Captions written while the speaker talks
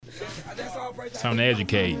It's time to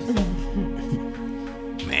educate.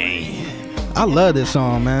 Man. I love this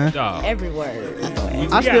song, man. Oh. Every word.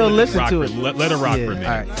 I still listen to it. Let it rock for a minute.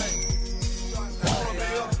 All right.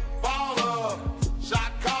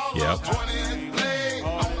 Yep.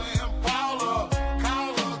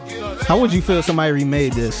 How would you feel somebody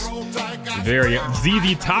remade this? Very.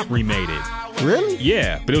 ZZ Top remade it. Really?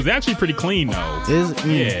 Yeah, but it was actually pretty clean though.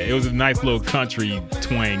 Yeah, it was a nice little country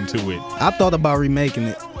twang to it. I thought about remaking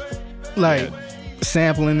it, like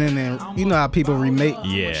sampling it, and you know how people remake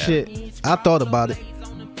shit. I thought about it.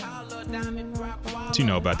 What you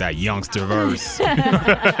know about that youngster verse?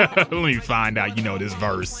 Let me find out. You know this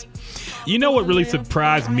verse. You know what really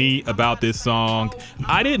surprised me about this song?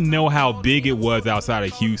 I didn't know how big it was outside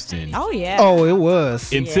of Houston. Oh, yeah. Oh, it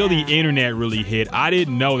was. Until the internet really hit, I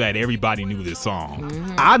didn't know that everybody knew this song.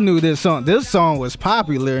 Mm-hmm. I knew this song. This song was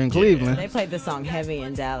popular in Cleveland. They played this song heavy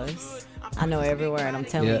in Dallas. I know everywhere, and I'm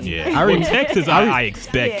telling you. Yeah. In Texas, I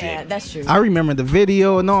expected. Yeah, that's true. I remember the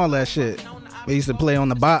video and all that shit. They used to play on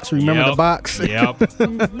the box. Remember the box?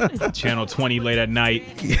 Yep. Channel 20 late at night.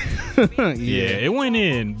 Yeah, it went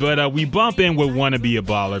in. But we bump in with Wanna Be a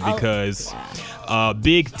Baller because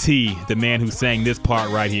Big T, the man who sang this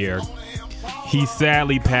part right here, he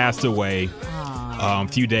sadly passed away a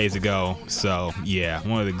few days ago. So, yeah,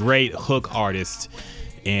 one of the great hook artists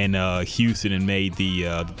in Houston and made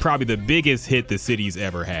the probably the biggest hit the city's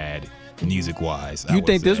ever had. Music-wise, you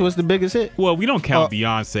think this was the biggest hit? Well, we don't count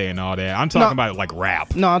Beyonce and all that. I'm talking about like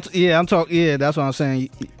rap. No, I'm talking. Yeah, that's what I'm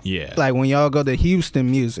saying. Yeah, like when y'all go to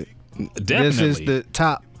Houston music, definitely. This is the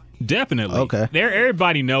top. Definitely. Okay.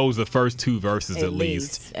 Everybody knows the first two verses at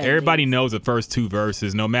least. Everybody knows the first two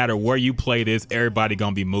verses. No matter where you play this, everybody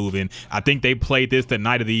gonna be moving. I think they played this the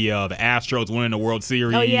night of the Astros winning the World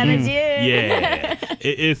Series. Oh yeah, they did. Yeah,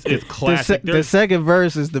 it's classic. The second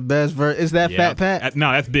verse is the best verse. Is that Fat Pat?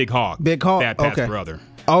 No, that's Big Hawk. Big Hawk. Fat Pat's brother.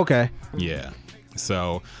 Okay. Yeah.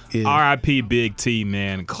 So, R.I.P. Big T,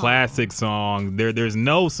 man. Classic song. There's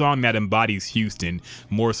no song that embodies Houston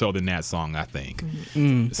more so than that song, I think.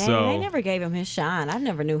 So they never gave him his shine. I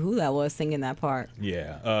never knew who that was singing that part.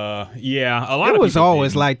 Yeah. A lot of it was people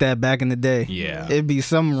always didn't. like that back in the day. Yeah. It'd be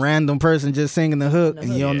some random person just singing the hook,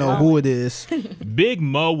 and you don't know who it is. Big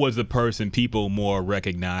Mo was the person people more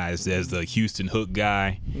recognized as the Houston hook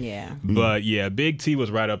guy. Yeah. But yeah, Big T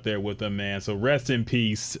was right up there with them, man. So rest in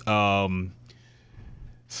peace.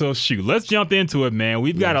 So shoot, let's jump into it, man.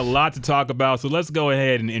 We've got a lot to talk about, so let's go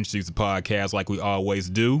ahead and introduce the podcast like we always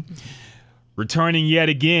do. Returning yet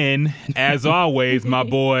again, as always, my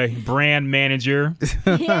boy, brand manager,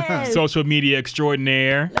 social media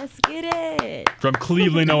extraordinaire. Let's get it. From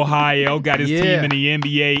Cleveland, Ohio, got his team in the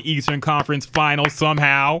NBA Eastern Conference Finals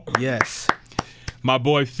somehow. Yes. My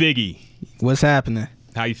boy Figgy. What's happening?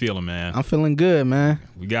 How you feeling, man? I'm feeling good, man.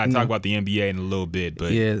 We got to talk about the NBA in a little bit,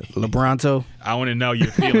 but LeBronto. I want to know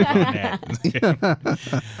your feelings on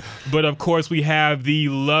that. But of course, we have the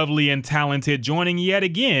lovely and talented joining yet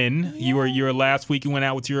again. You were last week. You went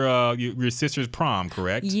out with your sister's prom,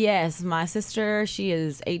 correct? Yes, my sister. She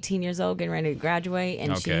is 18 years old, getting ready to graduate,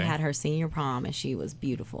 and she had her senior prom, and she was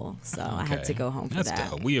beautiful. So I had to go home for that.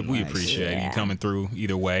 That's dope. We appreciate you coming through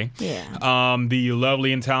either way. Yeah. The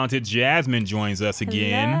lovely and talented Jasmine joins us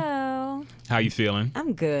again. Hello. How you feeling?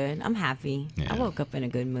 I'm good. I'm happy. I woke up in a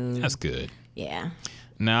good mood. That's good. Yeah.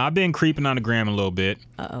 Now, I've been creeping on the gram a little bit.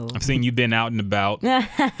 Uh-oh. I've seen you been out and about.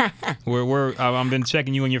 I've been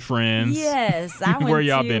checking you and your friends. Yes. I went Where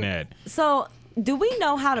y'all been at? So, do we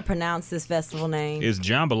know how to pronounce this festival name? It's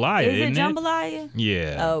Jambalaya, isn't it? Jambalaya?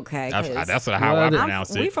 Yeah. Okay. That's how I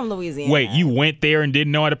pronounce it. We from Louisiana. Wait, you went there and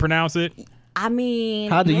didn't know how to pronounce it? I mean...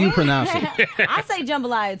 How do you pronounce it? I say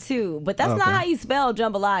jambalaya too, but that's not how you spell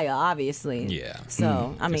jambalaya, obviously. Yeah.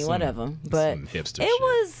 So, I mean, whatever. But some hipster it shit.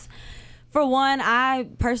 was... For one, I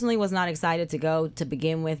personally was not excited to go to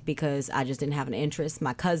begin with because I just didn't have an interest.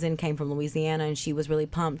 My cousin came from Louisiana, and she was really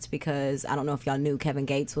pumped because, I don't know if y'all knew, Kevin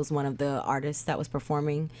Gates was one of the artists that was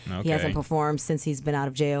performing. Okay. He hasn't performed since he's been out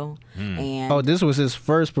of jail. And this was his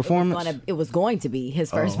first performance? it was going to be his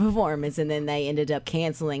first performance, and then they ended up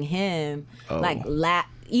canceling him.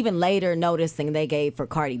 Even later noticing they gave for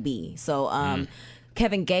Cardi B. So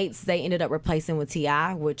Kevin Gates, they ended up replacing with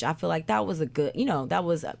T.I., which I feel like that was that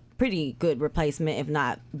was a pretty good replacement, if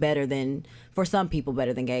not better than, for some people,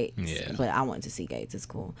 better than Gates. Yeah. But I wanted to see Gates. It's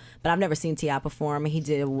cool. But I've never seen T.I. perform, and he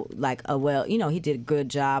did he did a good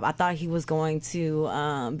job. I thought he was going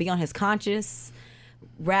to be on his conscious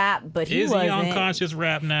rap, but he wasn't. Is he unconscious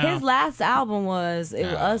rap now? His last album was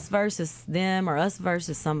Us Versus Them or Us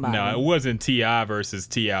Versus Somebody. No, it wasn't T.I. versus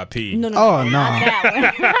T.I.P. No. Oh, no. Not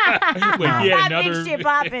that one. But he had another... Big shit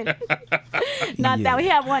popping. Not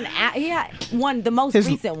that one. He had one, the most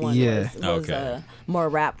recent one was a more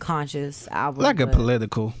rap conscious album. Like a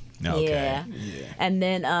political. Okay. Yeah. And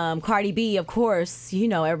then Cardi B, of course,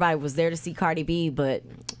 everybody was there to see Cardi B, but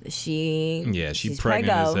she's pregnant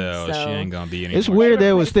preggo, as hell. so. She ain't gonna be anymore. It's weird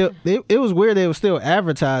they was still. It was weird they was still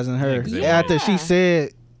advertising her after she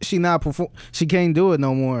said she can't do it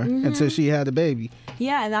no more until she had a baby.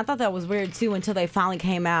 Yeah, and I thought that was weird too until they finally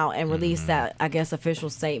came out and released that, I guess, official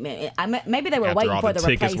statement. Maybe they were After waiting all for the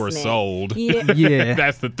replacement. tickets were sold. Yeah.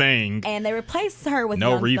 That's the thing. And they replaced her with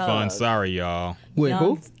no Young refund. Thug. Sorry, y'all. Wait,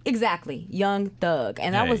 who? Exactly, Young Thug,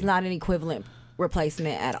 and that was not an equivalent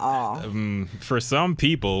replacement at all. For some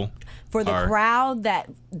people, for the crowd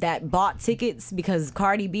that bought tickets because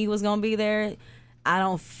Cardi B was gonna be there, I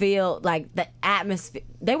don't feel like the atmosphere.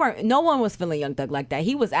 No one was feeling Young Thug like that.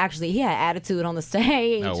 He had attitude on the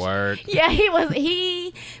stage. No word. Yeah,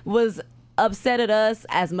 he was upset at us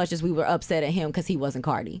as much as we were upset at him because he wasn't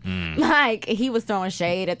Cardi. Like, he was throwing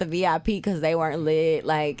shade at the VIP because they weren't lit.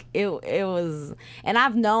 Like, it was, and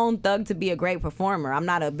I've known Thug to be a great performer. I'm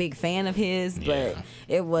not a big fan of his, but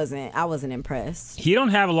I wasn't impressed. He don't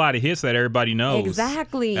have a lot of hits that everybody knows.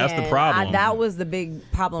 Exactly. That's the problem. That was the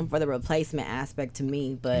big problem for the replacement aspect to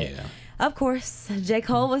me, but of course, J.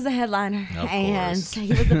 Cole was the headliner, and he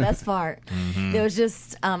was the best part. It was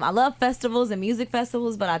just, I love festivals and music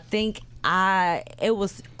festivals, but I think it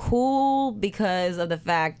was cool because of the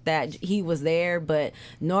fact that he was there, but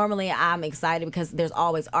normally I'm excited because there's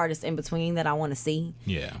always artists in between that I want to see.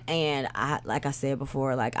 Yeah. And like I said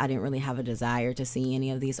before, like, I didn't really have a desire to see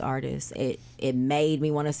any of these artists. It made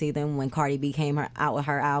me want to see them when Cardi B came out with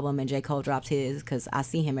her album and J. Cole dropped his, because I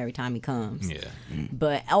see him every time he comes. Yeah.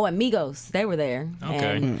 But and Migos, they were there.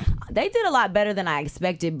 Okay. And they did a lot better than I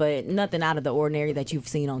expected, but nothing out of the ordinary that you've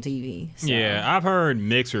seen on TV. So. Yeah, I've heard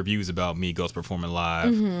mixed reviews about Migos performing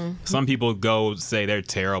live. Some people say they're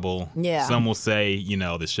terrible. Yeah. Some will say,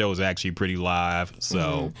 the show is actually pretty live.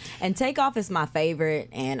 So. And Takeoff is my favorite,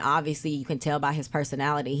 and obviously you can tell by his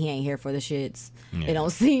personality he ain't here for the shits. It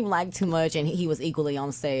don't seem like too much, and he was equally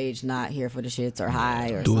on stage, not here for the shits or high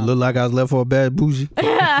or Do something. it look like I was left for a bad bougie?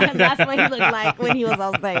 That's what he looked like when he was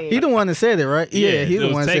on stage. He the one that said it, right? Yeah, he the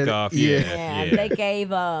one that said Takeoff. it. Yeah.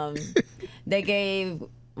 They gave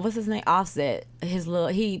what's his name, Offset,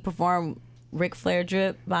 he performed Ric Flair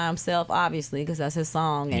Drip by himself, obviously, because that's his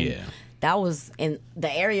song, and that was in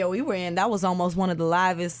the area we were in. That was almost one of the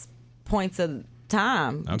livest points of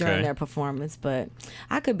time during their performance. But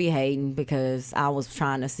I could be hating because I was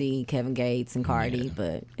trying to see Kevin Gates and Cardi,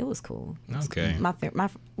 but it was cool. Okay.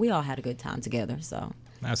 We all had a good time together, so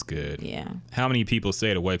that's good. Yeah. How many people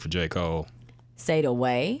stayed awake for J. Cole? Stayed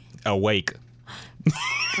away? Awake.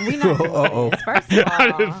 We not doing this, first of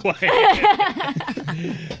all.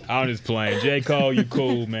 I'm just playing. J. Cole, you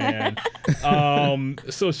cool, man.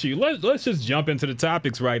 So let's just jump into the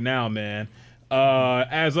topics right now, man.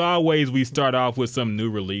 As always, we start off with some new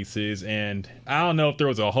releases, and I don't know if there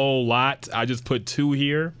was a whole lot. I just put two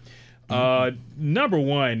here. Number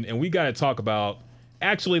one, and we got to talk about.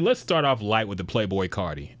 Actually, let's start off light with the Playboi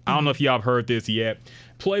Carti. I don't know if y'all have heard this yet.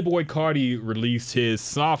 Playboi Carti released his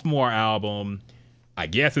sophomore album. I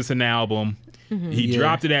guess it's an album. He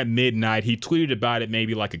dropped it at midnight. He tweeted about it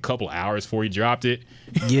maybe like a couple hours before he dropped it.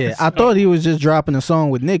 Yeah, I thought he was just dropping a song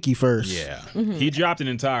with Nicki first. Yeah, he dropped an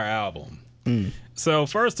entire album. So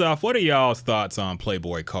first off, what are y'all's thoughts on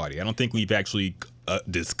Playboi Carti? I don't think we've actually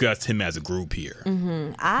discussed him as a group here.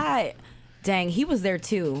 Dang, he was there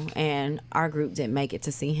too, and our group didn't make it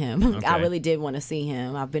to see him. Okay. I really did want to see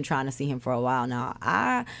him. I've been trying to see him for a while now.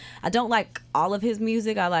 I don't like all of his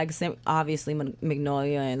music. I like, obviously,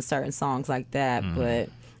 Magnolia and certain songs like that, but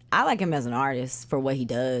I like him as an artist for what he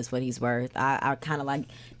does, what he's worth. I kind of like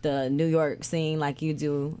the New York scene like you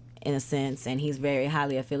do, in a sense, and he's very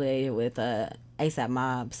highly affiliated with ASAP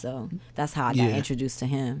Mob, so that's how I got introduced to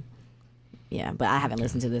him. Yeah, but I haven't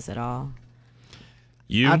listened to this at all.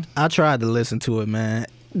 I tried to listen to it, man.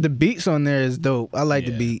 The beats on there is dope. I like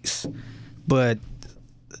the beats, but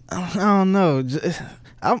I don't know.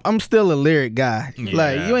 I'm still a lyric guy. Yeah.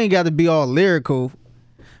 Like, you ain't got to be all lyrical,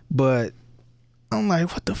 but I'm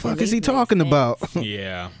like, what the fuck is he talking about?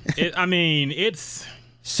 Yeah, it's.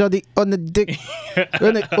 Shutty on the dick.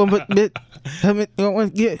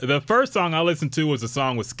 The first song I listened to was a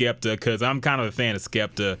song with Skepta, because I'm kind of a fan of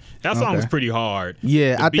Skepta. That song was pretty hard.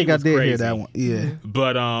 Yeah, The I beat think I was did crazy. hear that one. Yeah.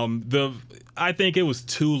 But I think it was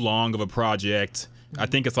too long of a project I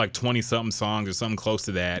think it's like 20-something songs or something close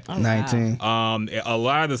to that. Oh, 19. Wow. A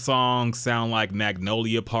lot of the songs sound like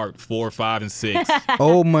Magnolia Part 4, 5, and 6.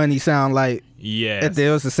 Old Money sound like Yes. it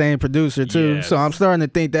was the same producer too. Yes. So I'm starting to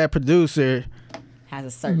think that producer Has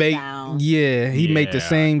a certain sound. he make the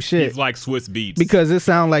same shit. He's like Swiss Beats. Because it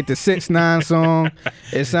sound like the 6ix9ine song.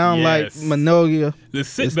 It sound Yes. like Magnolia. the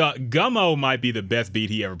Gummo might be the best beat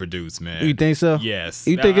he ever produced, man. You think so? Yes.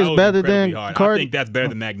 You think That it's was better incredibly than hard. Cardi? I think that's better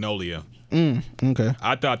than Magnolia. Okay.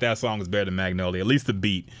 I thought that song was better than Magnolia, at least the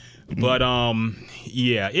beat. But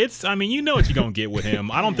yeah, it's. I mean, you know what you're gonna get with him.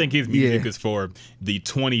 I don't think his music is for the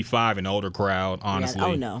 25 and older crowd, honestly. Yeah.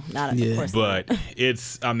 Oh no, not of course. But not.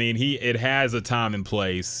 it's. I mean, it has a time and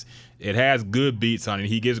place. It has good beats on it.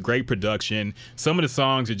 He gives great production. Some of the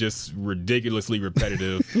songs are just ridiculously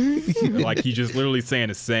repetitive. Like he's just literally saying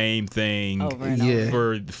the same thing Over and over.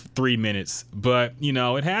 for 3 minutes. But, you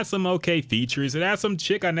know, it has some okay features. It has some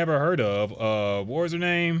chick I never heard of. What was her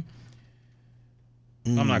name?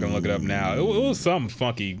 I'm not gonna look it up now. It was something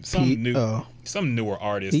funky, some newer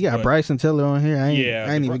artist. He got but Bryson Tiller on here. I ain't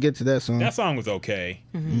Yeah, even get to that song. That song was okay.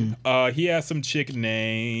 He has some chick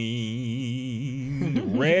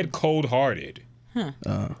named Red Cold Hearted.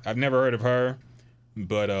 I've never heard of her,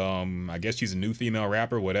 but I guess she's a new female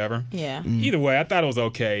rapper. Whatever. Yeah. Either way, I thought it was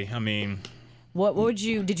okay. I mean, What would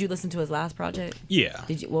you? Did you listen to his last project? yeah.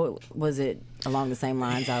 Did you? What was it along the same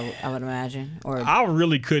lines? I would imagine. Or I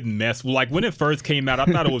really couldn't mess. Like when it first came out, I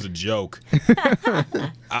thought it was a joke.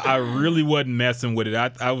 I really wasn't messing with it.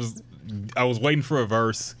 I was waiting for a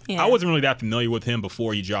verse. Yeah. I wasn't really that familiar with him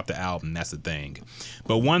before he dropped the album. That's the thing.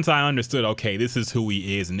 But once I understood, okay, this is who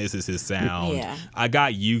he is and this is his sound. Yeah. I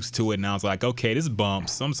got used to it and I was like, okay, this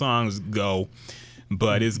bumps. Some songs go,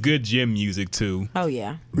 but it's good gym music too. oh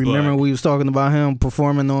yeah. Remember we was talking about him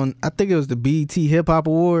performing on, I think it was the BET Hip Hop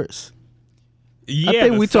Awards. Yeah, I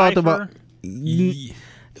think the we talked Cypher. about.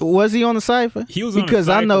 Was he on the Cypher? He was on because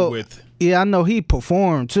the Cypher I know. with. Yeah, I know he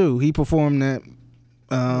performed too. He performed that.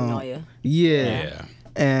 Magnolia. Yeah.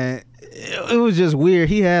 And it was just weird.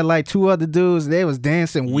 He had like two other dudes. They was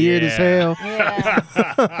dancing weird as hell.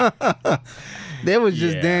 Yeah. They was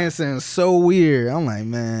just dancing so weird. I'm like,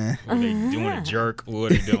 man. Were they doing a jerk?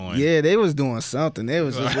 What are they doing? Yeah, they was doing something. They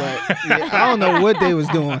was just like, I don't know what they was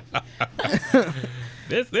doing.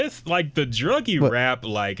 This like the druggy rap,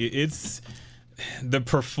 like it's the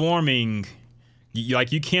performing.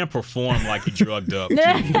 Like you can't perform like you drugged up.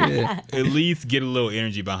 At least get a little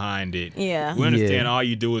energy behind it. Yeah. We understand all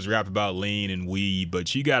you do is rap about lean and weed,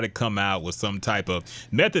 but you got to come out with some type of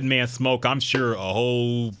Method Man smoke. I'm sure a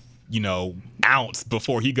whole ounce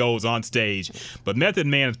before he goes on stage. But Method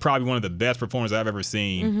Man is probably one of the best performers I've ever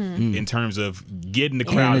seen in terms of getting the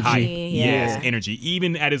crowd hype. Yes, energy.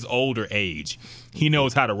 Even at his older age, he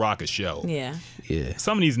knows how to rock a show. Yeah. Yeah.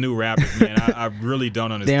 Some of these new rappers, man, I really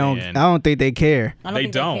don't understand. I don't think they care. I don't They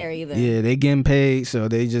think don't. they care either. Yeah, they getting paid, so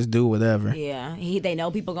they just do whatever. Yeah. They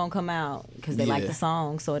know people gonna come out because they like the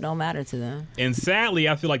song, so it don't matter to them. And sadly,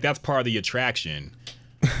 I feel like that's part of the attraction.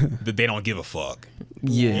 That they don't give a fuck.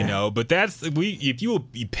 Yeah. But that's if you will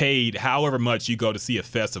be paid however much you go to see a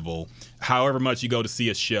festival, however much you go to see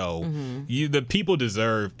a show, the people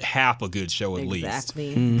deserve half a good show at least.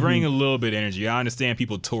 Exactly. Bring a little bit of energy. I understand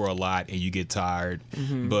people tour a lot and you get tired,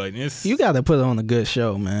 but it's You got to put on a good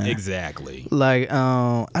show, man. exactly. Like,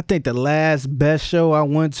 I think the last best show I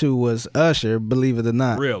went to was Usher, believe it or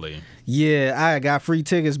not. Really. Yeah, I got free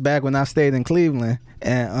tickets back when I stayed in Cleveland.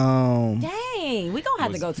 And Dang, we gonna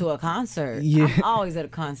have to go to a concert. Yeah. I'm always at a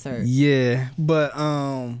concert. yeah, but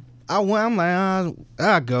I went, I'm like,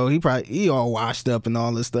 I'll go. He all washed up and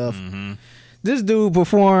all this stuff. This dude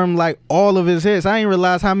performed like all of his hits. I didn't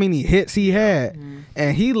realize how many hits he had.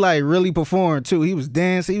 And he like really performed too. He was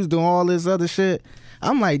dancing, he was doing all this other shit.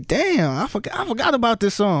 I'm like, damn, I forgot about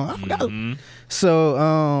this song. I forgot.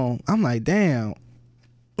 So I'm like, damn.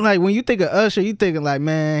 Like when you think of Usher, you thinking like,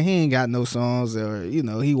 man, he ain't got no songs, or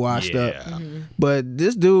he washed up. But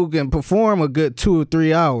this dude can perform a good 2 or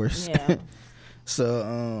 3 hours. Yeah.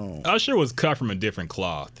 So Usher was cut from a different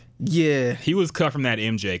cloth. yeah, He was cut from that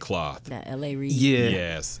MJ cloth. That L.A. Reid. yeah,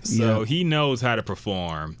 Yes. So he knows how to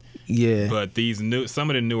perform. yeah. But some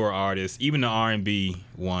of the newer artists, even the R&B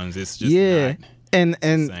ones, it's just Yeah. not And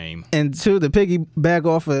the same. and to the piggyback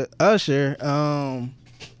off of Usher,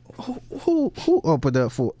 who opened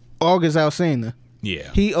up for August Alsina?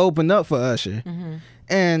 Yeah. He opened up for Usher.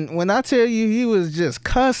 And when I tell you he was just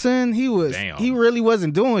cussing, he Damn. really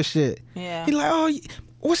wasn't doing shit. Yeah. He like, oh,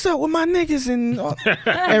 what's up with my niggas and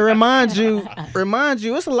remind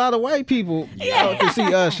you, it's a lot of white people out to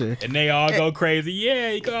see Usher, and they all go crazy.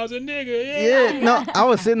 Yeah, he calls a nigga. Yeah, no, I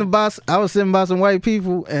was sitting by some white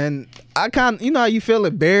people, and I kind of, you know how you feel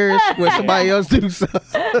embarrassed when somebody else do something.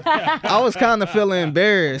 I was kind of feeling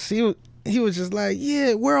embarrassed. He was just like,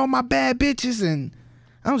 yeah, where are my bad bitches? And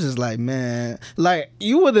I was just like, man, like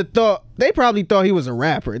you would have thought they probably thought he was a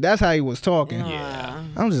rapper. That's how he was talking. Yeah.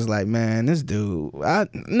 I'm just like, man, this dude, I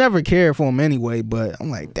never cared for him anyway, but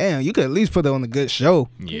I'm like, damn, you could at least put on a good show.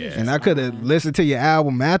 Yeah. And I could have listened to your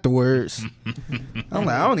album afterwards. I'm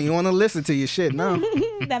like, I don't even want to listen to your shit now.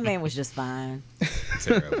 That man was just fine.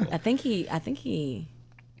 Terrible. I think he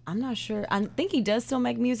I'm not sure. I think he does still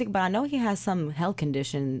make music, but I know he has some health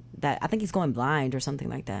condition that I think he's going blind or something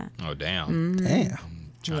like that. Oh, damn. Damn.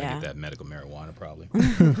 Trying to get that medical marijuana, probably.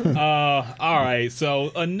 All right,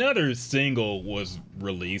 so another single was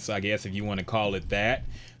released, I guess, if you want to call it that.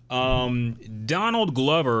 Donald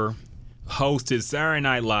Glover hosted Saturday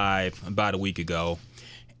Night Live about a week ago,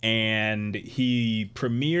 and he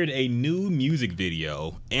premiered a new music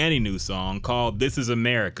video and a new song called This Is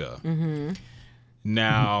America. Mm-hmm.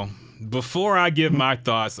 Now, before I give my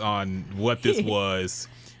thoughts on what this was,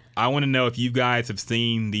 I want to know if you guys have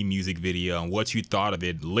seen the music video and what you thought of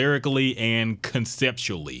it lyrically and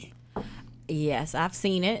conceptually. Yes, I've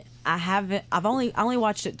seen it. I haven't. I only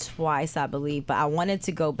watched it twice, I believe, but I wanted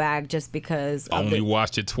to go back just because.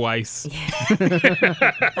 Watched it twice. Yeah.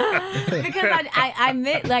 Because I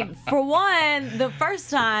admit, like, for one, the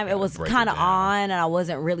first time it was kind of on, and I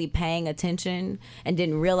wasn't really paying attention and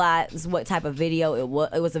didn't realize what type of video it was.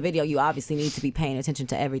 It was a video. You obviously need to be paying attention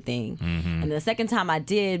to everything. Mm-hmm. And the second time I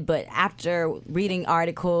did, but after reading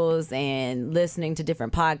articles and listening to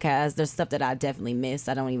different podcasts, there's stuff that I definitely missed.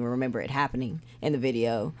 I don't even remember it happening in the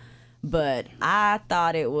video. But I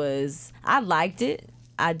thought I liked it.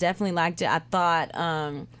 I definitely liked it. I thought,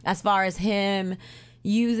 as far as him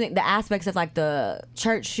using the aspects of like the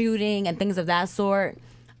church shooting and things of that sort,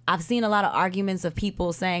 I've seen a lot of arguments of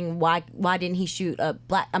people saying, why didn't he shoot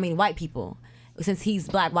white people? Since he's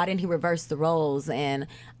black, why didn't he reverse the roles? And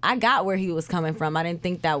I got where he was coming from. I didn't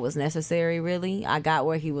think that was necessary, really. I got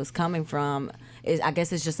where he was coming from. I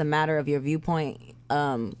guess it's just a matter of your viewpoint,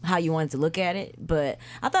 how you wanted to look at it. But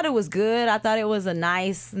I thought it was good. I thought it was a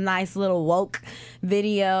nice little woke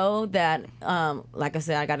video that, like I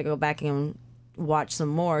said, I got to go back and watch some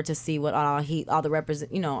more to see what all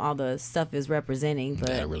the stuff is representing. But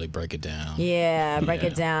yeah, really break it down. Break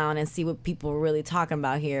it down and see what people are really talking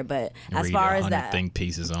about here. But as far as that, think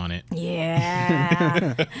pieces on it.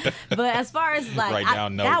 Yeah. But as far as like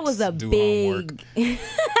that was a big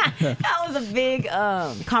that was a big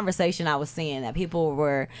conversation I was seeing, that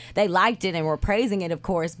people they liked it and were praising it, of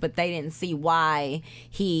course, but they didn't see why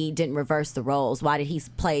he didn't reverse the roles. Why did he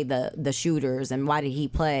play the shooters, and why did he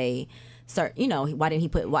play why didn't he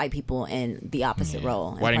put white people in the opposite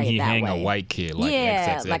role? Why didn't he hang a white kid like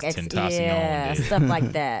XXXTentacion did? Stuff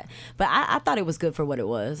like that. But I thought it was good for what it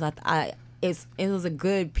was. It was a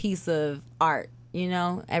good piece of art.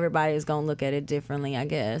 Everybody's gonna look at it differently, I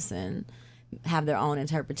guess, and have their own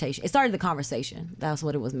interpretation. It started the conversation. That's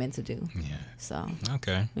what it was meant to do. Yeah. So.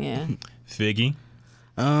 Okay. Yeah. Figgy.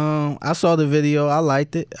 I saw the video. I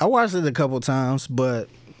liked it. I watched it a couple times, but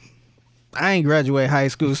I ain't graduate high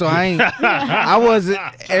school, so I wasn't.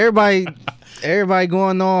 Everybody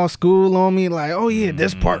going all school on me like, oh yeah,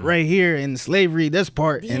 this part right here and slavery, this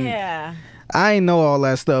part. And yeah. I ain't know all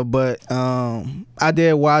that stuff, but I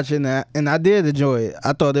did watch it and I did enjoy it.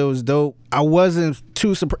 I thought it was dope. I wasn't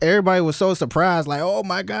too surprised. Everybody was so surprised, like, oh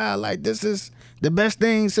my God, like this is the best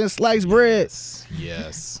thing since sliced bread.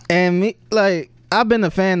 Yes. And me, like, I've been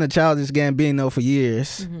a fan of Childish Gambino for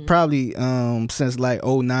years, probably since like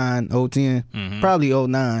 09, 010, probably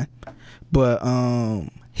 09. But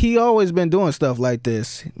he always been doing stuff like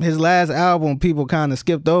this. His last album, people kind of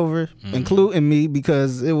skipped over, including me,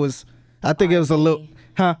 because it was, I think R&B. It was a little,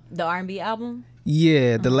 The R&B album?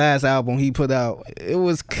 Yeah, the last album he put out, it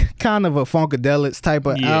was kind of a Funkadelics type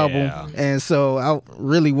of album, and so I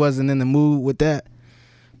really wasn't in the mood with that.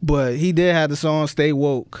 But he did have the song "Stay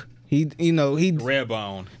Woke." He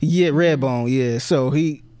Redbone. Yeah, Redbone. Yeah, so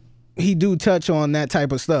he do touch on that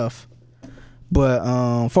type of stuff. But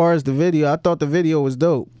as far as the video, I thought the video was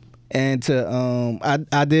dope, and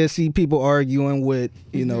I did see people arguing with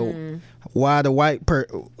why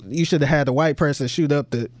you should have had the white person shoot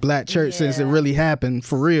up the black church since it really happened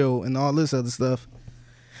for real and all this other stuff.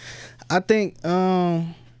 I think I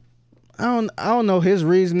don't know his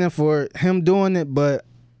reasoning for him doing it, but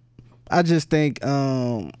I just think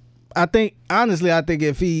I think honestly, I think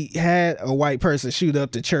if he had a white person shoot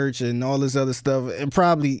up the church and all this other stuff,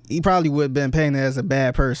 he probably would have been painted as a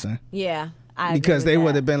bad person. Yeah, because they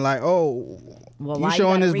would have been like, oh, well, you why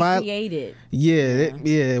showing you this violence?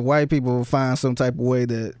 Yeah, white people will find some type of way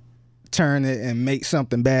to turn it and make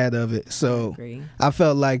something bad of it. So I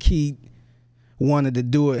felt like he wanted to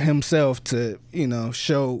do it himself to,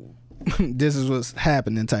 show this is what's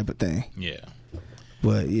happening type of thing. Yeah.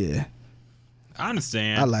 But yeah. I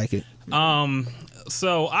understand. I like it.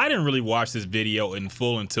 So I didn't really watch this video in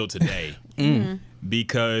full until today.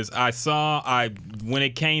 Because when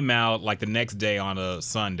it came out like the next day on a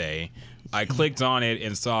Sunday, I clicked on it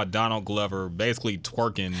and saw Donald Glover basically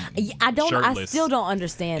twerking shirtless. I still don't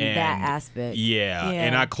understand that aspect. Yeah,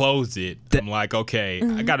 and I closed it. I'm like, okay,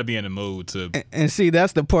 I got to be in the mood to. And see,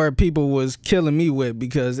 that's the part people was killing me with,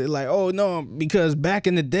 because they're like, oh no, because back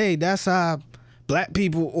in the day, that's how black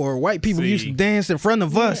people or white people used to dance in front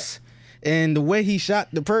of us, and the way he shot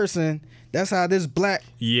the person. That's how this black...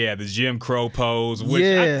 Yeah, the Jim Crow pose, which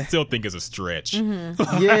I still think is a stretch.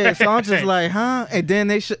 Yeah, so I'm just like, huh? And then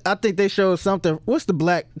I think they showed something. What's the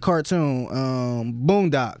black cartoon?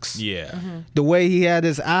 Boondocks. Yeah. The way he had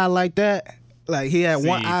his eye like that. Like, he had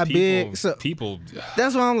one eye big. So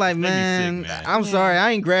that's why I'm like, man, I'm sorry.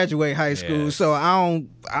 I ain't graduate high school, so I'm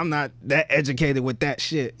not that educated with that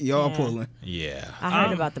shit y'all pulling. Yeah. I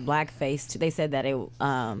heard about the blackface, too. They said that it,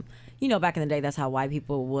 back in the day, that's how white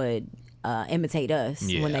people would... imitate us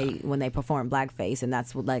when they perform blackface, and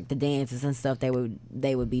that's what, like, the dances and stuff they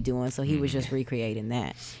would be doing. So he was just recreating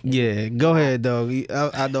that. Yeah, go ahead, dog.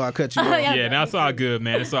 I know I cut you off. Yeah, that's all good,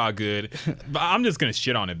 man. It's all good. But I'm just gonna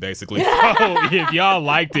shit on it basically. So if y'all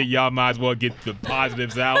liked it, y'all might as well get the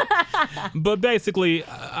positives out. But basically,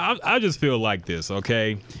 I just feel like this.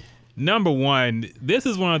 Okay, number one, this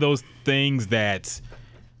is one of those things that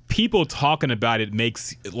people talking about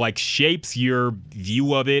it shapes your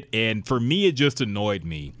view of it, and for me it just annoyed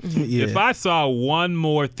me. If I saw one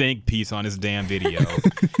more think piece on this damn video,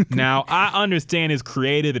 now I understand it's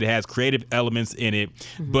creative, it has creative elements in it,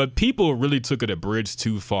 but people really took it a bridge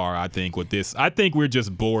too far, I think, with this. I think we're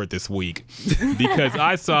just bored this week because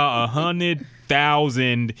I saw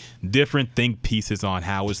 100,000 different think pieces on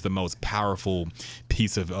how it's the most powerful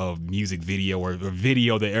piece of music video or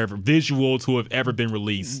video visual to have ever been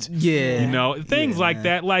released. Yeah. Things like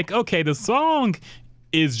that. Like, okay, the song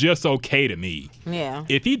is just okay to me. Yeah.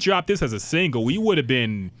 If he dropped this as a single, we would have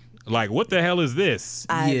been like, what the hell is this?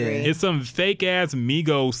 I agree. It's some fake ass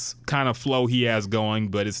Migos kind of flow he has going,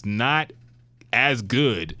 but it's not as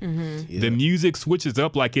good. The music switches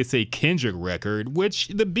up like it's a Kendrick record, which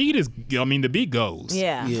the beat goes.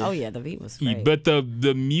 Yeah. Oh yeah, the beat was great. But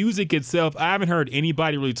the music itself, I haven't heard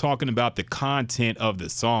anybody really talking about the content of the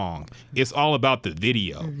song. It's all about the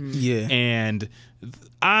video. Yeah. And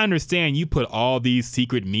I understand you put all these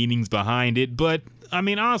secret meanings behind it, but I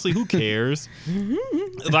mean, honestly, who cares?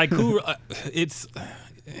 Like,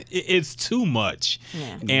 it's too much.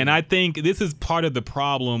 And I think this is part of the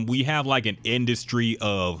problem. We have like an industry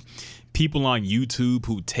of people on YouTube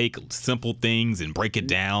who take simple things and break it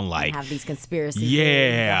down, like have these conspiracies.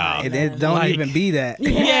 Yeah, and it don't even be that.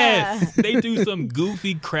 Yes, they do some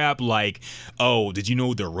goofy crap like, oh, did you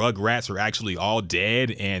know the Rugrats are actually all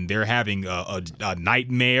dead and they're having a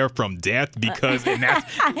nightmare from death because, and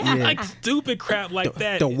that's like stupid crap like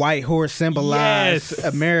that. The white horse symbolized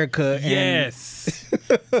America.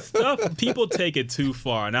 Stuff, people take it too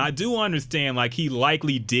far. Now I do understand, like, he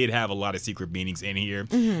likely did have a lot of secret meanings in here,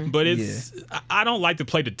 but I don't like to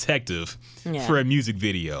play detective for a music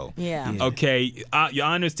video. Okay, I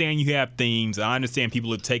understand you have themes. I understand people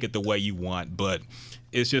would take it the way you want, but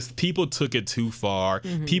it's just people took it too far.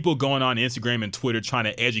 People going on Instagram and Twitter trying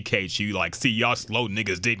to educate you, like, see, y'all slow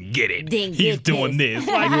niggas didn't get it. He's doing this.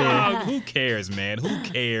 Like, who cares, man? Who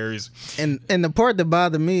cares? And the part that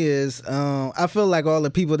bothered me is, I feel like all the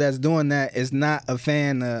people that's doing that is not a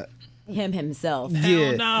fan of him himself.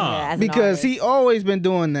 Hell no. Because he always been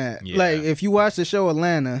doing that. Like, if you watch the show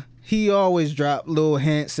Atlanta, he always dropped little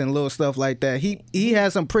hints and little stuff like that. He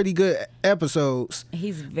has some pretty good episodes.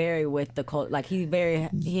 He's very with the culture. Like, he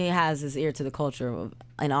has his ear to the culture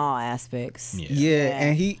in all aspects.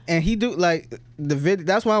 And he do like the video.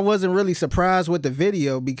 That's why I wasn't really surprised with the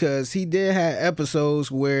video, because he did have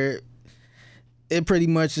episodes where it pretty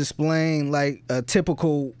much explained like a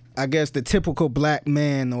typical, I guess, the typical black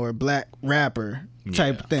man or black rapper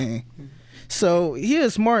type thing. So he a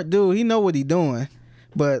smart dude. He know what he doing.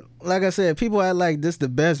 But like I said, people act like this the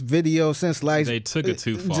best video since like they took it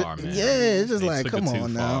too far, man. Yeah, it's just like, come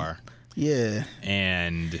on now. Yeah.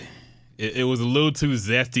 And It was a little too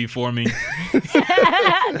zesty for me.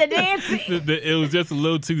 The dancing. It was just a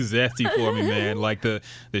little too zesty for me, man. Like the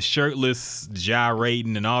shirtless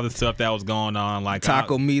gyrating and all the stuff that was going on. Like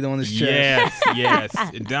Taco meat on his chest. Yes.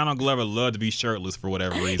 Donald Glover loved to be shirtless for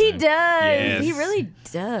whatever reason. He does. Yes. He really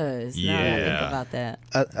does. Yeah. Now that I think about that.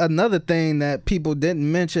 Another thing that people didn't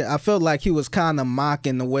mention, I felt like he was kind of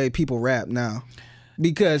mocking the way people rap now,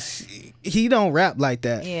 because he don't rap like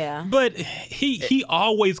that. Yeah. But he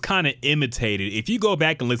always kind of imitated. If you go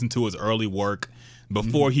back and listen to his early work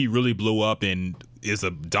before he really blew up and is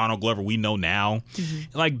a Donald Glover we know now,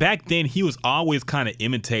 like back then he was always kind of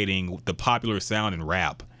imitating the popular sound in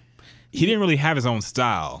rap. He didn't really have his own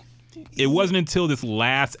style. It wasn't until this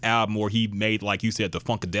last album where he made, like you said, the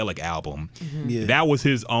Funkadelic album. Yeah. That was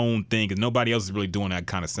his own thing, because nobody else is really doing that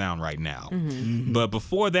kind of sound right now. But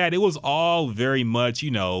before that, it was all very much,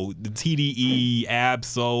 you know, the TDE,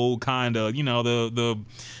 Ab-Soul kind of, you know,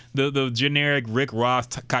 the generic Rick Ross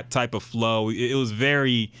type of flow. It was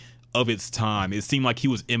very of its time. It seemed like he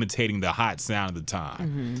was imitating the hot sound of the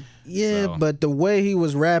time. Yeah, So. but the way he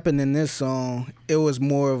was rapping in this song, it was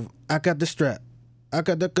more of, I got the strap. I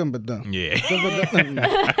got the cumberbund. Yeah.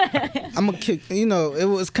 I'm gonna kick. You know, it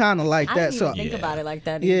was kind of like I that. didn't So even think about it like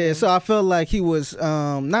that. yeah, either. so I felt like he was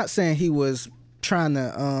not saying he was trying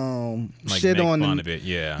to Like shit make on fun him. of it,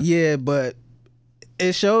 yeah. Yeah, but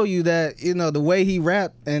it showed you that, you know, the way he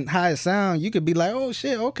rapped and how it sound, you could be like, oh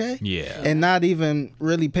shit, okay. Yeah. And not even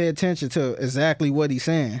really pay attention to exactly what he's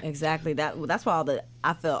saying. Exactly. That's why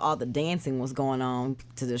I felt all the dancing was going on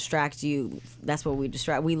to distract you. That's what we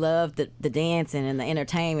distract. We love the dancing and the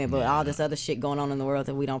entertainment, but all this other shit going on in the world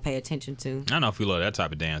that we don't pay attention to. I don't know if we love that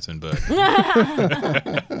type of dancing, but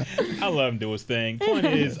I love him do his thing. Point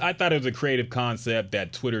is, I thought it was a creative concept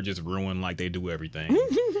that Twitter just ruined like they do everything.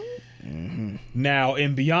 Now,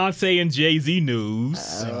 in Beyonce and Jay-Z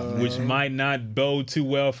news, which might not bode too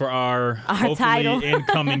well for our hopefully title.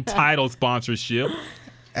 incoming title sponsorship.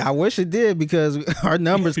 I wish it did, because our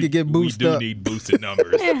numbers could get boosted We do up. need boosted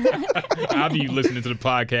numbers. I'll be listening to the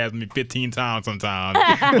podcast maybe 15 times sometimes.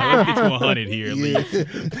 Let's get to 100 here at least.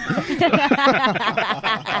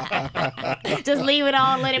 Just leave it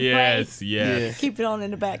on, let it Yes. play. Keep it on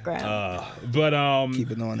in the background. But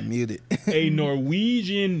Keep it on and muted. a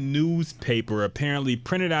Norwegian newspaper apparently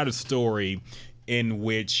printed out a story in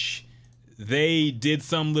which they did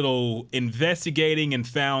some little investigating and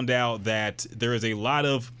found out that there is a lot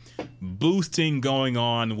of boosting going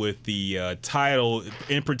on with the title,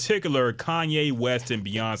 in particular Kanye West and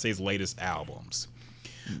Beyonce's latest albums.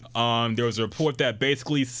 There was a report that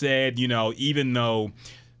basically said, you know, even though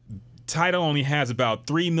Tidal only has about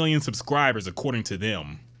 3 million subscribers according to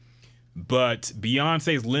them, but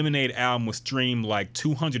Beyonce's Lemonade album was streamed like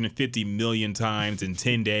 250 million times in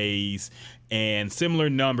 10 days, and similar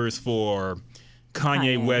numbers for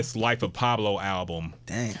Kanye West's Life of Pablo album.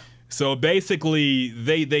 Damn. So basically,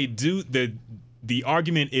 they do the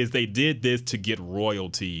argument is they did this to get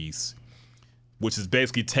royalties, which is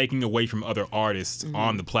basically taking away from other artists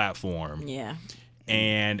on the platform. Yeah.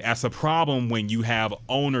 And that's a problem when you have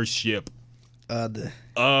ownership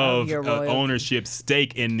Of your royalty. ownership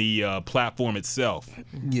stake in the platform itself.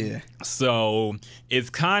 yeah. So it's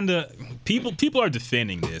kind of people are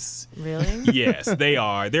defending this. Really? Yes, they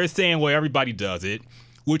are. They're saying, well, everybody does it,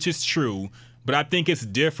 which is true. But I think it's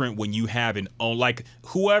different when you have like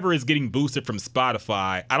whoever is getting boosted from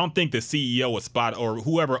Spotify. I don't think the CEO of or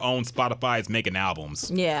whoever owns Spotify is making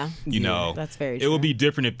albums. Yeah. You know, that's very It would true. be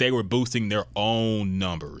different if they were boosting their own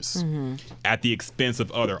numbers at the expense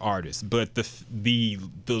of other artists. But the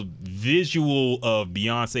visual of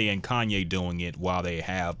Beyonce and Kanye doing it while they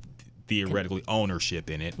have theoretically ownership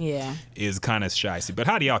in it is kind of shicey. But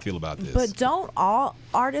how do y'all feel about this? But don't all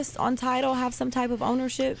artists on Tidal have some type of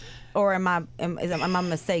ownership? Or am I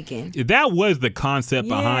mistaken? That was the concept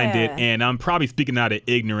behind it, Yeah. and I'm probably speaking out of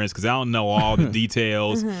ignorance because I don't know all the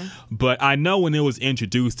details. But I know when it was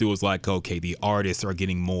introduced, it was like, okay, the artists are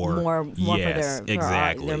getting more Yes, for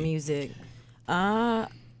exactly. their music. I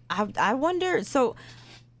wonder. So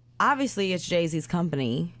obviously it's Jay-Z's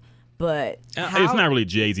company, but It's not really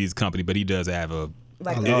Jay-Z's company, but he does have a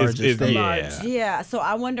like large estate. Yeah. So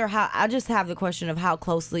I wonder how. I just have the question of how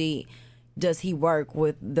closely does he work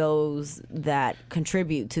with those that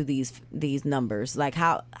contribute to these numbers? Like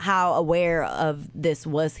how aware of this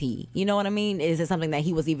was he? You know what I mean? Is it something that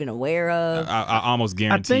he was even aware of? I almost I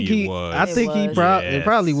guarantee think it was. I think he was. it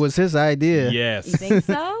probably was his idea. Yes. You think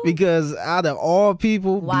so? Because out of all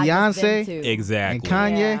people, Why just them Beyonce two? Exactly.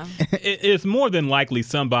 and Kanye, Yeah. It's more than likely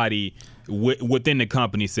somebody within the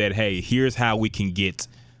company said, hey, here's how we can get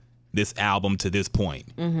this album to this point.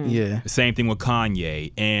 Yeah. Same thing with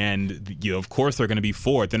Kanye. And, of course, they're going to be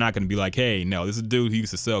for it. They're not going to be like, hey, no, this is a dude who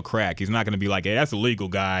used to sell crack. He's not going to be like, hey, that's a legal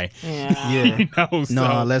guy. Yeah.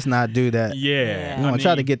 No, let's not do that. Yeah. You want to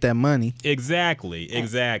try to get that money.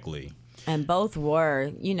 Exactly. And both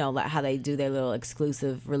were, like how they do their little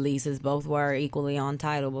exclusive releases, both were equally on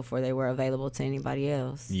Tidal before they were available to anybody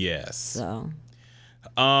else. Yes.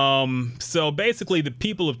 So basically the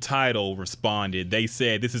people of Tidal responded. They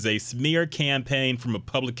said this is a smear campaign from a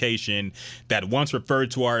publication that once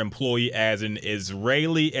referred to our employee as an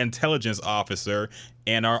Israeli intelligence officer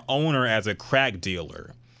and our owner as a crack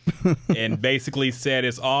dealer. And basically said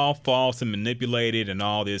it's all false and manipulated and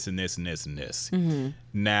all this and this and this and this.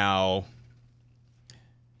 Now,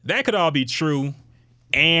 that could all be true.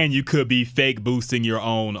 And you could be fake boosting your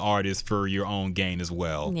own artist for your own gain as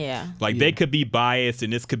well. Yeah. They could be biased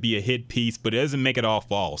and this could be a hit piece, but it doesn't make it all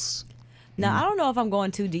false. Now, I don't know if I'm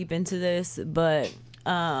going too deep into this, but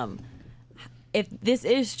if this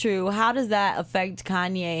is true, how does that affect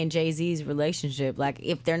Kanye and Jay-Z's relationship? Like,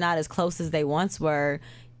 if they're not as close as they once were,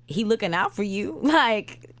 he looking out for you.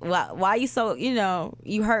 Like, why you so,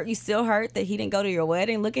 you still hurt that he didn't go to your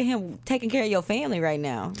wedding? Look at him taking care of your family right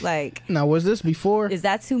now. Like, now, was this before? Is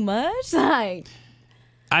that too much? Like,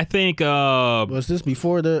 I think was this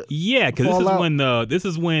before the because this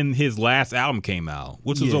is when his last album came out,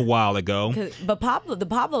 which was a while ago. But the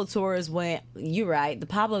Pablo tour is when you're right. The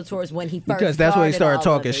Pablo tour is when he first because that's when he started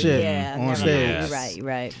talking shit on stage. You're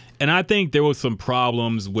right. And I think there was some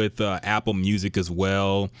problems with Apple Music as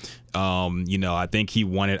well. I think he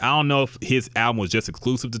wanted. I don't know if his album was just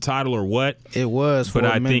exclusive to Tidal or what. It was, but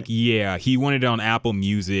I think he wanted it on Apple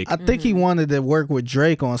Music. I think he wanted to work with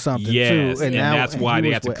Drake on something too, and that's why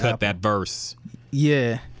they had to cut that verse.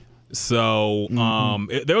 Yeah. So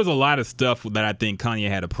there was a lot of stuff that I think Kanye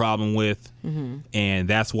had a problem with, and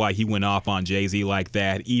that's why he went off on Jay-Z like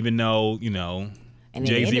that. Even though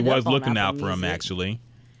Jay-Z was looking out for him actually.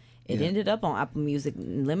 It ended up on Apple Music.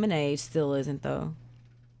 Lemonade still isn't though.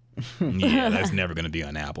 Yeah, that's never going to be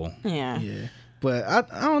on Apple. Yeah. But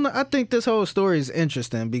I don't know. I think this whole story is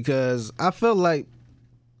interesting because I feel like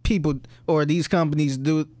people or these companies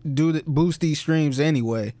do boost these streams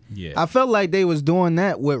anyway. Yeah. I felt like they was doing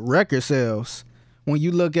that with record sales. When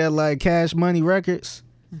you look at like Cash Money Records,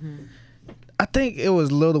 I think it was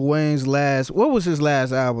Lil Wayne's last. What was his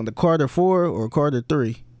last album? The Carter 4 or Carter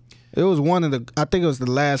 3? It was one of the. I think it was the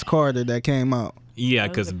last Carter that came out. Yeah,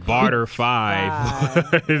 because Barter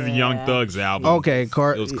 5 is Young Thug's album. Okay, it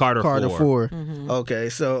was Carter 4. Okay,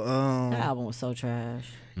 so that album was so trash.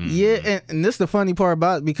 Yeah, and this is the funny part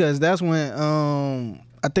about it because that's when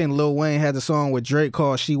I think Lil Wayne had the song with Drake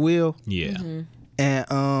called She Will. Yeah. And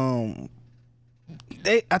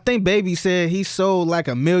I think Baby said he sold like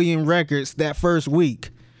 1 million records that first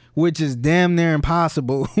week, which is damn near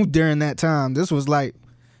impossible during that time. This was like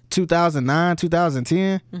 2009,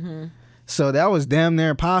 2010. So that was damn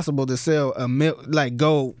near impossible to sell like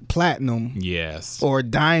gold, platinum, yes, or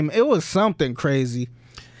diamond. It was something crazy.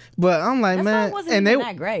 But I'm like, that man, song wasn't even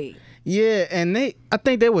that great. Yeah, and I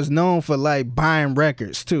think they was known for like buying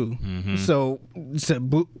records too. So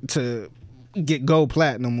to get gold,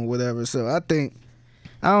 platinum, or whatever. So I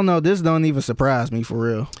don't know. This don't even surprise me for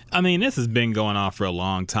real. I mean, this has been going on for a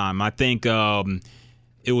long time. I think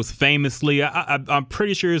it was famously, I'm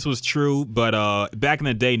pretty sure this was true, but back in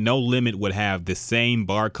the day, No Limit would have the same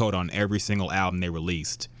barcode on every single album they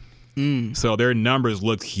released. So their numbers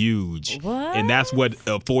looked huge. What? And that's what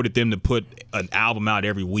afforded them to put an album out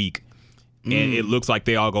every week. And it looks like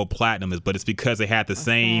they all go platinum, but it's because they had the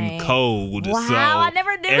same code. Wow, so I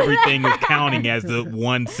never knew everything that. was counting as the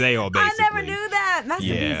one sale, basically. I never knew that.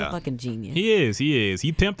 He's a fucking genius. He is.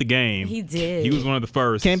 He pimped the game. He did. He was one of the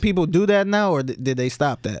first. Can people do that now, or did they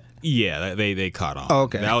stop that? Yeah, they caught on. Oh,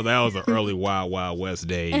 okay. That was the early Wild Wild West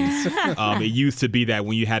days. It used to be that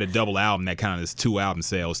when you had a double album, that counted as 2 album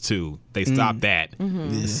sales too. They stopped that.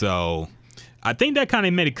 So I think that kind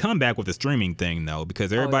of made a comeback with the streaming thing, though,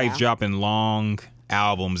 because everybody's dropping long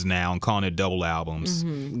albums now and calling it double albums.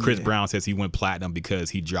 Chris Brown says he went platinum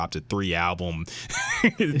because he dropped a 3 album.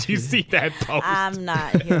 Did you see that post? I'm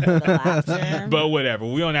not here for the laughter. But whatever.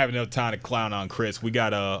 We don't have enough time to clown on Chris. We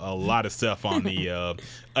got a lot of stuff on the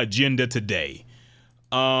agenda today.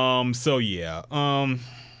 So yeah.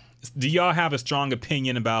 Do y'all have a strong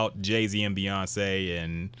opinion about Jay-Z and Beyonce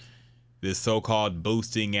and this so-called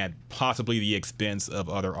boosting at possibly the expense of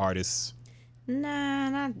other artists?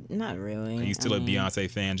 Nah, not really. Are you still a Beyonce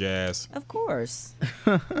fan, Jazz? Of course.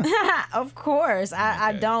 Of course.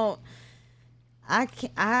 I don't. I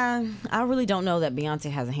really don't know that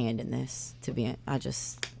Beyonce has a hand in this. I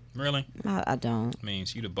just Really? I don't. I mean,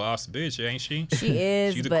 she the boss bitch, ain't she? She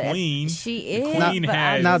is. She's the but queen. She The is. queen but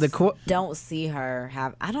has- I Now just the don't see her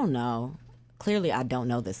have. I don't know. Clearly, I don't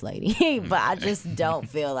know this lady, but I just don't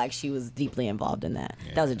feel like she was deeply involved in that.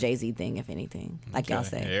 That was a Jay-Z thing, if anything, like y'all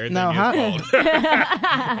say. Everything Now, is how-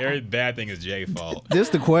 fault. Every bad thing is Jay's fault. This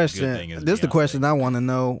the Good question. thing is This the Beyonce. question I want to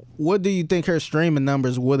know. What do you think her streaming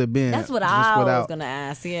numbers would have been? That's what just I was without- gonna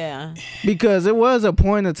ask. Yeah. Because it was a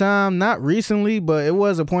point of time, not recently, but it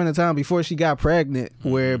was a point of time before she got pregnant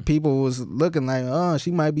where people was looking like, oh,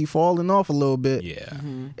 she might be falling off a little bit. Yeah.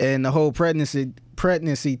 And the whole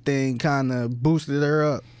pregnancy thing kind of boosted her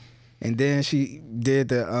up. And then she did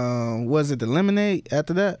the was it the Lemonade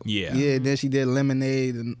after that? Yeah. Yeah, then she did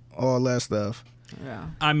Lemonade and all that stuff. Yeah.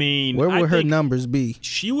 I mean, Where I would her think numbers be?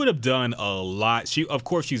 she would have done a lot. Of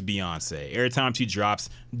course, she's Beyonce. Every time she drops,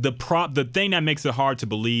 the thing that makes it hard to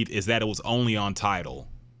believe is that it was only on Tidal.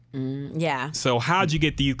 Yeah. So how'd you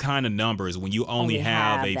get these kind of numbers when you only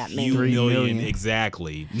have have a that few many. 3 million? million.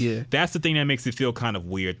 Exactly. Yeah. That's the thing that makes it feel kind of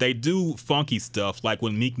weird. They do funky stuff, like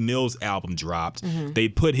when Meek Mill's album dropped, they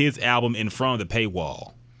put his album in front of the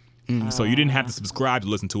paywall. So you didn't have to subscribe to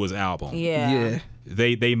listen to his album. Yeah. Yeah.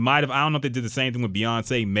 They might have. I don't know if they did the same thing with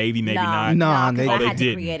Beyonce. Maybe not. Nah, 'cause they- I Oh, they had to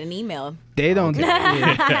didn't. create an email. They don't.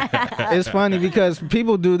 Yeah. It's funny because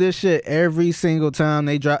people do this shit every single time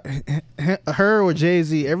they drop. Her or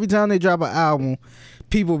Jay-Z, every time they drop an album,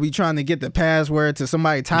 people be trying to get the password to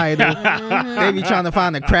somebody's title. They be trying to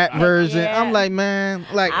find the crap version. Yeah. I'm like, man,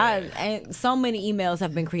 like And so many emails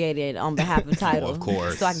have been created on behalf of Tidal. Of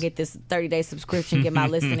course. So I can get this 30-day subscription, get my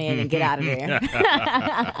listing in, and get out of there.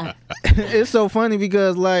 it's so funny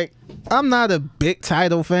because like I'm not a big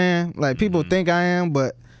Tidal fan. Like people think I am,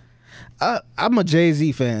 but I'm a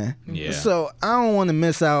Jay-Z fan. Yeah. So I don't want to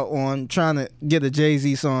miss out on trying to get a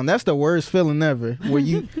Jay-Z song. That's the worst feeling ever. Where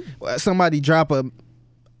you somebody drop a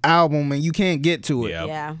album and you can't get to it. Yep.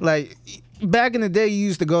 Yeah. Like back in the day, you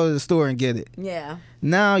used to go to the store and get it. Yeah.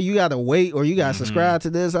 Now you gotta wait or you gotta subscribe to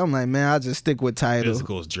this. I'm like, man, I'll just stick with Tidal.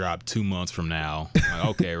 Physicals drop 2 months from now. Like,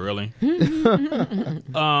 okay, really?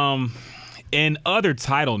 In other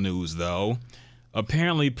Tidal news, though,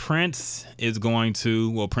 apparently Prince is going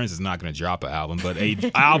to. Well, Prince is not going to drop an album, but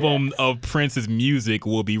a album of Prince's music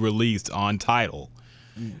will be released on Tidal.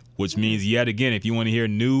 Which means, yet again, if you want to hear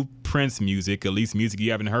new Prince music, at least music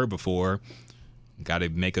you haven't heard before, got to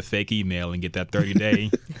make a fake email and get that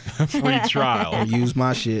 30-day free trial. Use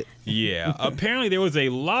my shit. Yeah. Apparently there was a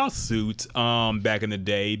lawsuit back in the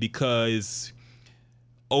day because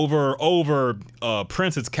over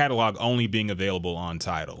Prince's catalog only being available on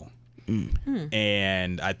Tidal.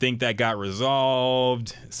 And I think that got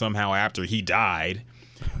resolved somehow after he died.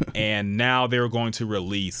 And now they're going to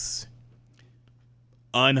release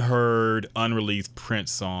unheard, unreleased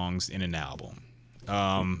Prince songs in an album.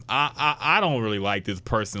 I don't really like this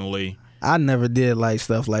personally. I never did like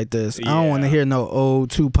stuff like this. I don't want to Yeah. hear no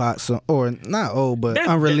old Tupac song, or not old, but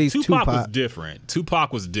unreleased Tupac was Tupac. different.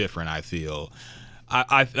 Tupac was different, I feel.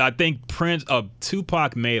 I think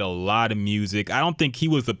Tupac made a lot of music. I don't think he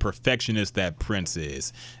was the perfectionist that Prince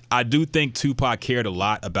is. I do think Tupac cared a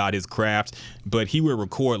lot about his craft, but he would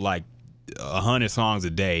record like 100 songs a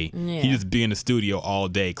day. Yeah. He just be in the studio all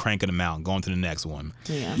day, cranking them out, and going to the next one.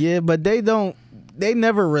 Yeah. Yeah, but they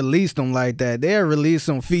never released them like that. They released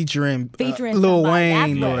them featuring Lil somebody.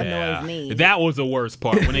 Wayne. That's what Or, annoys me. That was the worst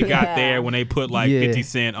part when it got Yeah. there, when they put like Yeah. 50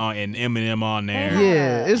 Cent on and Eminem on there.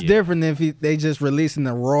 yeah, it's Yeah. different if they just releasing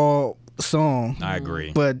the raw song. I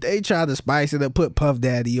agree. But they try to spice it up, put Puff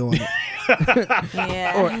Daddy on it.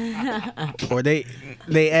 Yeah. Or they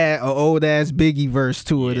add an old ass Biggie verse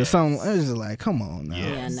to it or Yes. something. It's just like, come on now.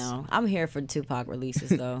 Yeah. Yeah, no. I'm here for Tupac releases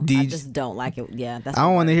though. I DJ just don't like it. Yeah, that's I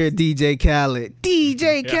don't want to worst. hear DJ Khaled.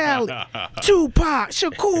 DJ Khaled. Tupac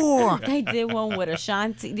Shakur. They did one with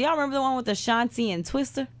Ashanti. Do y'all remember the one with Ashanti and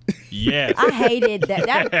Twister? Yes. I hated that.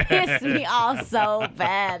 That pissed me off so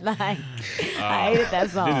bad. Like I hated that Did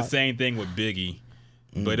the song. same thing with Biggie.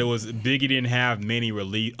 But it was Biggie didn't have many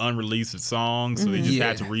unreleased songs, so they just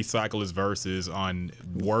had to recycle his verses on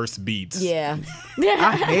worse beats. Yeah.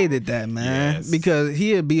 I hated that, man. Yes. Because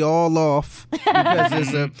he'd be all off because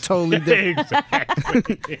it's a totally different.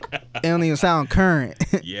 Exactly. It don't even sound current.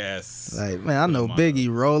 Yes. Like, man, I know Come on.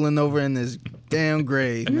 Biggie rolling over in this damn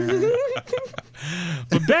grave, man.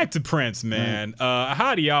 But back to Prince, man.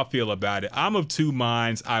 How do y'all feel about it? I'm of two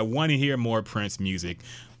minds. I want to hear more Prince music,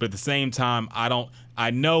 but at the same time, I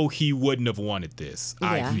know he wouldn't have wanted this.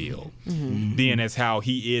 I Yeah. feel, being as how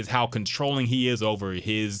he is, how controlling he is over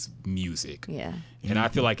his music. Yeah. And I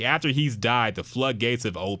feel like after he's died, the floodgates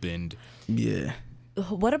have opened. Yeah.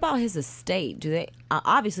 what about his estate? Do they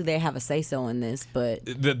obviously they have a say so in this, but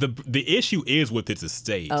the issue is with his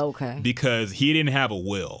estate. Oh, okay. Because he didn't have a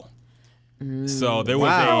will. So there was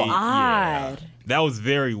Wow. a Odd. that was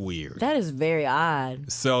very weird. That is very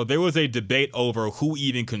odd. So there was a debate over who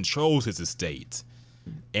even controls his estate.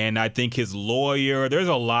 And I think his lawyer, there's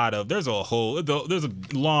a long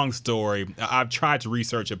story. I've tried to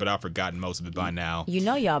research it, but I've forgotten most of it by now. You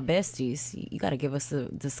know y'all besties. You got to give us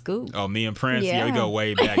the scoop. Oh, me and Prince? Yeah. We go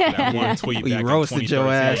way back to that one tweet We back roasted in your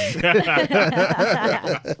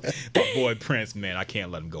 2013. My boy Prince, man, I can't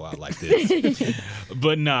let him go out like this.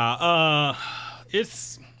 But nah,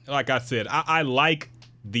 it's, like I said, I like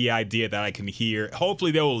the idea that I can hear.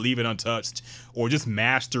 Hopefully they will leave it untouched or just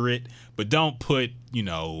master it, but don't put,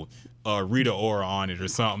 Rita Ora on it or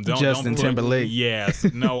something. Justin don't put, Timberlake. Yes,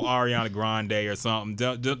 no Ariana Grande or something.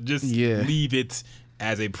 Just leave it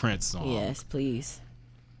as a Prince song. Yes, please.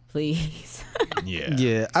 Yeah.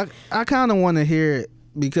 Yeah, I kind of want to hear it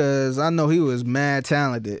because I know he was mad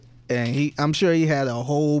talented, and I'm sure he had a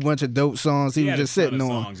whole bunch of dope songs he was had just a ton sitting of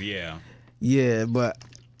on. songs, yeah. Yeah, but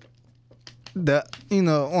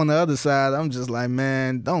on the other side, I'm just like,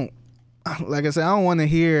 man, like I said, I don't want to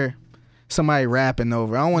hear somebody rapping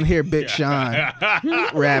over. I don't want to hear Big Sean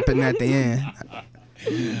rapping at the end.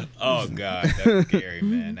 Oh God, that's scary,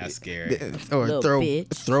 man. That's scary. Or Little throw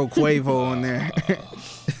bitch. Quavo in there.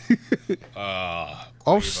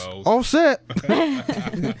 Quavo. Offset.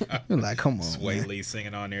 You're like, come on. Sway Man. Lee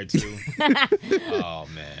singing on there too. Oh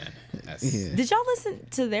man, that's Yeah. Did y'all listen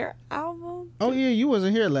to their album? Oh yeah, you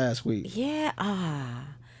wasn't here last week. Yeah.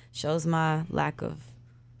 Shows my lack of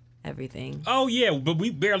everything. Oh yeah, but we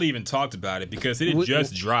barely even talked about it because it had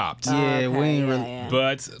just dropped. Yeah, we ain't really. yeah.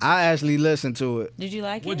 But I actually listened to it. Did you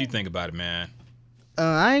like what it? do you think about it, man?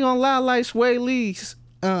 I ain't gonna lie, I like Sway Lee's.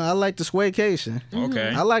 I like the Swaycation.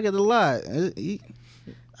 Okay. I like it a lot.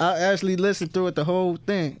 I actually listened through it the whole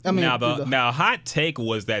thing. I mean, Now hot take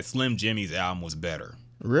was that Slim Jimmy's album was better.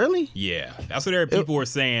 Really? Yeah, that's what people were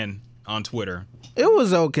saying on Twitter. It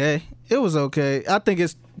was okay. I think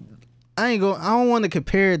I don't want to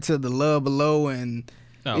compare it to the Love Below and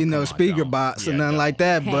come on, Speaker don't. Box Yeah, and nothing don't. like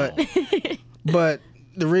that. But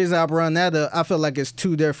the reason I run that up, I feel like it's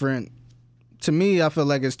two different. To me, I feel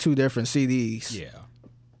like it's two different CDs. Yeah.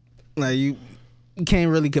 Like you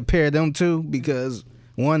can't really compare them two because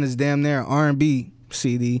one is damn near R&B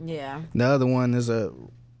CD. Yeah. The other one is a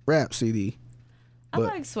rap CD. I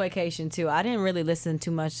like Swaycation too. I didn't really listen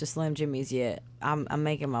too much to Slim Jimmy's yet. I'm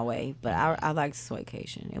making my way, but I liked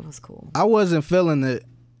Swaycation. It was cool. I wasn't feeling the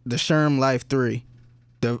Sherm Life 3,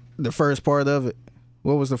 the first part of it.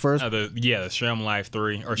 What was the first? The Shrem Life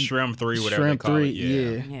 3 or Shrem 3, whatever Shrem they call 3, it.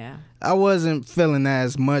 Yeah. Yeah. I wasn't feeling that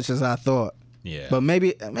as much as I thought. Yeah. But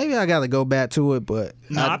maybe I got to go back to it. But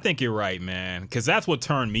No, I think you're right, man. Because that's what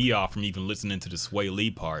turned me off from even listening to the Sway Lee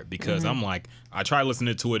part. Because I'm like, I tried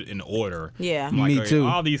listening to it in order. Yeah. I'm like, Me okay, too.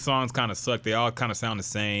 all these songs kind of suck. They all kind of sound the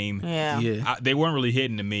same. Yeah. yeah, They weren't really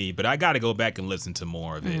hitting to me, but I got to go back and listen to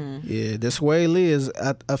more of it. yeah. The Sway Lee is.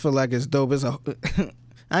 I feel like it's dope. It's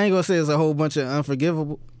I ain't gonna say it's a whole bunch of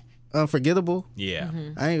unforgettable. Yeah.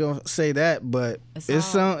 I ain't gonna say that, but It's it's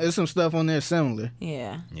some stuff on there similar.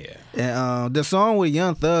 Yeah. Yeah. And the song with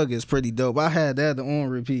Young Thug is pretty dope. I had that on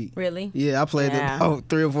repeat. Really? Yeah, I played Yeah. it about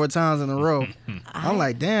 3 or 4 times in a row. I'm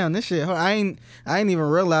like, damn, this shit. I ain't even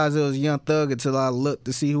realize it was Young Thug until I looked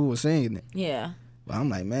to see who was singing it. Yeah. But I'm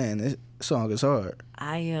like, man, this song is hard.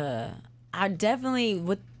 I definitely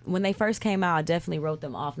when they first came out, I definitely wrote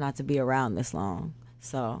them off not to be around this long.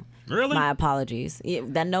 So Really? my apologies.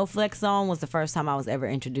 That No Flex song was the first time I was ever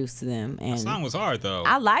introduced to them, and The song was hard, though.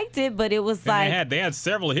 I liked it, but it was And like, they had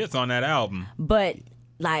several hits on that album. but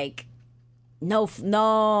like,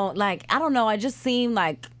 no, like I don't know. I just seemed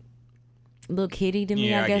like Lil Kitty to me.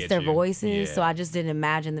 Yeah, I I guess get their you. voices. Yeah. So I just didn't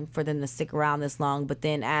imagine them for them to stick around this long. But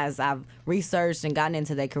then as I've researched and gotten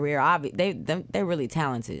into their career, they're really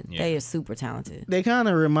talented. Yeah. They are super talented. They kind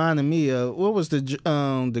of reminded me of what was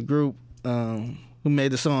the group who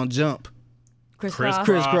made the song Jump. Chris Cross.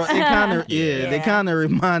 Chris Cross. It kind of Yeah. they kind of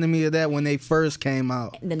reminded me of that when they first came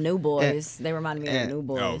out. The New Boys. They reminded me of the New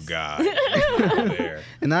Boys. Oh, God. There.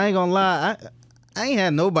 And I ain't gonna lie, I ain't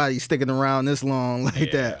had nobody sticking around this long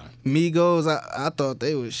like Yeah. that. Migos, I thought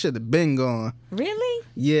they should have been gone. Really?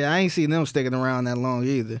 Yeah, I ain't seen them sticking around that long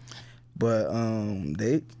either. But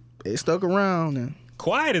they stuck around and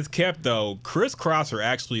Quiet as kept, though. Chris Cross are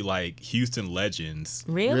actually like Houston legends.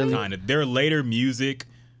 Really? Kind of. Their later music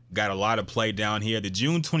got a lot of play down here. The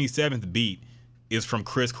June 27th beat is from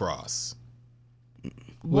Chris Cross.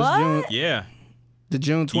 What? Yeah. The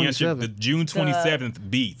June 27th. The June 27th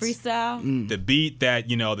beat. Freestyle? The beat that,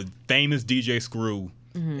 the famous DJ Screw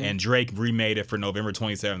and Drake remade it for November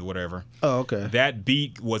 27th, whatever. Oh, okay. That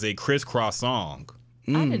beat was a Criss Cross song.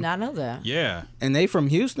 I did not know that. Yeah. And they from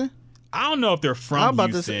Houston? I don't know if they're from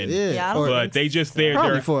Houston, Yeah, I don't but think they just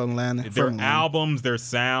Probably for Atlanta. their from Atlanta. albums, their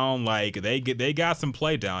sound, like they got some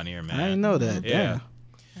play down here, man. I didn't know that. Yeah.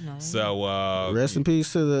 Damn. So Rest in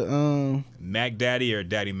peace to the Mac Daddy or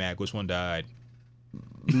Daddy Mac, which one died?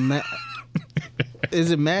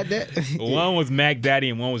 Is it Matt Daddy? One was Mac Daddy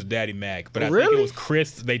and one was Daddy Mac, but I think Really? it was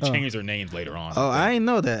Chris. They changed their names later on. Oh, I didn't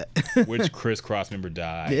know that. Which Criss Cross member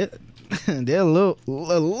died? They're a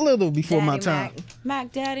little before my time.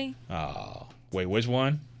 Mac Daddy? Oh, wait, which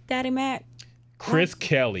one? Daddy Mac? Chris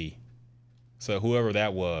Kelly. So whoever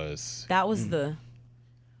that was. That was the...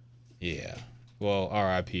 Yeah. Well,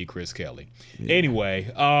 R.I.P. Chris Kelly. Yeah.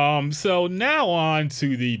 Anyway, so now on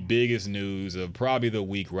to the biggest news of probably the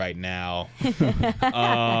week right now.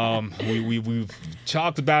 We've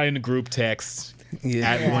talked about it in the group text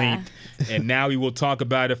at length, and now we will talk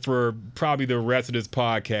about it for probably the rest of this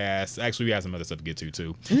podcast. Actually, we have some other stuff to get to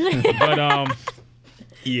too.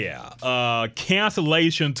 But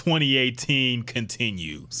Cancellation 2018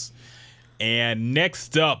 continues, and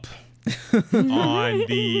next up. On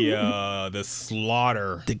the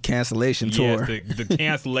slaughter, the cancellation tour. Yes, the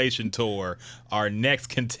cancellation tour. Our next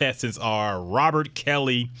contestants are Robert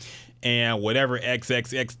Kelly and whatever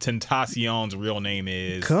XXX Tentacion's real name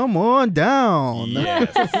is. Come on down.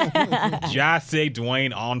 Yes. Jahseh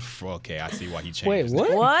Dwayne Onfroy. Okay, I see why he changed. Wait, his what?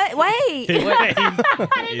 name. What? Wait.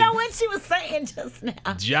 I didn't know what she was saying just now.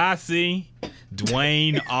 Jahseh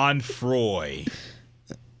Dwayne Onfroy.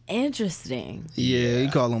 Interesting. Yeah, you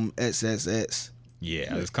call him XXX.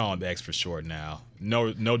 Yeah, let's call him X for short now.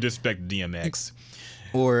 No disrespect to DMX.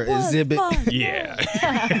 Or Exhibit. Yeah.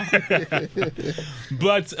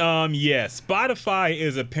 But Spotify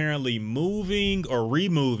is apparently moving or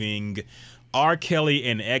removing R. Kelly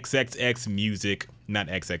and XXX music. Not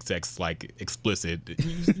XXX like explicit.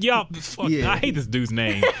 Yeah. I hate this dude's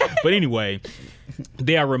name. But anyway,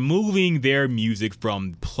 they are removing their music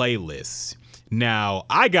from playlists. Now,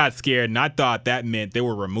 I got scared and I thought that meant they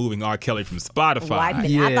were removing R. Kelly from Spotify.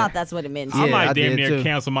 I thought that's what it meant. I might damn near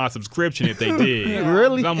cancel my subscription if they did.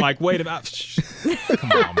 Really? I'm like, wait a minute.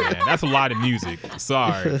 Come on, man. That's a lot of music.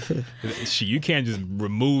 Sorry. You can't just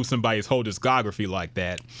remove somebody's whole discography like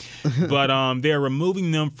that. But they're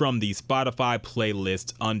removing them from the Spotify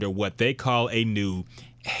playlist under what they call a new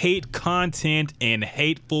hate content and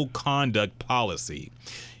hateful conduct policy,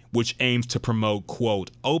 which aims to promote,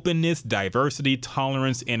 quote, openness, diversity,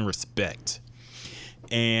 tolerance, and respect.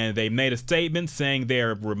 And they made a statement saying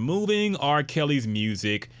they're removing R. Kelly's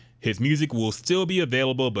music. His music will still be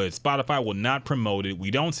available, but Spotify will not promote it.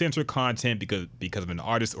 We don't censor content because of an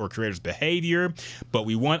artist or creator's behavior, but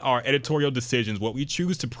we want our editorial decisions, what we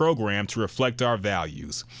choose to program, to reflect our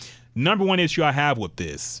values. Number one issue I have with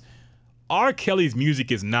this, R. Kelly's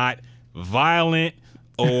music is not violent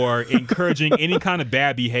or encouraging any kind of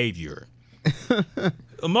bad behavior.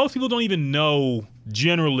 Most people don't even know,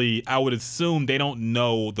 generally, I would assume they don't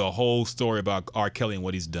know the whole story about R. Kelly and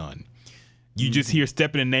what he's done. You just hear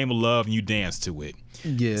Step in the Name of Love and you dance to it.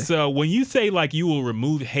 Yeah. So when you say like you will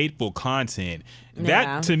remove hateful content,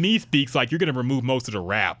 that to me speaks like you're going to remove most of the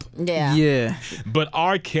rap. Yeah. Yeah. But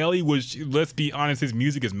R. Kelly was, let's be honest, his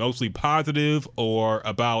music is mostly positive or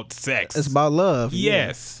about sex. It's about love.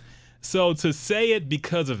 Yes. So to say it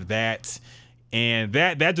because of that, and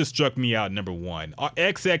that just struck me out, number one.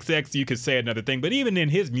 XXX, you could say another thing, but even then,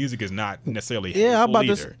 his music is not necessarily hateful how about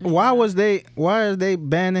either. this? Why are they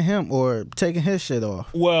banning him or taking his shit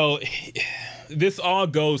off? Well, this all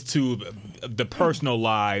goes to the personal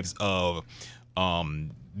lives of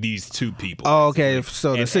these two people. Oh, okay.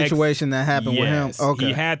 So the situation that happened with him. Okay.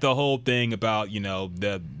 He had the whole thing about,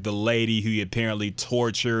 the lady who he apparently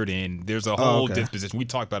tortured, and there's a whole disposition. We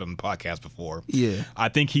talked about it on the podcast before. Yeah. I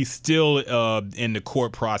think he's still in the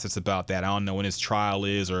court process about that. I don't know when his trial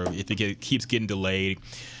is or if it keeps getting delayed.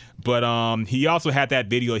 But he also had that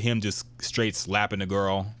video of him just straight slapping a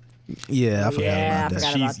girl. Yeah, I forgot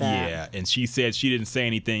about that. Yeah, and she said she didn't say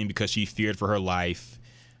anything because she feared for her life.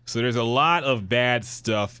 So there's a lot of bad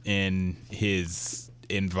stuff in his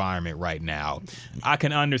environment right now. I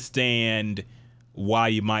can understand why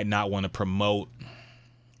you might not want to promote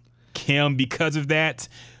Kim because of that.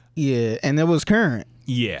 Yeah, and it was current.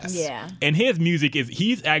 Yes. Yeah. And his music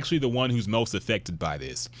he's actually the one who's most affected by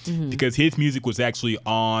this because his music was actually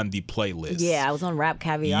on the playlist. Yeah, I was on Rap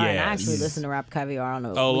Caviar, and I Yes. actually listen to Rap Caviar on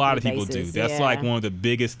a lot of weekly people basis. do. That's Yeah. like one of the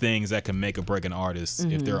biggest things that can make or break an artist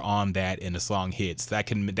if they're on that and the song hits.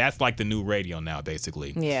 That's like the new radio now,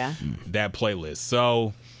 basically. Yeah. That playlist.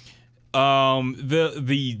 So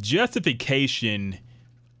the justification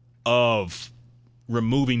of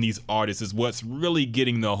removing these artists is what's really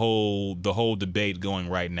getting the whole debate going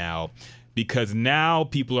right now, because now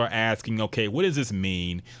people are asking, okay, what does this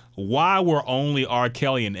mean? Why were only R.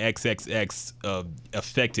 Kelly and XXX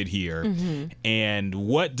affected here? And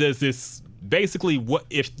what does this basically, what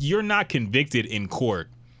if you're not convicted in court,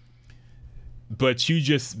 but you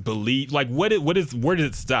just believe, like, where does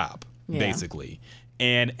it stop, basically?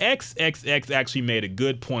 And XXX actually made a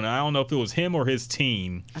good point. I don't know if it was him or his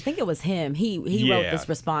team. I think it was him. He wrote this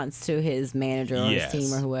response to his manager or his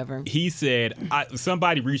team or whoever. He said,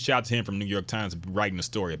 somebody reached out to him from New York Times writing a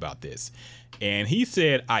story about this. And he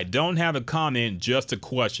said, I don't have a comment, just a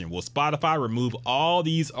question. Will Spotify remove all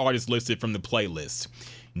these artists listed from the playlist?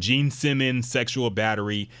 Gene Simmons, sexual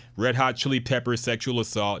battery. Red Hot Chili Peppers, sexual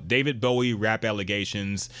assault. David Bowie, rap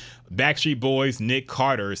allegations. Backstreet Boys, Nick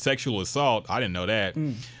Carter, sexual assault. I didn't know that.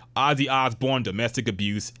 Ozzy Osbourne, domestic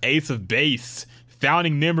abuse. Ace of Base,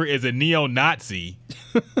 founding member is a neo-Nazi.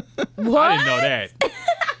 What? I didn't know that.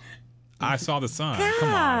 I saw the sign.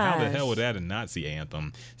 Come on. How the hell was that a Nazi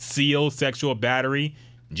anthem? Seal, sexual battery.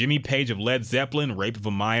 Jimmy Page of Led Zeppelin, rape of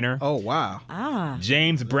a minor. Oh, wow.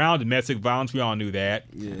 James Brown, domestic violence. We all knew that.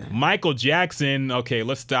 Yeah. Michael Jackson. Okay,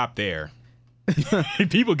 let's stop there.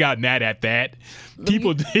 People got mad at that.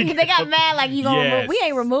 People They got mad like you gonna remove. We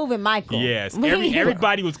ain't removing Michael. Yes.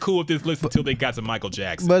 Everybody was cool with this list until they got to Michael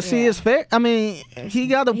Jackson. But see, it's fair. I mean, he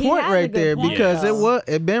got a point has a right good there point, because though.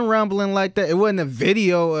 it been rumbling like that. It wasn't a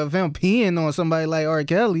video of him peeing on somebody like R.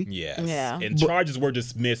 Kelly. Yes. Yeah. And charges were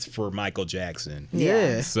dismissed for Michael Jackson.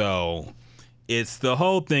 Yeah. So it's the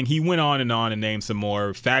whole thing. He went on and named some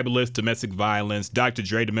more. Fabulous, domestic violence. Dr.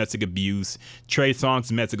 Dre, domestic abuse. Trey Songz,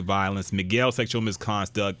 domestic violence. Miguel, sexual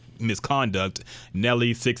misconduct.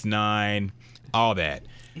 Nelly, 6ix9ine, all that.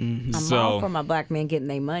 I'm all for my black men getting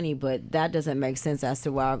their money, but that doesn't make sense as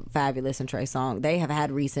to why Fabulous and Trey Songz, they have had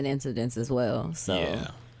recent incidents as well. So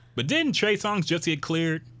yeah. But didn't Trey Songz just get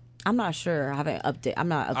cleared? I'm not sure. I haven't updated. I'm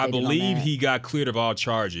not updated. I believe on that. he got cleared of all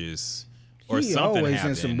charges. Or He something always happened.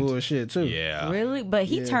 in some bullshit too. Yeah. Really, but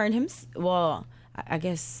he turned him. Well, I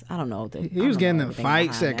guess I don't know. He was getting in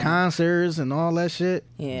fights at concerts and all that shit.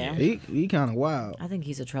 Yeah. He kind of wild. I think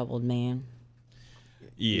he's a troubled man.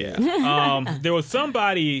 Yeah. There was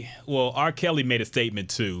somebody, R. Kelly made a statement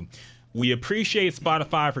too. We appreciate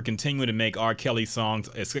Spotify for continuing to make R. Kelly songs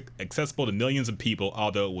accessible to millions of people,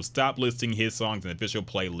 although it will stop listing his songs in the official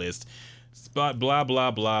playlist. Blah, blah,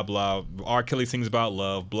 blah, blah. R. Kelly sings about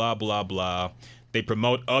love, blah, blah, blah. They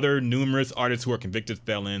promote other numerous artists who are convicted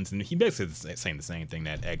felons. And he basically is saying the same thing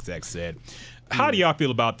that XX said. How do y'all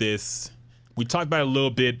feel about this? We talked about it a little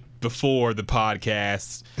bit before the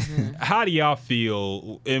podcast. How do y'all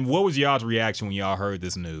feel? And what was y'all's reaction when y'all heard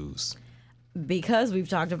this news? Because we've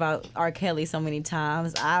talked about R. Kelly so many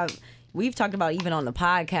times, we've talked about even on the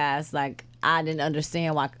podcast, like I didn't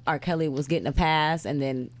understand why R. Kelly was getting a pass, and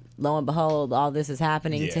then lo and behold, all this is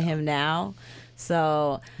happening to him now.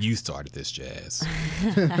 So you started this, Jazz.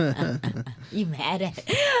 You mad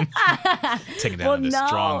at taking down this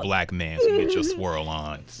strong black man so you get your swirl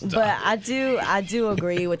on. Stop but it. I do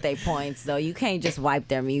agree with their points though. You can't just wipe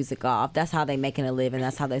their music off. That's how they making a living.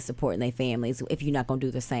 That's how they supporting their families. If you're not gonna do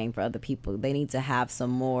the same for other people, they need to have some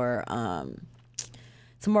more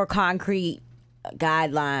concrete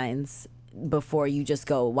guidelines before you just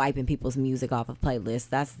go wiping people's music off of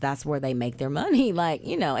playlists. That's where they make their money. Like,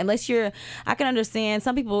 unless I can understand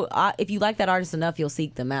some people, if you like that artist enough, you'll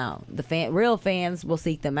seek them out. Real fans will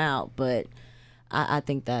seek them out, but I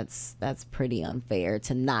think that's pretty unfair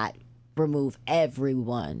to not remove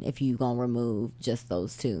everyone if you gonna remove just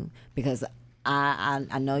those two, because I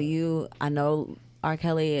know R.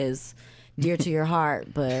 Kelly is dear to your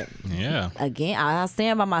heart, but again, I'll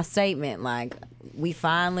stand by my statement. Like, we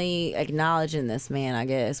finally acknowledging this man. I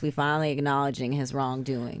guess we finally acknowledging his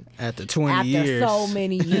wrongdoing After 20 years. After so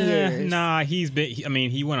many years. Nah,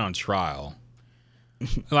 he went on trial.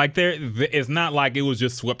 Like, it's not like it was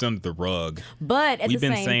just swept under the rug. But at the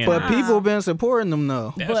same time, but people been supporting him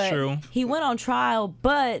though. That's true. He went on trial,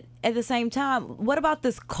 but at the same time, what about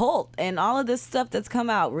this cult and all of this stuff that's come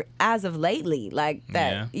out as of lately? Like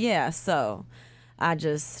that, yeah. So I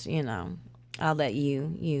just, I'll let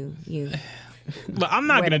you. Look, I'm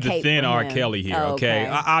not going to defend R. Kelly here, okay?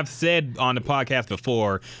 I've said on the podcast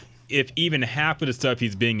before, if even half of the stuff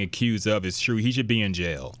he's being accused of is true, he should be in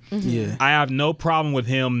jail. Yeah. I have no problem with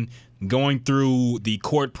him going through the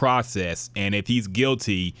court process, and if he's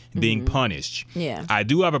guilty, being punished. Yeah. I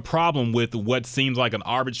do have a problem with what seems like an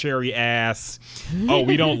arbitrary ass, oh,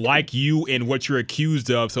 we don't like you and what you're accused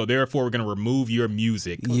of, so therefore we're going to remove your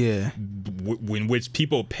music. Yeah. In which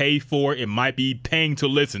people pay for, it might be paying to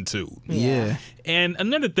listen to. Yeah. And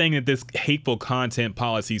another thing that this hateful content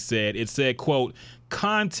policy said, it said, quote,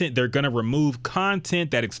 they're going to remove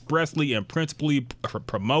content that expressly and principally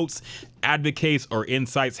promotes, advocates, or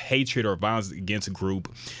incites hatred or violence against a group.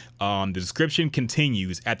 The description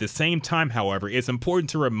continues. At the same time, however, it's important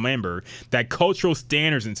to remember that cultural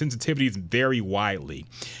standards and sensitivities vary widely.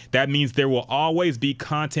 That means there will always be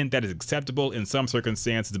content that is acceptable in some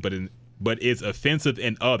circumstances, but is offensive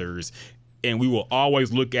in others, and we will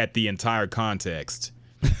always look at the entire context.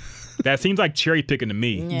 That seems like cherry picking to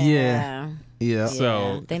me. Yeah.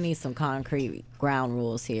 So they need some concrete ground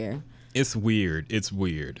rules here. It's weird.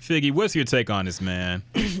 Figgy, what's your take on this, man?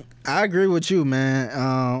 I agree with you, man.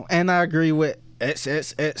 And I agree with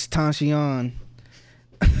Tentacion.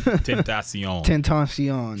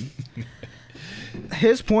 Tentacion.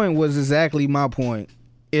 His point was exactly my point.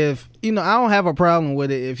 If, I don't have a problem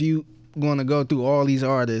with it if you want to go through all these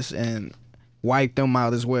artists and wipe them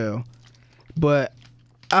out as well. But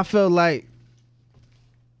I felt like,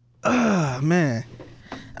 man,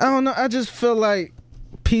 I don't know. I just feel like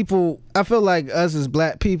us as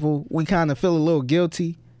black people, we kind of feel a little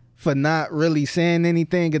guilty for not really saying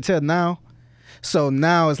anything until now. So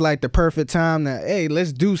now it's like the perfect time that, hey,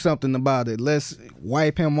 let's do something about it. Let's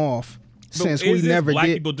wipe him off. Since we never black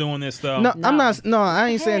did. People doing this stuff? No, I'm not. No, I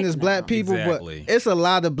ain't saying it's black people, exactly. But it's a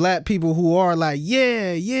lot of black people who are like,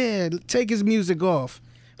 yeah, take his music off.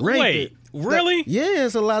 Wait, really? Yeah,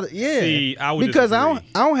 it's a lot of See, I would because disagree.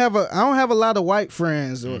 I don't have a lot of white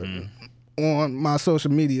friends on my social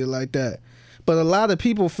media like that. But a lot of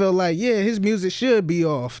people feel like, yeah, his music should be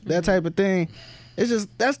off. That type of thing. It's just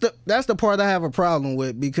that's the part I have a problem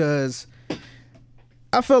with, because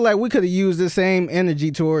I feel like we could have used the same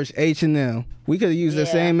energy towards H&M. We could have used the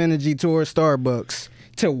same energy towards Starbucks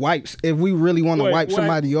to wipe, if we really want to wipe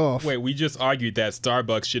somebody off. Wait, we just argued that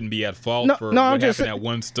Starbucks shouldn't be at fault for what happened at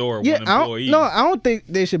one store, one employee. I don't think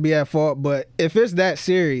they should be at fault, but if it's that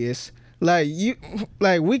serious,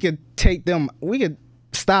 we could take them, we could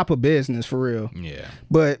stop a business for real. Yeah.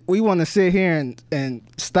 But we want to sit here and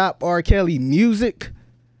stop R. Kelly music,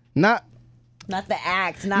 not the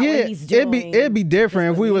act, not what he's doing. It'd be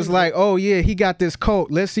different if we was like, oh yeah, he got this cult.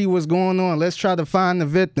 Let's see what's going on. Let's try to find the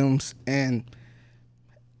victims and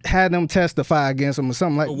had them testify against him or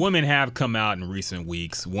something like that. Women have come out in recent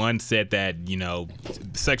weeks. One said that,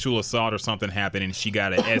 sexual assault or something happened and she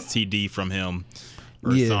got an STD from him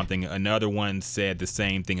or something. Another one said the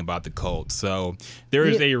same thing about the cult. So there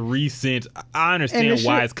is a recent, I understand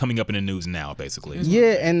why it's coming up in the news now, basically.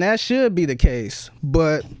 Yeah, and that should be the case.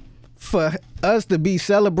 But for us to be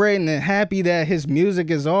celebrating and happy that his music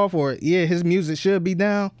is off, or his music should be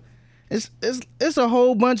down, it's a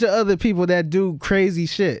whole bunch of other people that do crazy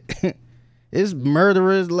shit. It's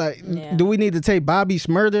murderers. Do we need to take Bobby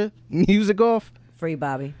Shmurda music off? Free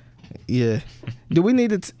Bobby. Yeah. Do we need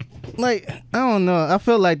to I don't know. I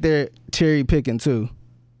feel like they're cherry picking too.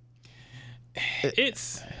 I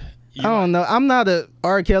don't know. I'm not a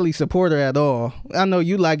R. Kelly supporter at all. I know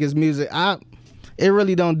you like his music. It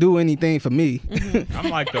really don't do anything for me.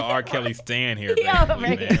 I'm like the R. Kelly stan here,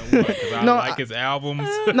 man. Because I like his albums.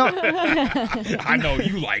 No, I know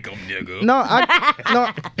you like them, nigga.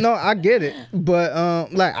 No, I get it. But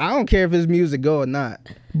I don't care if his music go or not.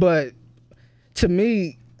 But to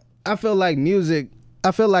me, I feel like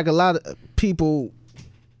a lot of people,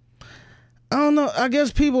 I don't know, I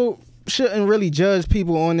guess people shouldn't really judge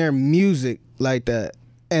people on their music like that.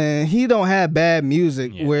 And he don't have bad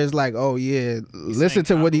music where it's like, oh yeah, listen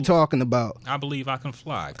to what he talking about. I Believe I Can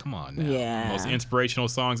Fly. Come on now. Yeah. Most inspirational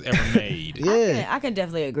songs ever made. I can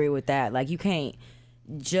definitely agree with that. Like, you can't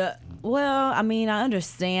I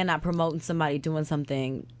understand not promoting somebody doing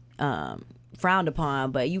something frowned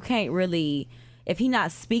upon, but you can't really, if he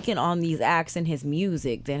not speaking on these acts in his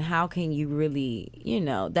music, then how can you really,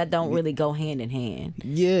 that don't really go hand in hand.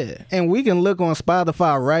 Yeah, and we can look on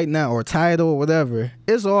Spotify right now, or Tidal or whatever.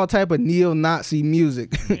 It's all type of neo-Nazi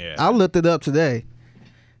music. Yeah. I looked it up today.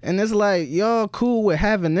 And it's like, y'all cool with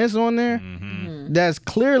having this on there? That's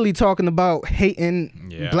clearly talking about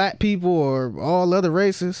hating black people or all other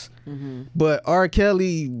races. But R.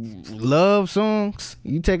 Kelly love songs,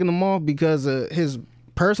 you taking them off because of his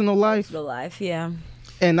personal life. The life, yeah.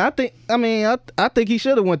 And I think he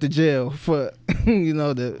should have went to jail for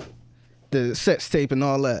the sex tape and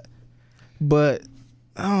all that. But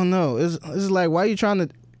I don't know. It's like, why are you trying to?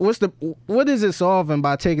 What is it solving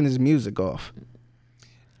by taking his music off?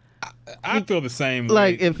 I feel the same way.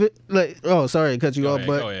 Like if it sorry to cut you off, go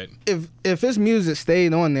but ahead. if his music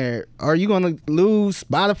stayed on there, are you gonna lose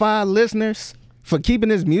Spotify listeners for keeping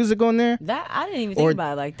his music on there? That I didn't even think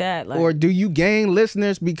about it like that. Like, or do you gain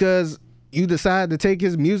listeners because you decide to take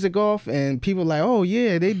his music off and people like, oh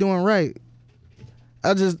yeah, they doing right?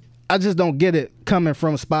 I just don't get it coming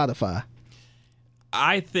from Spotify.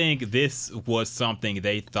 I think this was something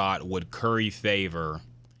they thought would curry favor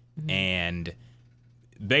and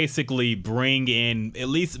basically bring in at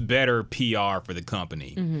least better PR for the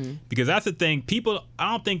company. Because that's the thing. People,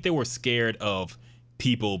 I don't think they were scared of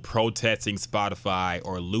people protesting Spotify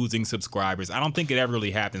or losing subscribers. I don't think it ever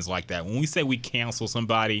really happens like that. When we say we cancel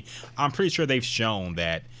somebody, I'm pretty sure they've shown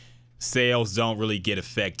that sales don't really get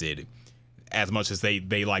affected as much as they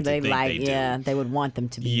like to think they do. Yeah, they would want them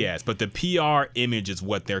to be. Yes, but the PR image is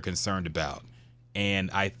what they're concerned about.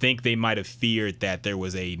 And I think they might have feared that there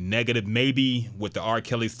was a negative, maybe with the R.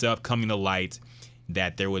 Kelly stuff coming to light,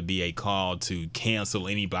 that there would be a call to cancel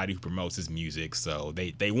anybody who promotes his music. So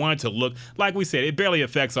they wanted to look, like we said, it barely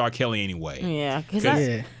affects R. Kelly anyway. Yeah,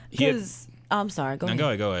 because I'm sorry, go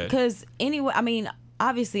ahead. Go ahead. Because anyway, I mean,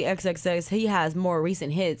 obviously XXX, he has more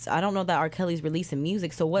recent hits. I don't know that R. Kelly's releasing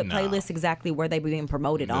music, so what playlist exactly were they being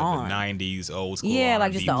promoted on? The 90s, old school Yeah,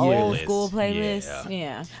 like just the old playlist. school playlist.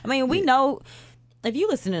 Yeah. I mean, we know if you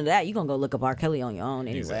listen to that, you're going to go look up R. Kelly on your own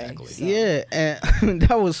anyway. Exactly. So. Yeah, and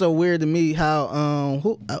that was so weird to me how,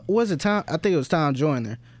 who was it Tom? I think it was Tom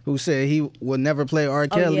Joyner who said he would never play R.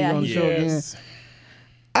 Kelly on the show again.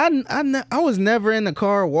 I was never in the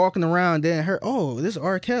car walking around and heard, oh, this is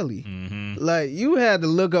R. Kelly. Like, you had to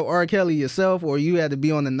look up R. Kelly yourself, or you had to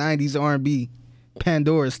be on the 90s R&B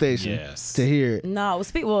Pandora station to hear it. No,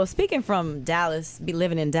 speaking from Dallas, be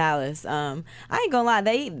living in Dallas, I ain't gonna lie,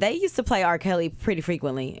 they used to play R. Kelly pretty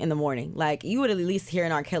frequently in the morning. Like, you would at least hear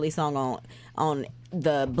an R. Kelly song on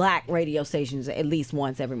the black radio stations at least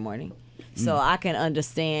once every morning. So I can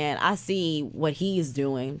understand. I see what he's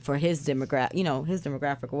doing for his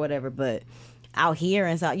demographic or whatever. But out here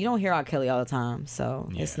and so you don't hear R. Kelly all the time, so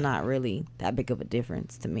it's not really that big of a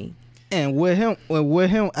difference to me. And with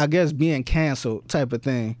him, I guess being canceled type of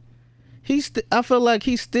thing, I feel like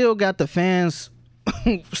he still got the fans'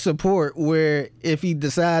 support. Where if he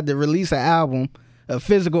decide to release an album, a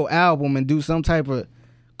physical album, and do some type of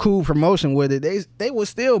cool promotion with it, they will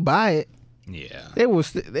still buy it. Yeah, they will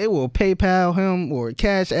PayPal him or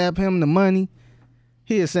Cash App him the money.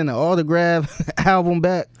 He'll send an autograph album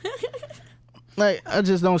back. Like, I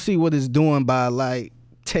just don't see what it's doing by like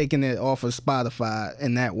taking it off of Spotify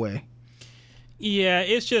in that way. Yeah,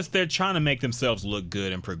 it's just they're trying to make themselves look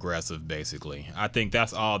good and progressive, basically. I think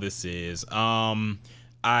that's all this is.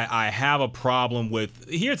 I have a problem with,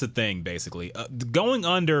 here's the thing, basically. Going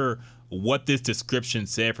under what this description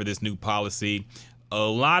said for this new policy, a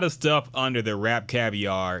lot of stuff under the Rap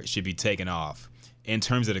Caviar should be taken off in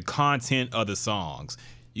terms of the content of the songs.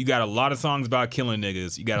 You got a lot of songs about killing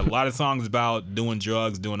niggas. You got a lot of songs about doing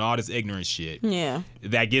drugs, doing all this ignorant shit. Yeah.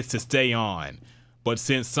 That gets to stay on. But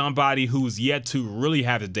since somebody who's yet to really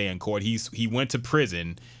have a day in court, he went to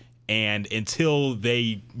prison, and until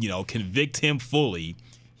they, convict him fully,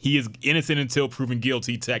 he is innocent until proven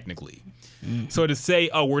guilty technically. So to say,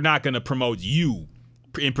 oh, we're not going to promote you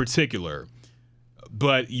in particular,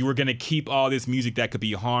 but you were going to keep all this music that could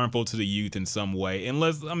be harmful to the youth in some way.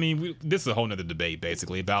 Unless, this is a whole nother debate,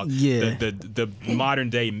 basically, about the modern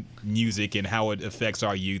day music and how it affects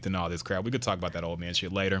our youth and all this crap. We could talk about that old man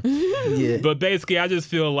shit later. But basically, I just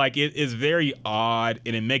feel like it is very odd,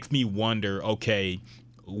 and it makes me wonder, okay,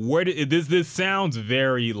 where did this sounds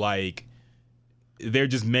very like they're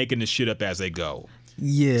just making the shit up as they go.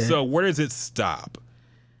 Yeah. So where does it stop?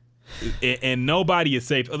 And nobody is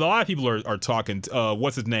safe. A lot of people are talking.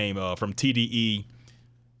 What's his name from TDE?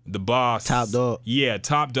 The boss. Top Dog. Yeah,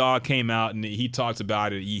 Top Dog came out and he talked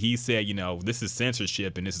about it. He said, this is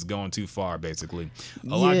censorship and this is going too far, basically.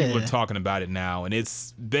 A lot of people are talking about it now. And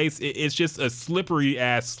it's just a slippery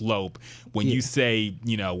ass slope when you say,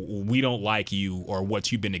 we don't like you or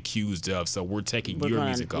what you've been accused of, so we're taking your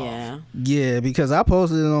music off. Yeah, because I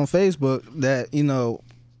posted it on Facebook that,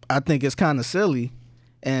 I think it's kind of silly.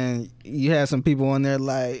 And you had some people on there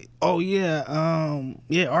like, oh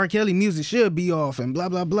R. Kelly music should be off and blah,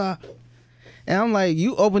 blah, blah. And I'm like,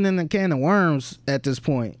 you opening a can of worms at this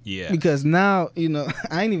point. Yeah. Because now,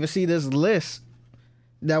 I ain't even see this list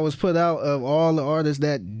that was put out of all the artists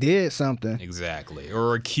that did something. Exactly.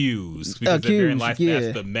 Or accused. Because therein lies, yeah.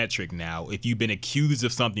 that's the metric now. If you've been accused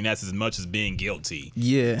of something, that's as much as being guilty.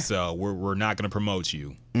 Yeah. So we're not going to promote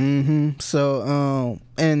you. Mm-hmm. So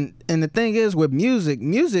and the thing is with music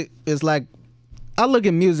is like, I look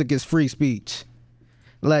at music as free speech.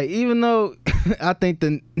 Like, even though I think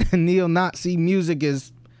the neo-Nazi music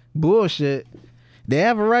is bullshit, they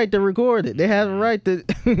have a right to record it. They have a right to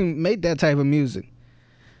make that type of music.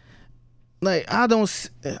 Like, I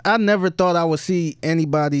never thought I would see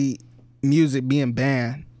anybody music being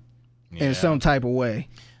banned in some type of way.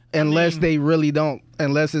 Unless they really don't,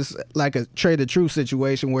 unless it's like a Trade of Truth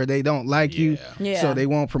situation where they don't like you, so they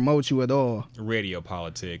won't promote you at all. Radio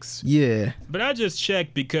politics. Yeah. But I just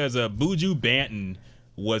checked because Buju Banton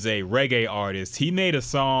was a reggae artist. He made a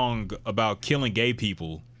song about killing gay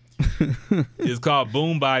people. It's called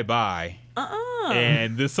Boom Bye Bye.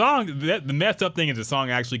 And the song, the messed up thing is the song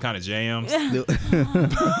actually kind of jams.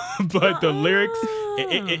 But the lyrics,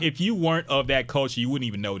 if you weren't of that culture, you wouldn't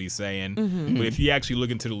even know what he's saying. But if you actually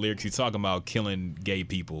look into the lyrics, he's talking about killing gay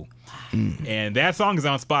people. And that song is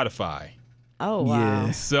on Spotify. Oh, wow.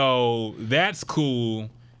 Yeah. So that's cool.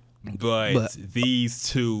 But these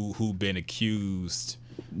two who've been accused,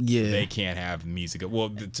 they can't have music. Well,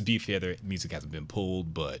 to be fair, their music hasn't been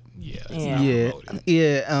pulled, but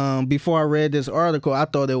before I read this article, I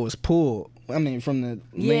thought it was pulled. I mean, from the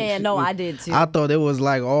I did too. I thought it was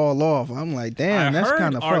like all off. I'm like, damn, that's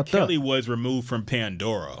kind of fucked up. R. Kelly was removed from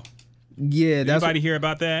Pandora. Yeah, Did anybody hear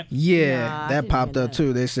about that? Yeah, Nah, that popped up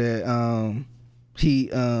too. They said he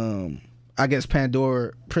I guess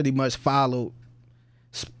Pandora pretty much followed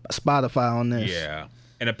Spotify on this. Yeah.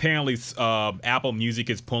 And apparently Apple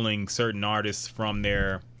Music is pulling certain artists from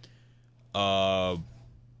their playlist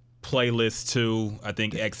too. I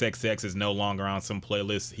think XXX is no longer on some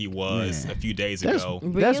playlist he was a few days ago.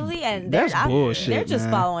 Really? And that's bullshit. They're just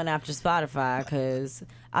man. following after Spotify because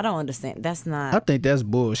I don't understand. That's not. I think that's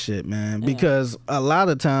bullshit, man. Because a lot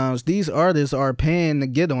of times these artists are paying to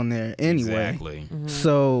get on there anyway. Exactly.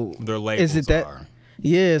 So Their labels is it that? are.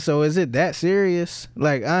 Yeah, so is it that serious?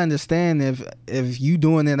 Like, I understand if you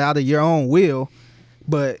doing it out of your own will,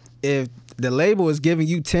 but if the label is giving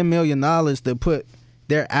you $10 million to put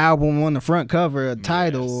their album on the front cover, a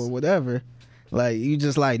title or whatever, like, you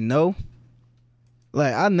just like, no?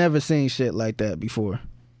 Like, I never seen shit like that before.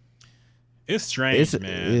 It's strange,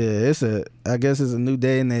 man. Yeah, I guess it's a new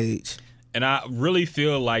day and age. And I really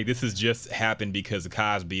feel like this has just happened because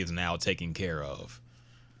Cosby is now taken care of.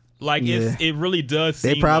 Like, it really does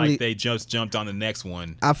seem like they just jumped on the next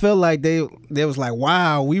one. I feel like they was like,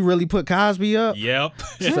 wow, we really put Cosby up? Yep.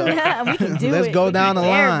 So, we can do let's it. go down the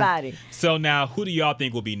line. Everybody. So now, who do y'all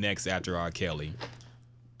think will be next after R. Kelly?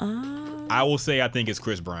 I will say I think it's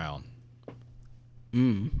Chris Brown.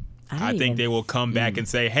 I think they will come back and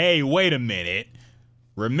say, hey, wait a minute.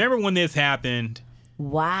 Remember when this happened?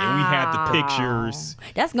 Wow. And we had the pictures.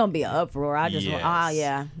 That's going to be an uproar. I just want,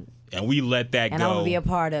 yeah. And we let that and go. I'm going to be a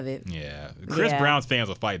part of it. Yeah. Chris Brown's fans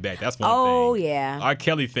will fight back. That's one thing. Oh, yeah. R.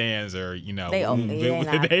 Kelly fans are, they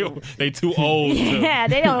too old. Yeah,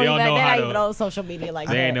 they don't know they're how not even on social media like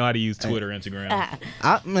that. They ain't know how to use Twitter, Instagram.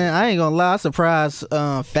 I ain't gonna lie. I'm surprised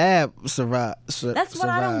Fab survived. That's what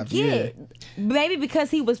I don't get. Yeah. Maybe because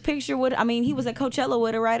he was pictured with, he was at Coachella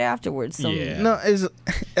with her right afterwards. So Yeah. No,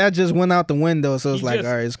 that just went out the window, so it's He like, just-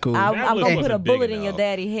 all right, it's cool. I'm going to put wasn't a big bullet in your enough.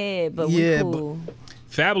 daddy head, but Yeah, we cool.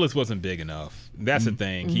 Fabulous wasn't big enough. That's the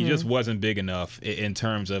thing. He just wasn't big enough in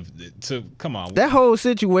terms of come on. That whole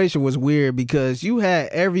situation was weird because you had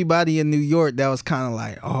everybody in New York that was kind of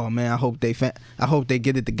like, oh man, I hope they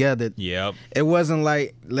get it together. Yep. It wasn't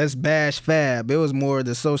like let's bash Fab. It was more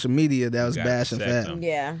the social media that was Got bashing upset Fab. them.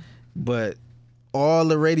 Yeah. But all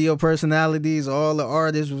the radio personalities, all the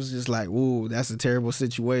artists was just like, ooh, that's a terrible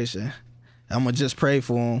situation. I'm gonna just pray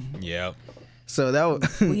for him. Yep. So that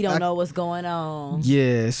was, We don't know what's going on.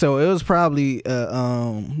 Yeah, so it was probably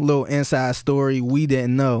a little inside story we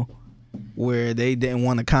didn't know, where they didn't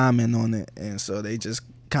want to comment on it, and so they just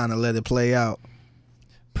kind of let it play out.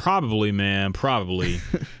 Probably, man. Probably.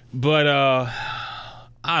 But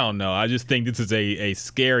I don't know. I just think this is a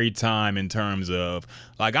scary time in terms of,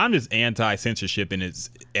 like, I'm just anti-censorship and it's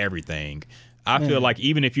everything. I feel like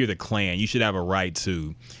even if you're the Klan, you should have a right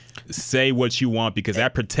to say what you want because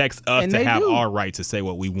that protects us to have our right to say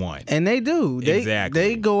what we want. And they do. Exactly.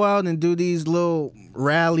 They go out and do these little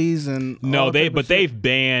rallies and they've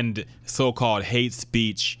banned so-called hate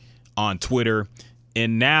speech on Twitter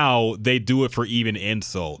And now they do it for even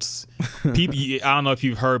insults. People, I don't know if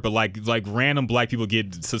you've heard, but like random black people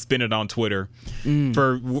get suspended on Twitter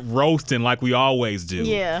for roasting like we always do.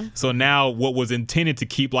 Yeah. So now what was intended to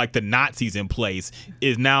keep like the Nazis in place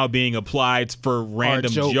is now being applied for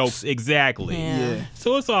random jokes. Exactly. Yeah.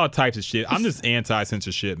 So it's all types of shit. I'm just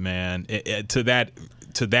anti-censorship, man. To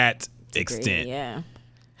that extent. Yeah.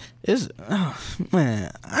 It's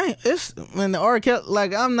man, the R. Kelly,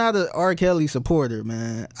 like, I'm not an R. Kelly supporter,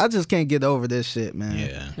 man. I just can't get over this shit, man.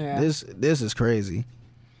 Yeah. This is crazy.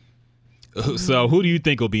 So who do you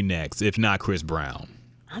think will be next, if not Chris Brown?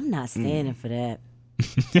 I'm not standing for that.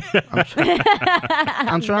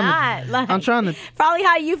 I'm trying to probably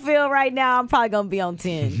how you feel right now. I'm probably gonna be on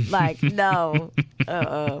 10. Like, no,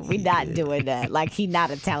 we not doing that. Like, he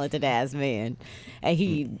not a talented ass man, and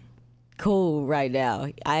he cool right now.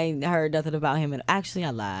 I ain't heard nothing about him. And actually,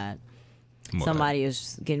 I lied. What? Somebody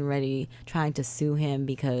is getting ready, trying to sue him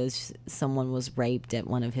because someone was raped at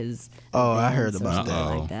one of his. I heard events or about something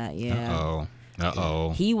that. like that. Yeah. Uh-oh.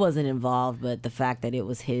 He wasn't involved, but the fact that it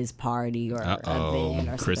was his party or event or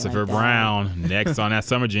something Christopher like that. Brown next on that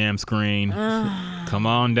Summer Jam screen. Come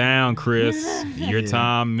on down, Chris. Your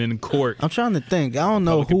time in court. I'm trying to think. I don't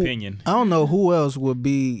know Public opinion. I don't know who else would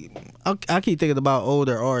be. I keep thinking about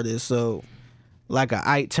older artists, so like a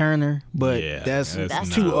Ike Turner, but Yeah, that's that's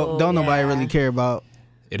too. not- Don't nobody yeah. really care about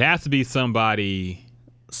It has to be somebody.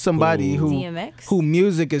 who DMX? who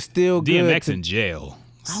music is still good. DMX to- in jail.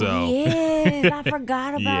 So Oh, yes, I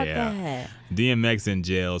forgot about Yeah. that. DMX in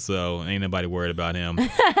jail, so ain't nobody worried about him.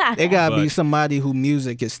 It gotta be But- somebody who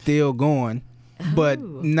music is still going, but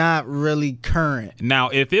not really current. Now,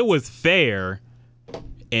 if it was fair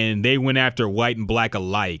and they went after white and black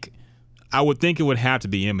alike, I would think it would have to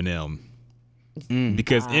be Eminem.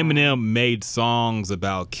 Because Eminem made songs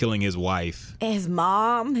about killing his wife. His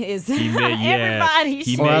mom, He made, everybody.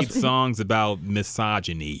 he made songs about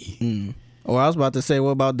misogyny. Or I was about to say,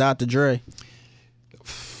 what about Dr. Dre?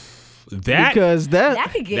 Because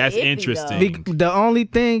that could get that's iffy, interesting. The only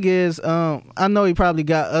thing is, I know he probably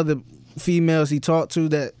got other females he talked to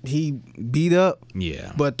that he beat up,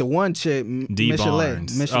 Yeah. but the one chick, D. Michelet,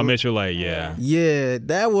 Barnes. Michelet, yeah. yeah,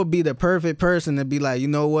 that would be the perfect person to be like, you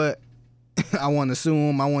know what? I want to sue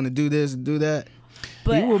him. I want to do this and do that.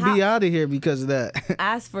 But he will how- be out of here because of that.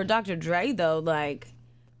 As for Dr. Dre, though, like,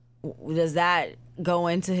 does that go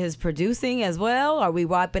into his producing as well? Are we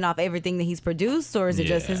wiping off everything that he's produced, or is it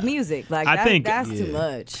just Yeah. his music? Like, I think- that's too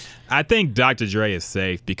much. I think Dr. Dre is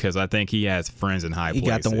safe because I think he has friends in high He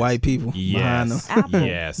places. got the white people behind him. Yes. Apple.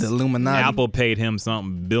 Yes. The Illuminati. Apple paid him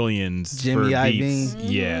something billions Jimmy for beats.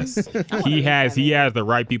 Iovine. Yes. he has the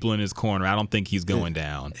right people in his corner. I don't think he's going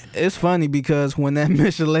down. It's funny because when that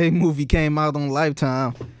Michelet movie came out on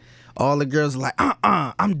Lifetime, all the girls were like,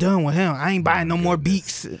 I'm done with him. I ain't buying no more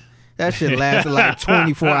beats. That shit lasted like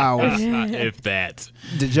 24 hours. If that.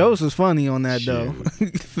 The jokes was funny on that though.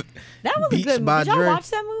 That was Beats a good by movie. Did y'all Dre. watch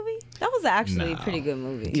that movie? That was actually a No. pretty good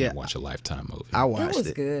movie. Yeah. Can't watch a Lifetime movie. I It watched was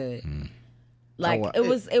it. good. Like, wa-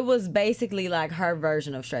 it was basically like her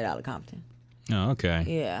version of Straight Outta Compton. Oh, okay.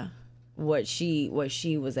 Yeah. What she was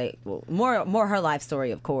more her life story,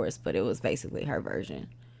 of course, but it was basically her version.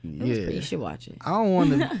 It was pretty, you should watch it. I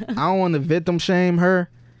don't want to victim shame her,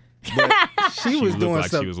 but she was looked doing like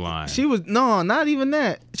some. she was lying. She was no, not even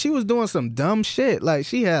that. She was doing some dumb shit. Like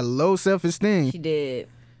she had low self-esteem. She did.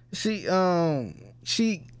 She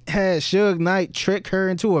had Suge Knight trick her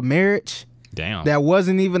into a marriage Damn. that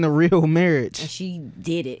wasn't even a real And marriage. she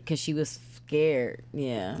did it because she was scared.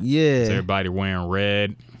 Yeah. Yeah. Is everybody wearing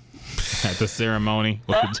red at the ceremony?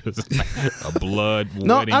 Just a blood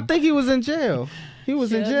No, wedding? I think he was in jail. He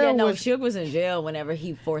was in Suge- jail. Yeah, no, with, Suge was in jail whenever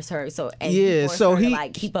he forced her. Yeah, he forced so her to, he-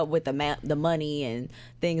 like keep up with the money and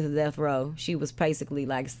things in death row. She was basically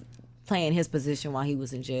like playing his position while he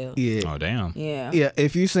was in jail. yeah. Oh, damn. Yeah. Yeah,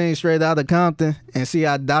 if you seen Straight Outta Compton and see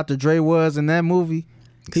how Dr. Dre was in that movie,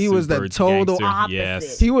 he was the Super total gangster. opposite.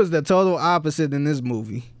 Yes. he was the total opposite in this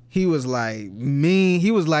movie. He was like mean.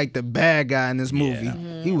 He was like the bad guy in this movie.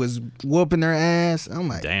 Yeah. He was whooping her ass. I'm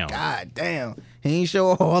like, Damn. God damn. He ain't show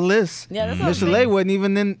all this. Yeah, that's what I'm Michelet wasn't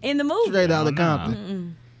even in the movie. Straight Outta Oh, nah.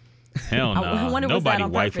 Compton. Hell no. I wonder was that Nobody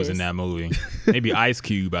on wife was in purpose? that movie. Maybe Ice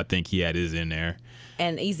Cube, I think he had his in there.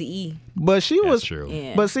 And Eazy-E. But she That's was true.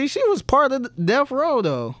 Yeah. But see, she was part of the Death Row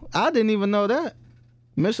though. I didn't even know that.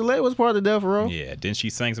 Michel'le was part of Death Row. Yeah, didn't she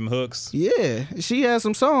sing some hooks? Yeah, she had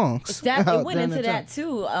some songs. It out went during into time. that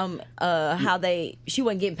too. How she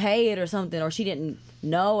wasn't getting paid or something, or she didn't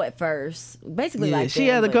know at first. Basically, Yeah, like she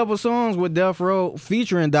that, had a but- couple songs with Death Row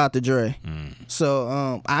featuring Dr. Dre.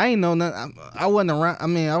 So I ain't know nothing. I wasn't around. I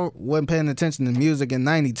mean, I wasn't paying attention to music in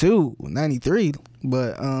 92, 93.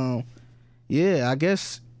 But yeah, I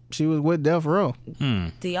guess she was with Death Row.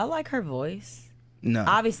 Do y'all like her voice? No,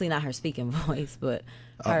 Obviously not her speaking voice, but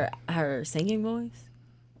her singing voice,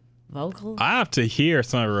 vocal. I have to hear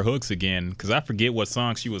some of her hooks again because I forget what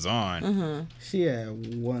song she was on. she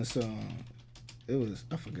had one song. It was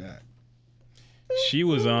I forgot. She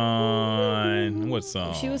was on what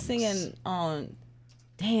song? She was singing on.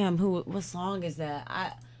 Damn, what song is that?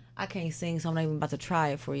 I can't sing, so I'm not even about to try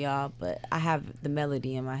it for y'all. But I have the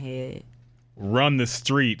melody in my head. Run the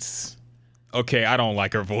Streets. Okay, I don't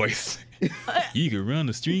like her voice. You can run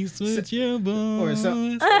the streets with your Or voice.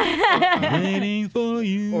 something. Waiting for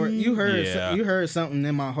you. Or you heard Yeah. you heard Something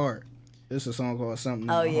in My Heart. It's a song called Something in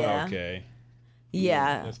Oh, My yeah. Heart. Okay.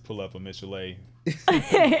 Yeah, Let's pull up a Michel'le.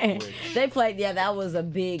 they played. Yeah, that was a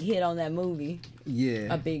big hit on that movie.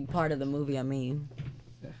 Yeah. A big part of the movie. I mean,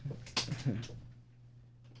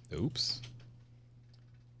 Oops.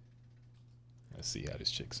 Let's see how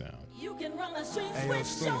this chick sounds. You can run the streets Hey, yo, with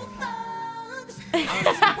Storm. your thugs. I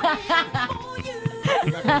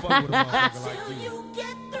can fuck with a motherfucker like Till you. you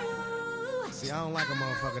get through. See, I don't like a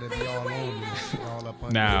motherfucker that be all on me, all up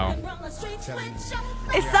on Now, Run the streets Telling with you.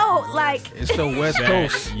 your it's so like. It's the West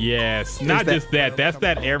Coast. yes. Not that- just that. That's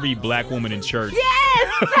that every black woman in church.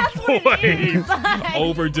 Yes, that's what it is. Like,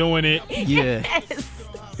 Overdoing it. Yeah. yes.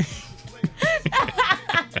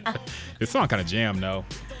 This song kind of jam though.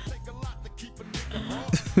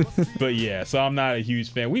 But yeah, so I'm not a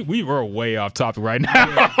huge fan. We were way off topic right now.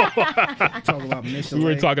 Talk about Michel'le. We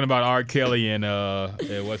were talking about R. Kelly and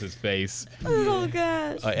what's his face, Oh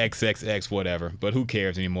gosh. XXX whatever. But who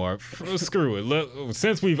cares anymore? Screw it. Look,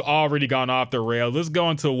 since we've already gone off the rail, let's go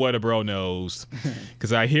into what a bro knows.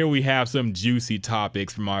 Because I hear we have some juicy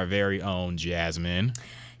topics from our very own Jasmine.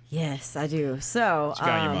 Yes, I do. So What you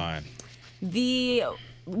got in your mind?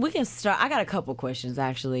 we can start. I got a couple questions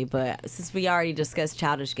actually, but since we already discussed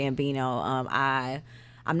Childish Gambino,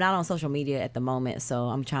 I'm not on social media at the moment, so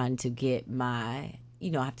I'm trying to get my. I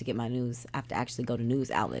have to get my news. I have to actually go to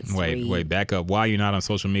news outlets. to read. Wait, back up. Why are you not on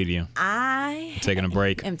social media? I Taking a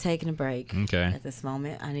break? am taking a break. Okay. At this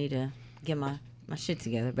moment, I need to get my shit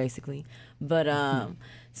together, basically. But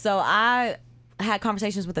so I had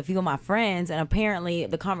conversations with a few of my friends, and apparently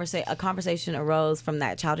a conversation arose from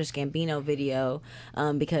that Childish Gambino video,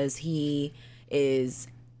 because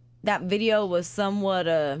that video was somewhat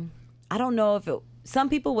I don't know if some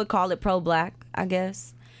people would call it pro-black, I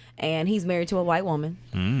guess, and he's married to a white woman.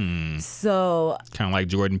 So Kind of like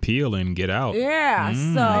Jordan Peele and Get Out. yeah, I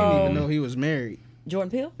didn't so even know he was married.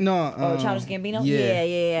 Jordan Peele. No. Oh, Childish Gambino? Yeah.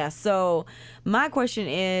 Yeah. So my question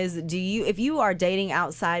is, if you are dating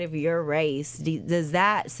outside of your race, does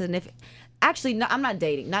that significant? Actually, no, I'm not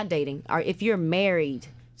dating. Or if you're married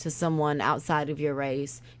to someone outside of your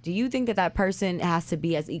race, do you think that person has to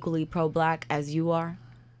be as equally pro-black as you are?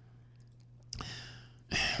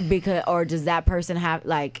 Or does that person have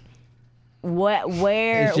like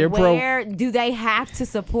where do they have to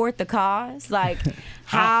support the cause? Like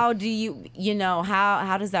how do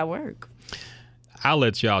how does that work? I'll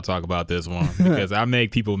let y'all talk about this one because I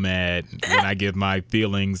make people mad when I give my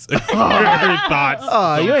feelings or thoughts.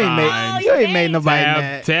 Oh, you ain't made nobody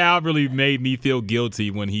mad. Tab really made me feel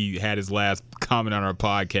guilty when he had his last comment on our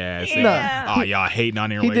podcast. saying, Yeah. Oh, y'all hating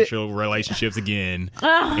on interracial relationships again.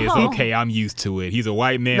 It's okay. I'm used to it. He's a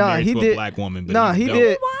white man Nah, married he to a did- black woman. But nah, he's he dope.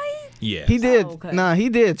 did. Why? Yeah. He did. Oh, okay. Nah, he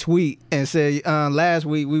did tweet and say last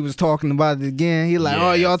week we was talking about it again. He like,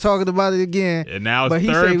 oh, Yes. y'all talking about it again. And now it's But he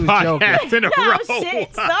said third he was joking. podcast in a row. Oh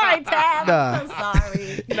shit! Sorry, Tab. I'm so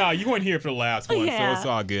sorry. No, you weren't here for the last one, Yeah. so it's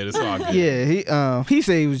all good. It's all good. Yeah, he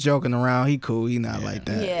said he was joking around. He cool. He not like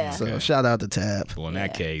that. Yeah. So Okay. shout out to Tab. Well, in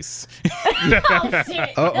that case, Oh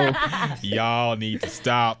shit! y'all need to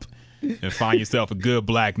stop and find yourself a good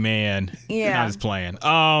black man. Yeah. I'm just playing.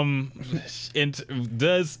 And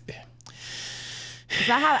does 'Cause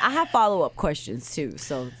I have follow up questions too.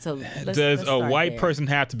 So let's a start white there. person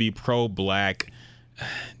have to be pro-black?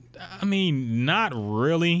 I mean, not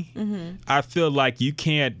really. Mm-hmm. I feel like you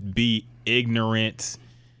can't be ignorant.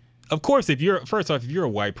 Of course, if you're a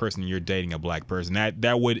white person and you're dating a black person,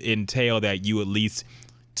 that would entail that you at least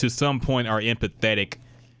to some point are empathetic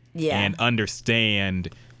Yeah. and understand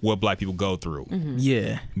what black people go through.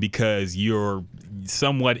 Yeah. Because you're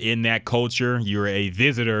somewhat in that culture. You're a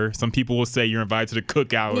visitor. Some people will say you're invited to the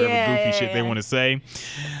cookout, whatever goofy shit they want to say.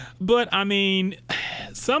 But I mean,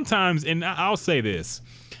 sometimes, and I'll say this,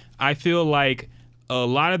 I feel like a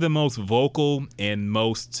lot of the most vocal and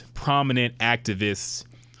most prominent activists,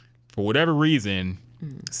 for whatever reason,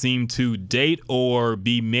 seem to date or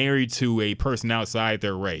be married to a person outside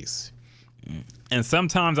their race. And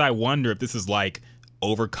sometimes I wonder if this is like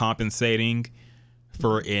overcompensating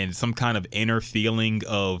for in some kind of inner feeling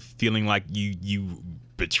of feeling like you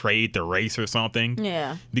betrayed the race or something.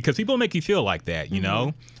 Yeah. Because people make you feel like that, you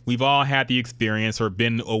know? We've all had the experience or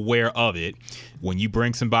been aware of it. When you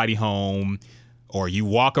bring somebody home or you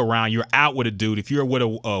walk around, you're out with a dude. If you're with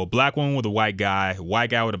a black woman with a white guy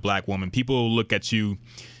with a black woman, people will look at you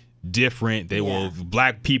different. They will,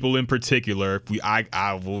 black people in particular.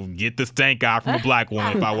 I will get the stank eye from a black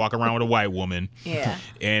woman if I walk around with a white woman. Yeah.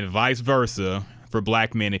 And vice versa for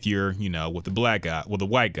black men if you're, with the black guy, with a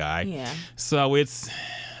white guy. Yeah. So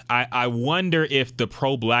I wonder if the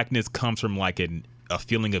pro-blackness comes from like a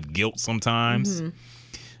feeling of guilt sometimes.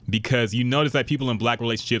 Because you notice that people in black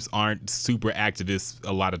relationships aren't super activists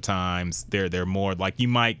a lot of times. They're more like you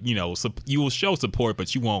might, you will show support,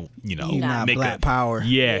 but you won't, You're not make black power.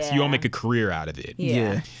 Yes, you won't make a career out of it.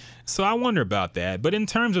 Yeah. So I wonder about that. But in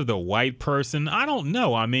terms of the white person, I don't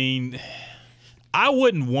know. I mean, I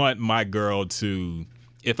wouldn't want my girl to,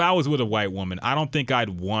 if I was with a white woman, I don't think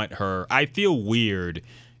I'd want her. I feel weird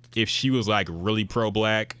if she was like really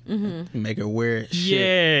pro-black. Make her wear shit.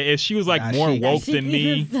 Yeah, if she was like more woke than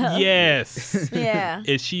me. Yes. Yeah.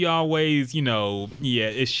 If she always,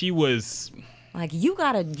 if she was Like you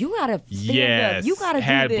gotta stand up. yes, You gotta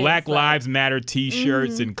had do this. Black Lives Matter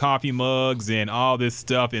T-shirts and coffee mugs and all this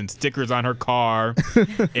stuff and stickers on her car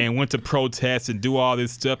and went to protest and do all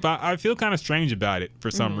this stuff. I feel kind of strange about it for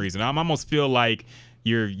some reason. I almost feel like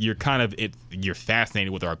you're kind of you're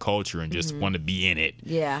fascinated with our culture and just want to be in it.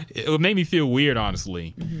 Yeah. It would make me feel weird,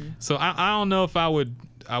 honestly. So I don't know if I would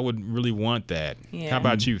really want that. Yeah. How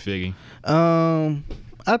about you, Figgy?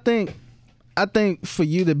 I think for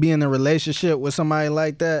you to be in a relationship with somebody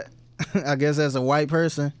like that, I guess as a white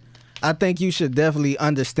person, I think you should definitely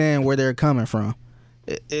understand where they're coming from.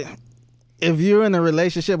 If you're in a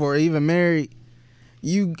relationship or even married,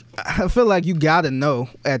 I feel like you gotta know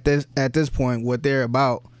at this point what they're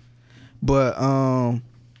about. But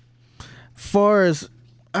far as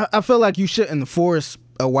I feel like you shouldn't force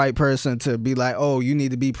a white person to be like, oh, you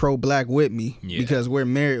need to be pro-black with me because we're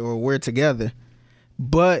married or we're together.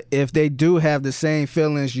 But if they do have the same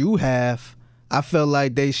feelings you have, I feel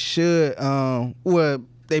like they should.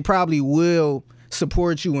 They probably will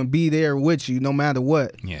support you and be there with you no matter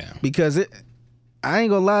what. Yeah. Because I ain't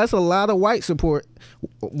gonna lie, it's a lot of white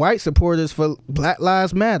supporters for Black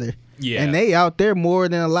Lives Matter. Yeah. And they out there more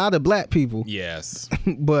than a lot of black people. Yes.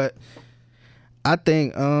 But I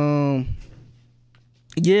think I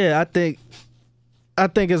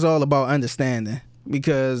think it's all about understanding,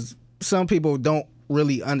 because some people don't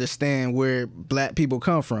really understand where black people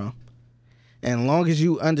come from. And as long as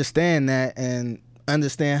you understand that and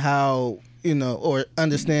understand how, or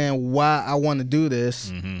understand why I want to do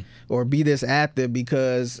this or be this active,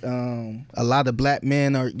 because a lot of black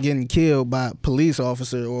men are getting killed by a police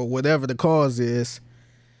officer or whatever the cause is,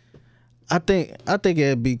 I think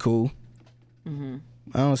it'd be cool. I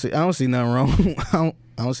don't see nothing wrong.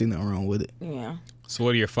 I don't see nothing wrong with it. Yeah. So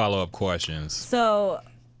what are your follow-up questions? So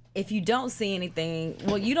if you don't see anything,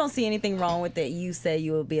 you don't see anything wrong with it. You say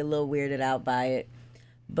you would be a little weirded out by it.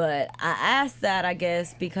 But I asked that, I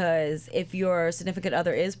guess, because if your significant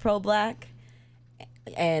other is pro-black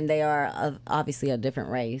and they are obviously a different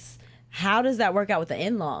race, how does that work out with the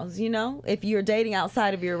in-laws, If you're dating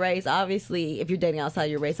outside of your race, obviously, if you're dating outside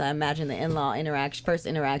of your race, I imagine the in-law first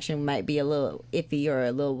interaction might be a little iffy or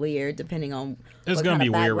a little weird, depending on It's going to be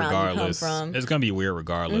weird regardless. From. It's going to be weird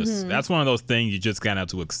regardless. That's one of those things you just kind of have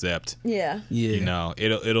to accept. Yeah.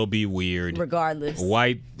 It'll be weird. Regardless.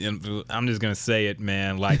 I'm just going to say it,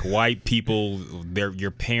 man. Like white people,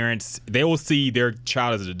 your parents, they will see their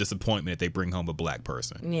child as a disappointment if they bring home a black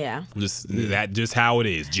person. Yeah. Just how it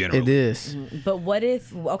is, generally. It is. But what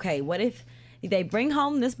if they bring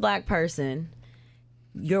home this black person,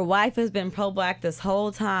 your wife has been pro-black this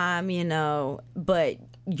whole time, but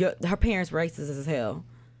her parents racist as hell.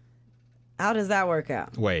 How does that work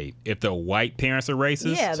out? Wait, if the white parents are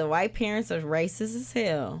racist? Yeah, the white parents are racist as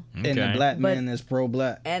hell. Okay. And the black man is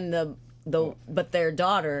pro-black. And but their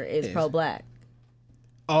daughter is pro-black.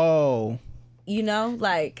 Oh.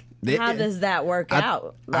 Like How does that work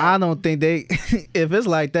out? I don't think they. If it's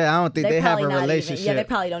like that, I don't think they have a probably not relationship. Even, they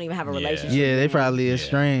probably don't even have a relationship. Yeah, they probably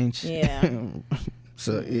estranged. Yeah.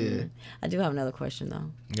 So yeah. I do have another question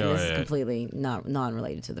though. Go This ahead. is completely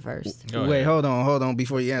non-related to the first. Go Wait, ahead. hold on.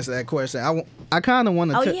 Before you answer that question, I kind of want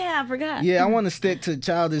to. Oh yeah, I forgot. Yeah, I want to stick to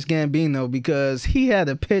Childish Gambino because he had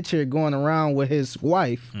a picture going around with his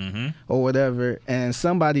wife or whatever, and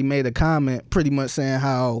somebody made a comment pretty much saying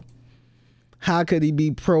how could he be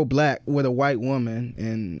pro-black with a white woman,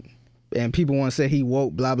 and people want to say he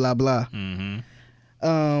woke, blah blah blah.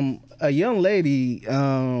 A young lady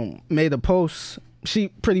made a post. She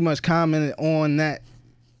pretty much commented on that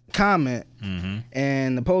comment,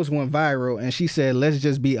 and the post went viral, and she said, let's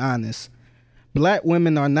just be honest. Black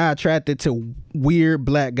women are not attracted to weird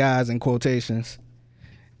black guys, in quotations.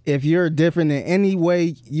 If you're different in any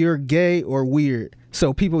way, you're gay or weird.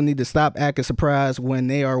 So people need to stop acting surprised when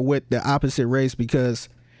they are with the opposite race, because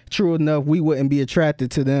true enough, we wouldn't be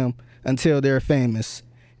attracted to them until they're famous.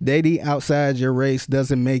 Dating outside your race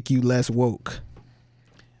doesn't make you less woke.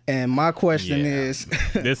 And my question is...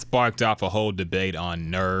 This sparked off a whole debate on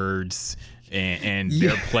nerds and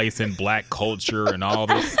their place in black culture and all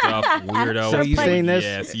this stuff. Weirdo. So you seen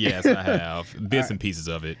this? Yes, I have. Bits and pieces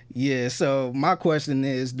of it. Yeah, so my question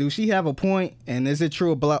is, do she have a point? And is it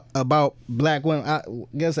true about black women? I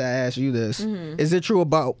guess I asked you this. Is it true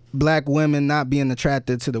about black women not being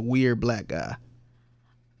attracted to the weird black guy?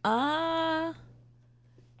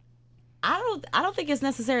 I don't think it's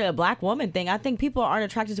necessarily a black woman thing. I think people aren't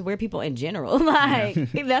attracted to weird people in general. Like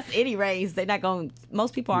that's any race. They're not going.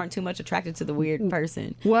 Most people aren't too much attracted to the weird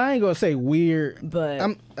person. Well, I ain't gonna say weird, But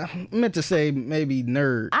I meant to say maybe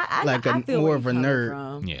nerd, I feel more where of a you're coming nerd.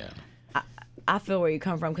 from. Yeah. I feel where you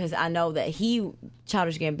come from because I know that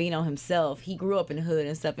Childish Gambino himself, he grew up in the hood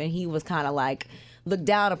and stuff, and he was kind of like looked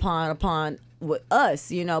down upon with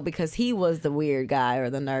us, you know, because he was the weird guy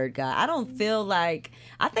or the nerd guy. I don't feel like,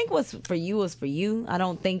 I think what's for you is for you. I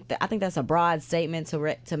think that's a broad statement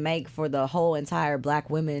to make for the whole entire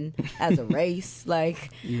black women as a race.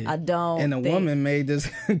 Like, I don't. And a woman made this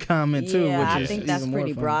comment too, Yeah, which I is think that's even more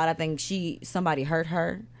pretty funny. broad. I think somebody hurt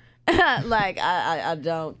her. Like I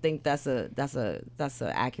don't think that's a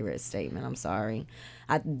accurate statement. I'm sorry.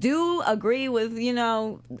 I do agree with, you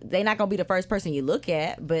know, they're not gonna be the first person you look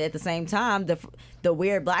at, but at the same time, the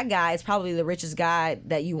weird black guy is probably the richest guy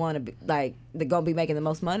that you want to be, like, they're gonna be making the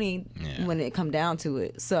most money when it come down to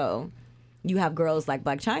it. So you have girls like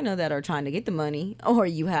Black China that are trying to get the money, or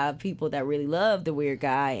you have people that really love the weird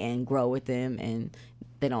guy and grow with them, and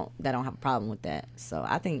they don't have a problem with that. So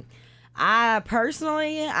I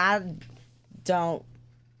personally don't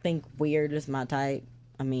think weird is my type.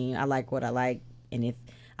 I mean, I like what I like, and if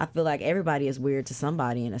I feel like everybody is weird to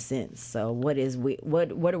somebody in a sense. So what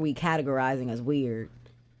are we categorizing as weird?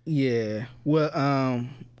 Yeah. Well,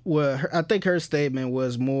 I think her statement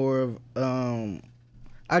was more of,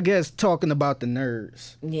 I guess, talking about the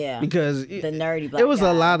nerds. Yeah. Because the nerdy black it was guys.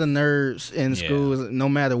 a lot of nerds in schools, no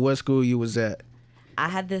matter what school you was at. I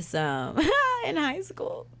had this in high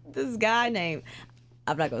school. This guy named,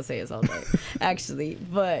 I'm not gonna say his whole name actually,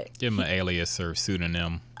 but Give him an alias or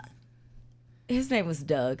pseudonym. his name was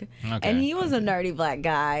Doug. Okay. And he was a nerdy black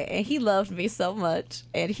guy, and he loved me so much.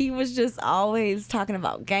 And he was just always talking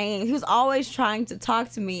about games. He was always trying to talk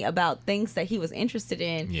to me about things that he was interested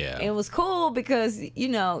in. Yeah. And it was cool because, you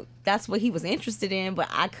know, that's what he was interested in, but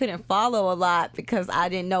I couldn't follow a lot because I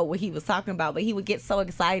didn't know what he was talking about. But he would get so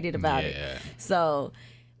excited about it. So,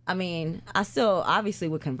 I mean, I still obviously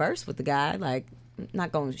would converse with the guy. Like, I'm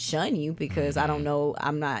not going to shun you because I don't know,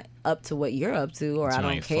 I'm not up to what you're up to, or So I you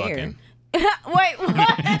don't ain't care. fucking. Wait,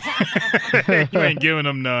 what? You ain't giving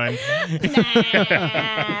him none.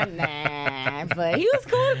 nah. But he was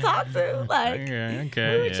cool to talk to. Like,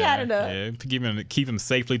 Okay. we were chatting up. Yeah. Keep him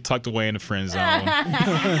safely tucked away in the friend zone.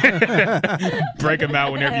 Break him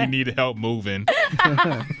out whenever you need help moving.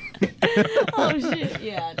 Oh shit,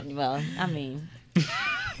 yeah. Well, I mean,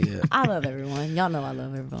 Yeah. I love everyone. Y'all know I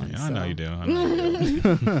love everyone. Yeah, I so. know you do. I know you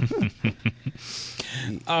do.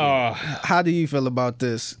 How do you feel about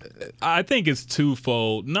this? I think it's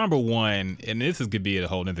twofold. Number one, and this could be a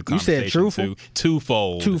whole other You conversation said truthful?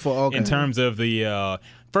 too. Twofold. Okay. In terms of the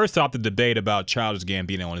first off, the debate about Childish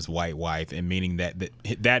Gambino and his white wife, and meaning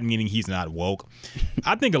that meaning he's not woke.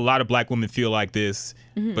 I think a lot of black women feel like this,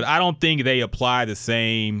 but I don't think they apply the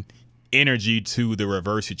same energy to the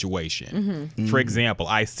reverse situation. For example,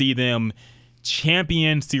 I see them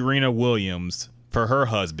champion Serena Williams for her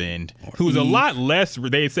husband, who's a lot less.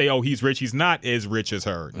 They say, "Oh, he's rich." He's not as rich as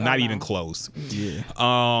her. Not even close. Yeah.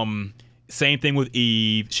 Same thing with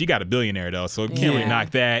Eve. She got a billionaire though, so can't really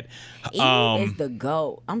knock that. Eve is the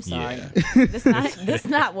GOAT. I'm sorry. That's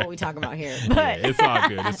not what we talking about here. But It's all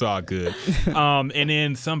good. It's all good. And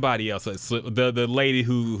then somebody else, the lady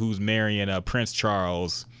who's marrying Prince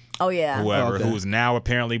Charles, oh yeah. whoever, Okay. who's now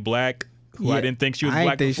apparently black. Who I Yeah. didn't think she was I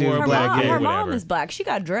black didn't think she before. was Her, black, mom, yeah, her mom whatever. is black. She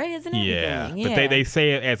got dreads and Yeah, everything. but they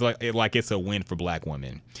say it as like it's a win for black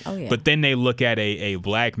women. Oh, yeah. But then they look at a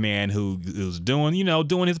black man who's doing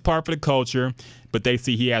his part for the culture, but they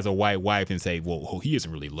see he has a white wife and say, well, he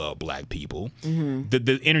doesn't really love black people. Mm-hmm.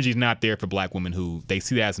 The energy's not there for black women who they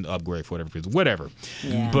see that as an upgrade for whatever.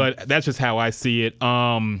 Yeah. But that's just how I see it.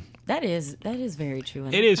 That is very true.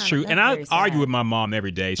 And It that's is true, that's and I very sad. argue with my mom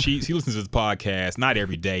every day. She listens to this podcast, not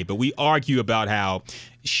every day, but we argue about how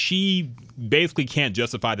she basically can't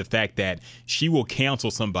justify the fact that she will cancel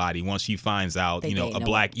somebody once she finds out, They a know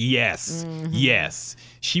black. Yes,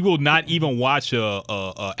 she will not even watch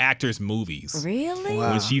a actor's movies Really?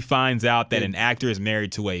 Wow. when she finds out that an actor is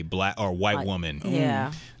married to a black or white woman.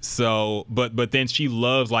 Yeah. So, but then she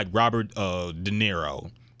loves like Robert De Niro,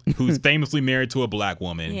 who's famously married to a black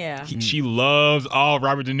woman. Yeah. She loves all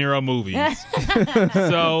Robert De Niro movies.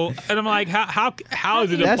 So, and I'm like, how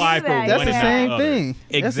does it That's- apply for that's one That's the and not same other? thing.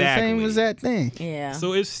 Exactly. That's the same exact thing. Yeah.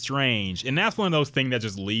 So it's strange, and that's one of those things that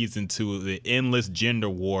just leads into the endless gender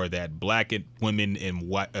war that black men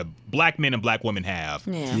and black women have.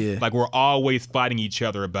 Yeah. Yeah. Like we're always fighting each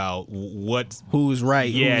other about what's Who's right?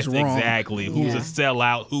 yes, who's wrong? exactly. Who's Yeah. a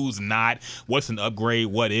sellout? Who's not? What's an upgrade?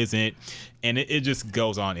 What isn't? And it just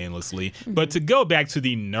goes on endlessly. But to go back to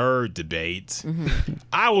the nerd debate,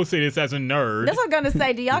 I will say this as a nerd. That's what I'm gonna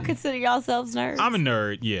say. Do y'all consider yourselves nerds? I'm a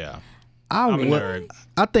nerd, yeah. I'm a nerd.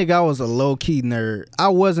 I think I was a low key nerd. I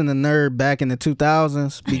wasn't a nerd back in the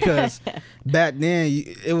 2000s because back then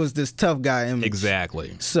it was this tough guy image.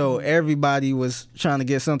 Exactly. So everybody was trying to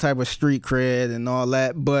get some type of street cred and all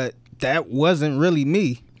that, but that wasn't really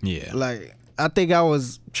me. Yeah. Like I think I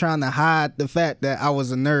was trying to hide the fact that I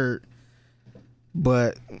was a nerd.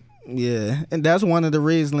 But yeah, and that's one of the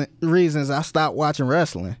reasons I stopped watching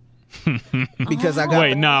wrestling. Because I got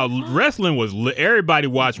Wait, no, wrestling was everybody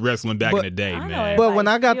watched wrestling back in But- the day, I know man. But when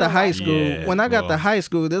I got to Everybody high still school, Yeah, when I got well. to high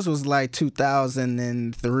school, this was like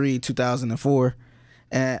 2003, 2004,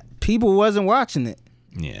 and people wasn't watching it.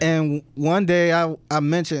 Yeah. And one day I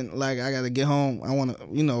mentioned like I gotta get home. I want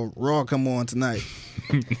to Raw come on tonight,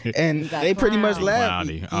 and got they pretty much clowned. laughed.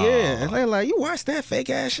 Clowny. Yeah, Aw. they're like, you watch that fake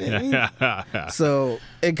ass shit. So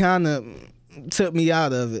it kind of took me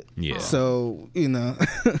out of it. Yeah. So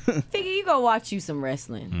Figure you go watch you some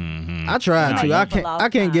wrestling. I tried Nah, to. you I pull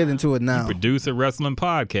off can't get time. into it now. Produce a wrestling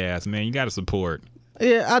podcast, man. You got to support.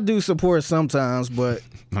 Yeah, I do support sometimes, but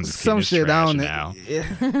I'm just some kidding, it's shit I don't. trash now. Yeah,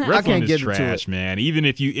 I Wrestling can't is get trash, into it. man. Even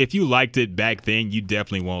if you liked it back then, you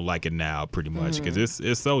definitely won't like it now, pretty much, because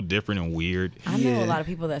it's so different and weird. I know Yeah. a lot of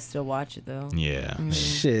people that still watch it though. Yeah.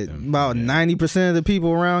 Shit, about 90% of the people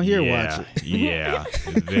around here yeah, watch it. yeah,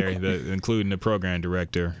 it's including the program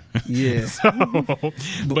director. Yeah.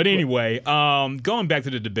 But anyway, going back to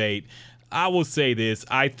the debate, I will say this: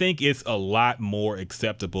 I think it's a lot more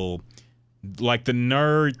acceptable. Like the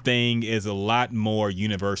nerd thing is a lot more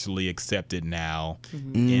universally accepted now,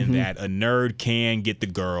 in that a nerd can get the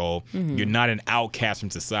girl. You're not an outcast from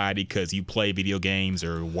society because you play video games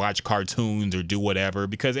or watch cartoons or do whatever,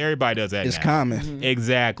 because everybody does that It's now. common.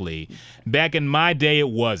 Exactly. Back in my day, it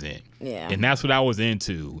wasn't. Yeah. And that's what I was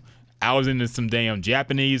into. I was into some damn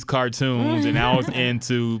Japanese cartoons, and I was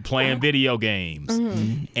into playing video games.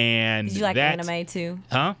 And Did you like that, anime too?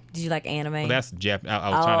 Huh? Did you like anime? Well, that's Jap. I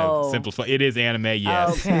was trying Oh. to simplify. It is anime,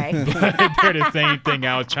 yes. Okay. They're the same thing.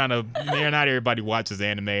 I was trying to. Not everybody watches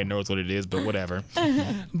anime and knows what it is, but whatever.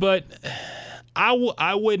 But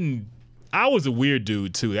I wouldn't. I was a weird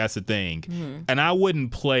dude too. That's the thing, and I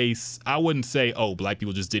wouldn't say, oh, black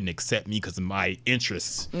people just didn't accept me because of my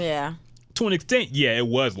interests. Yeah. To an extent, yeah, it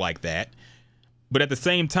was like that. But at the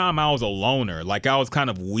same time, I was a loner. Like, I was kind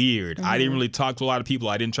of weird. I didn't really talk to a lot of people.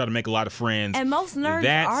 I didn't try to make a lot of friends. And most nerds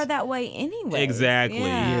are that way anyway. Exactly.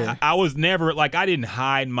 Yeah. I was never, like, I didn't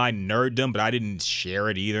hide my nerddom, but I didn't share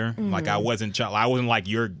it either. Like, I wasn't like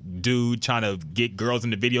your dude trying to get girls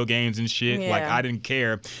into video games and shit. Like, Yeah. I didn't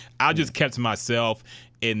care. I just kept to myself.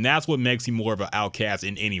 And that's what makes you more of an outcast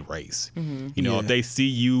in any race. You know, if they see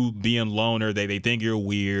you being loner, they think you're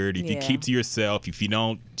weird. If you Yeah. keep to yourself, if you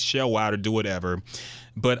don't show out or do whatever.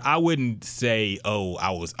 But I wouldn't say, oh,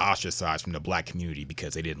 I was ostracized from the black community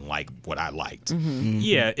because they didn't like what I liked.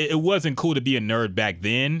 Yeah, it wasn't cool to be a nerd back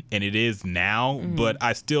then, and it is now. But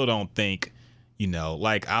I still don't think,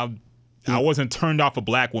 like I wasn't turned off a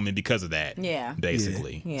black woman because of that. Yeah.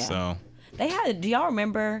 Basically. Yeah. So. They had. Do y'all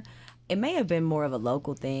remember? it may have been more of a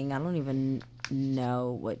local thing. I don't even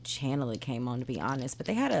know what channel it came on, to be honest. But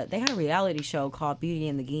they had a reality show called Beauty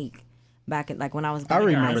and the Geek back in, like, when I was. I back in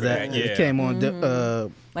remember high that. school. Yeah. It came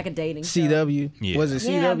on Like a dating CW. Yeah. Was it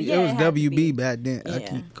Yeah, CW? yeah, it it was had to WB be. back then. I Yeah.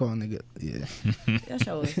 keep calling it. Yeah. show. That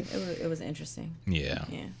show it was interesting. Yeah.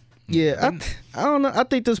 Yeah. Yeah, I don't know. I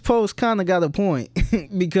think this post kind of got a point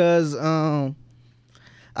because I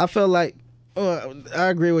felt like I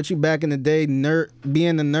agree with you. Back in the day, being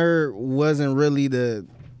a nerd wasn't really the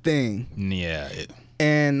thing, Yeah.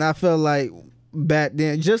 and I felt like back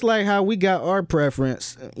then, just like how we got our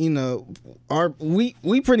preference, we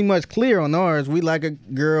pretty much clear on ours. We like a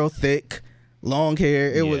girl thick, long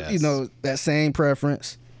hair. It Yes. was that same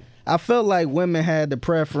preference. I felt like women had the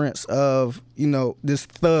preference of, this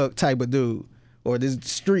thug type of dude or this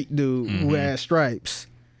street dude who had stripes.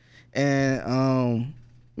 And,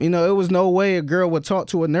 it was no way a girl would talk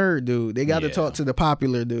to a nerd dude. They got to Yeah. talk to the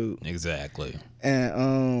popular dude. Exactly.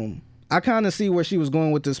 And I kind of see where she was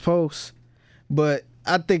going with this post. But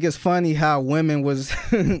I think it's funny how women was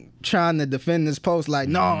trying to defend this post like,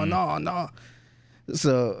 no.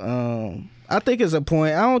 So I think it's a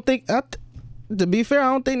point. I don't think... To be fair, I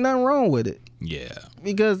don't think nothing wrong with it Yeah.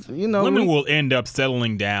 because Women will end up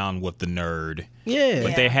settling down with the nerd. Yeah,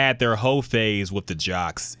 But they had their whole phase with the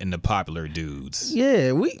jocks and the popular dudes.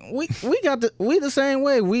 yeah. We got the same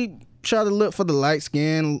way. We try to look for the light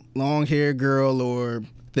skinned, long haired girl or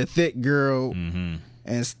the thick girl, and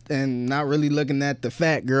not really looking at the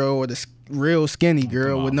fat girl or the real skinny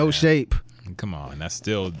girl on, with no man. shape. Come on, that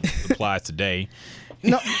still applies today.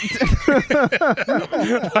 No,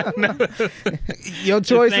 your The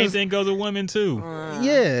choice same is thing goes with women too.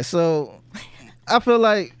 yeah. So I feel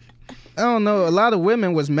like I don't know. A lot of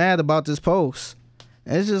women was mad about this post.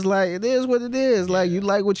 And it's just like it is what it is. Like you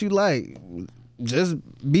like what you like. Just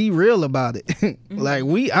be real about it. Like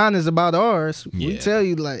we honest about ours. We Yeah. tell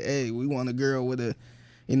you like, hey, we want a girl with a,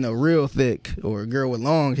 real thick or a girl with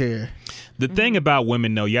long hair. The thing about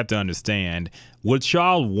women, though, you have to understand what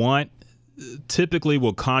y'all want typically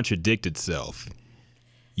will contradict itself.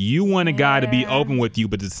 You want a guy to be open with you,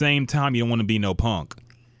 but at the same time, you don't want to be no punk.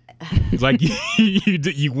 Like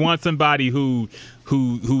you want somebody who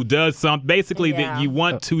does something. Basically, Yeah. that you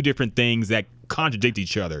want two different things that contradict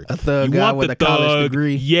each other. A thug you guy want with the a college thug,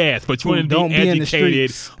 degree yes, but you who want to don't be be in the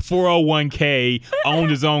educated, streets. 401k, owns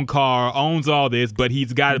his own car, owns all this, but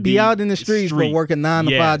he's got to Be out in the streets but work a 9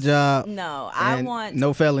 to 5 Yes. job. No, I and want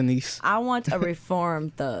no felonies. I want a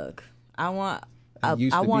reformed thug. I want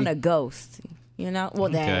Used I to want be. a ghost. Well,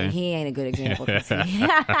 Okay. dang, he ain't a good example. 'Cause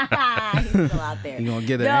he's still out there. You gonna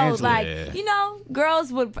get an No, Angela. like Yeah.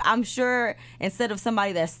 girls would. I'm sure instead of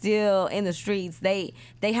somebody that's still in the streets, they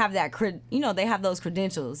have that. They have those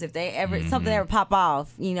credentials. If they ever something ever pop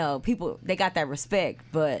off, people they got that respect.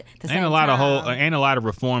 But at the same Ain't a lot time, ain't a lot of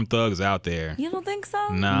reformed thugs out there. You don't think so?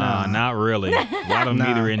 Nah, not really. A lot of them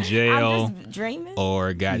either in jail I'm just dreaming.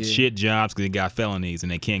 or got shit jobs because they got felonies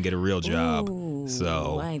and they can't get a real job. Ooh,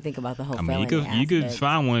 So I ain't think about the whole. I mean, you felony could aspect.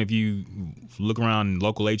 find one if you look around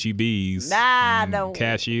local HEBs. Nah, no.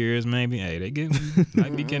 Cashiers maybe. Hey, they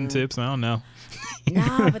might be getting tips. I don't know.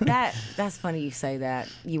 Nah, but that's funny you say that.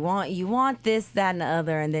 You want this, that, and the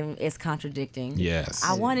other, and then it's contradicting. Yes.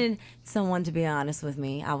 I wanted someone to be honest with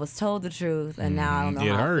me. I was told the truth, and now I don't know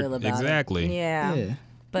It how hurt. I feel about Exactly. it. Yeah. Yeah.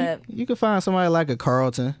 But You can find somebody like a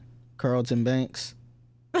Carlton Banks.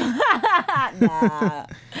 that's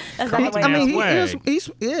not the way. I mean, Swag. he's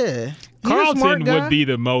yeah. He's a smart Carlton guy. would be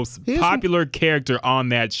the most He's- popular character on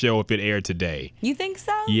that show if it aired today. You think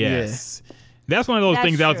so? Yes. That's one of those That's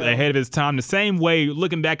things that was true. ahead of his time. The same way,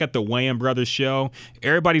 looking back at the Wayans Brothers show,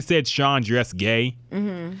 everybody said Sean dressed gay.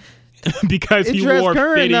 Because He he dressed wore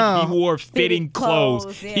current fitting, now. he wore fitting clothes.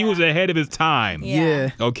 clothes, He yeah. was ahead of his time. Yeah. Yeah.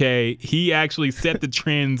 Okay, he actually set the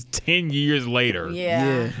trends 10 years later. Yeah.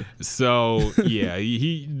 Yeah. So yeah,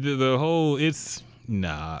 the whole the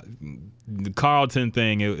Carlton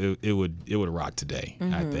thing it would rock today.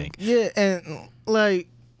 I think. Yeah, and like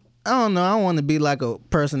I don't know, I don't want to be like a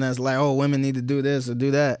person that's like, oh, women need to do this or do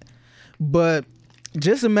that. But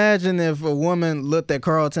just imagine if a woman looked at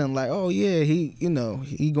Carlton like, oh yeah, he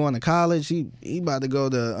going to college, he about to go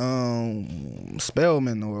to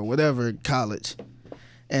Spelman or whatever college,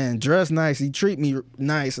 and dress nice, he treat me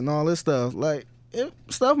nice and all this stuff. Like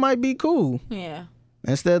stuff might be cool Yeah.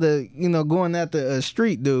 instead of going after a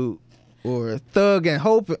street dude or a thug and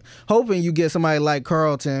hoping you get somebody like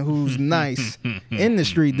Carlton who's nice in the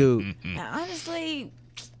street dude. Now, honestly,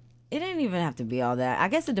 it didn't even have to be all that. I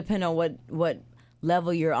guess it depends on what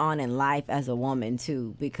level you're on in life as a woman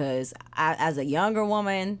too, because as a younger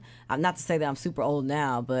woman, I'm not to say that I'm super old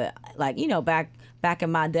now, but like, you know, back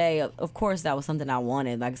in my day, of course that was something I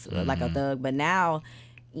wanted, like a thug. But now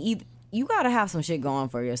you gotta have some shit going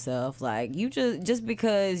for yourself. Like, you just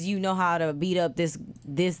because you know how to beat up this,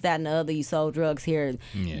 that, and the other, you sold drugs here.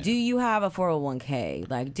 Yeah. Do you have a 401k?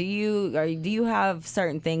 Like, do you have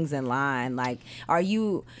certain things in line? Like, are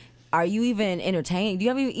you even entertaining? Do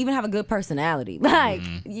you even have a good personality? Like,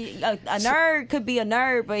 a nerd could be a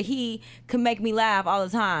nerd, but he could make me laugh all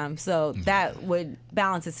the time. So that would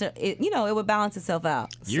balance itself. It would balance itself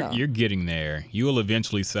out. You're getting there. You will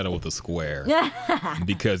eventually settle with a square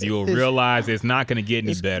because you will realize it's not going to get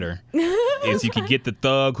any better. Is you can get the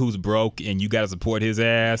thug who's broke and you got to support his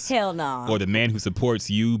ass. Hell no. Or the man who supports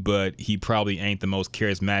you, but he probably ain't the most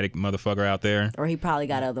charismatic motherfucker out there. Or he probably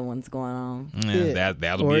got other ones going on. Yeah.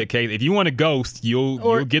 That'll be a case. If you want a ghost,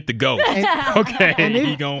 you'll get the ghost. Okay, and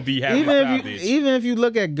he gonna be happy. Even if you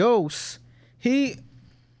look at Ghost, he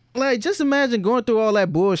like, just imagine going through all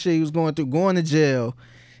that bullshit he was going through, going to jail,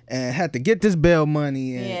 and had to get this bail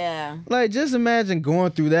money. And, like, just imagine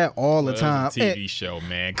going through that all the time. It's a TV show,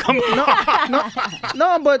 man. Come on.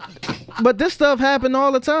 No, but this stuff happened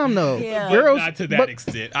all the time, though. Yeah. Girls, not to that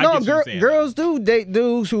extent. Girls do date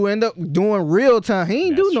dudes who end up doing real time. He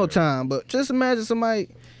ain't do no time, but just imagine somebody,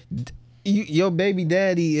 your baby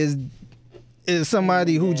daddy is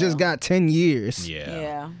somebody who just got 10 years.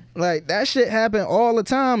 Yeah. Like, that shit happen all the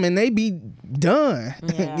time, and they be done.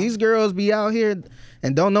 Yeah. These girls be out here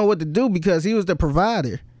and don't know what to do because he was the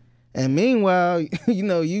provider. And meanwhile,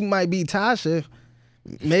 you might be Tasha,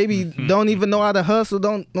 maybe don't even know how to hustle,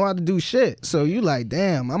 don't know how to do shit. So you like,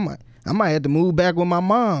 damn, I might have to move back with my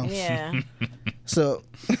mom. Yeah. So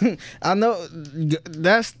I know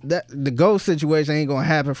the ghost situation ain't gonna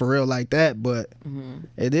happen for real like that, but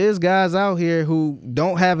it is guys out here who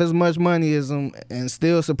don't have as much money as them and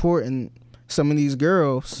still supporting some of these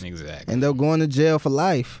girls. Exactly. And they're going to jail for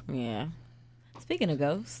life. Yeah. Speaking of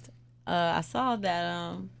Ghost, I saw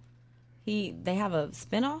that they have a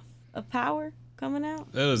spinoff of Power coming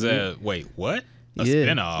out. That was wait, what? A Yeah.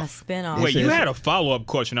 spinoff. A spinoff. Wait, you had a follow-up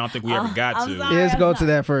question I don't think we ever got I'm to. sorry. Yeah, let's go to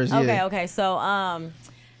that first. Yeah. Okay. So,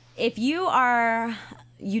 if you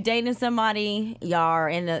dating somebody,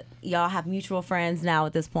 y'all have mutual friends now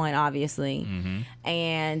at this point, obviously,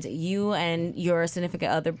 and you and your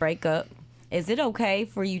significant other break up, is it okay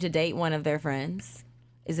for you to date one of their friends?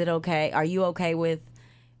 Is it okay? Are you okay with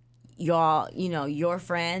y'all, your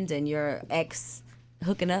friend and your ex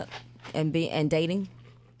hooking up and dating?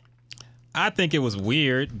 I think it was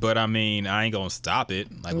weird, but I mean, I ain't gonna stop it.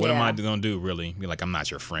 Like, what am I Yeah. gonna do, really? Be like, I'm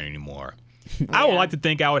not your friend anymore. I would like to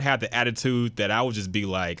think I would have the attitude that I would just be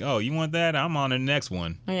like, oh, you want that? I'm on the next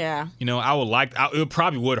one. Yeah. It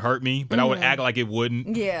probably would hurt me, but I would act like it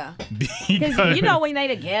wouldn't. Yeah. Because when they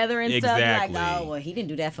together and stuff, you're like, Exactly. oh, well, he didn't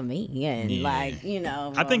do that for me. And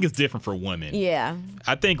I think it's different for women. Yeah.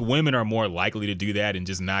 I think women are more likely to do that and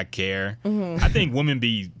just not care. I think women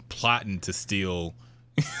be plotting to steal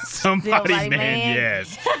somebody's somebody's man.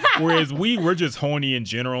 Yes. Whereas we're just horny in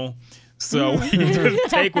general. So we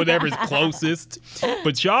just take whatever's closest.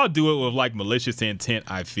 But y'all do it with like malicious intent,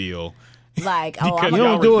 I feel. Like, Because I'm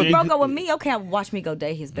y'all gonna were broke up with me. Okay, watch me go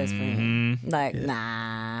date his best friend. Like,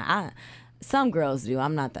 nah. Some girls do.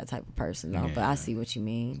 I'm not that type of person though, but I see what you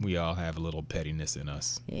mean. We all have a little pettiness in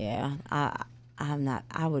us. Yeah, I'm not.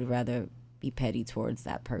 I would rather be petty towards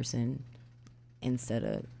that person instead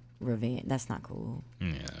of revenge. That's not cool.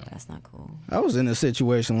 Yeah. That's not cool. I was in a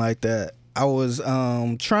situation like that. I was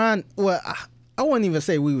trying. Well, I wouldn't even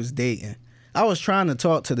say we was dating. I was trying to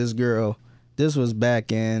talk to this girl. This was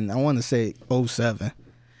back in, I want to say 2007,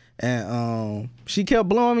 and she kept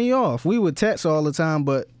blowing me off. We would text all the time,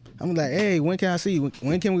 but I'm like, hey, when can I see you?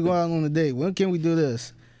 When can we go out on a date? When can we do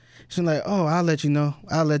this? She's like, oh, I'll let you know.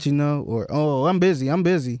 Or, oh, I'm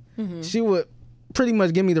busy. She would pretty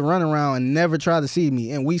much give me the runaround and never try to see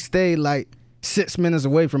me. And we stayed like 6 minutes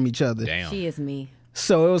away from each other. Damn. She is me.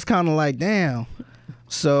 So it was kind of like, damn.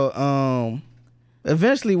 So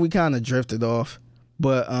eventually we kind of drifted off.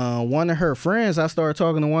 But one of her friends, I started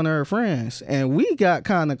talking to one of her friends, and we got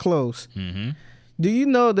kind of close. Do you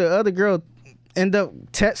know the other girl end up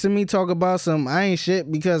texting me, talk about some I ain't shit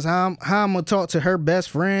because how I'm gonna talk to her best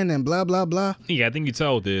friend and blah blah blah. Yeah, I think you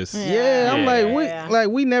told this. Yeah, I'm Yeah. like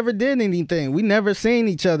we never did anything. We never seen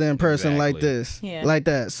each other in person like Exactly. this, Yeah. like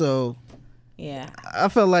that. So Yeah. I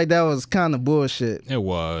felt like that was kind of bullshit It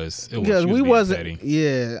was. because She we being wasn't. petty.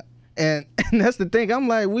 Yeah, and that's the thing. I'm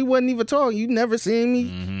like, we wasn't even talking. You never seen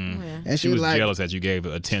me. And She was like, jealous that you gave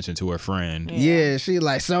attention to her friend. yeah, she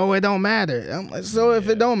like, so it don't matter. I'm like, so if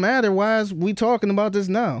it don't matter, why is we talking about this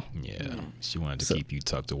now? Yeah. She wanted to keep you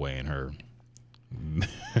tucked away in her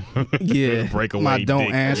Yeah, breakaway my don't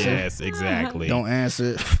dick. answer. Yes, exactly. Don't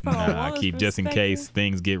answer. Nah, woman's keep just in case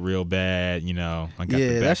things get real bad. You know, I got Yeah,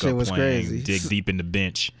 the that backup shit was plan. crazy. Dig deep in the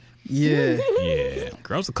bench. Yeah, Yeah,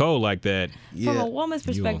 girls are cold like that. From yeah. a woman's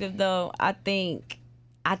perspective, though, I think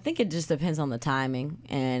it just depends on the timing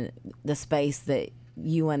and the space that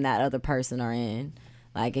you and that other person are in.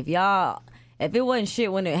 Like if it wasn't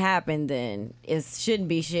shit when it happened, then it shouldn't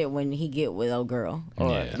be shit when he get with old girl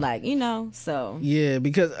or Yeah. like so. Yeah,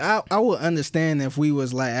 because I would understand if we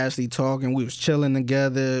was like actually talking, we was chilling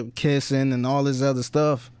together, kissing, and all this other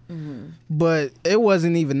stuff. But it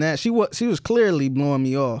wasn't even that. She was clearly blowing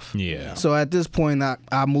me off. Yeah. So at this point,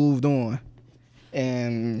 I moved on,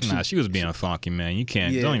 and Nah, she was being funky, man. You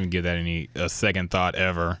can't. Yeah. Don't even give that a second thought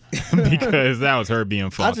ever, because that was her being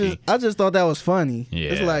funky. I just thought that was funny.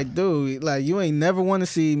 It's Yeah. like, dude, like you ain't never want to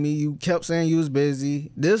see me. You kept saying you was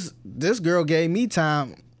busy. This girl gave me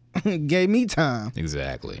time, gave me time.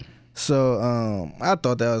 Exactly. So I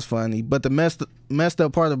thought that was funny. But the messed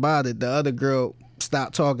up part about it, the other girl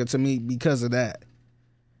stopped talking to me because of that.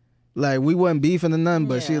 Like we wasn't beefing or nothing,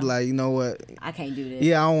 but she Yeah. was like, you know what? I can't do this.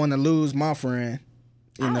 Yeah, I don't want to lose my friend.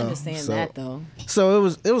 You I know, understand so, that though. So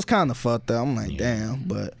it was kind of fucked up. I'm like, damn,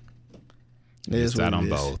 but it is It's what out it on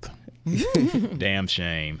is. both. Damn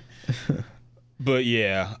shame. But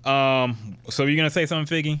yeah. So you gonna say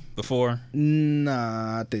something, Figgy? Before?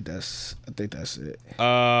 Nah, I think that's it.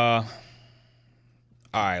 All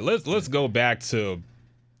right. Let's go back to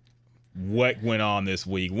what went on this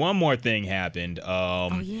week. One more thing happened.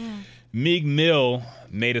 Oh yeah. Meek Mill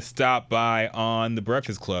made a stop by on the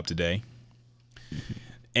Breakfast Club today.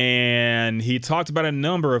 And he talked about a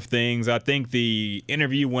number of things. I think the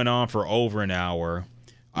interview went on for over an hour.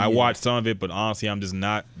 I watched some of it, but honestly, I'm just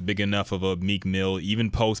not big enough of a Meek Mill, even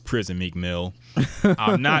post-prison Meek Mill.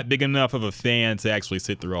 I'm not big enough of a fan to actually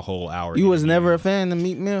sit through a whole hour. You was interview. never a fan of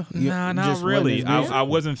Meek Mill? Nah, not just wasn't really. his music? I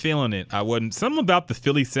wasn't feeling it. I wasn't. Something about the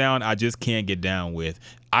Philly sound I just can't get down with.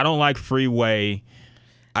 I don't like Freeway.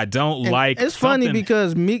 I don't And like. it's funny something-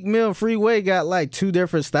 because Meek Mill Freeway got like two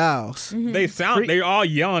different styles. they sound. They're all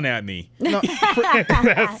yelling at me. No,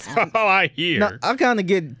 That's all I hear. no, I kind of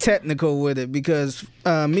get technical with it because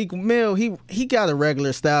Meek Mill he got a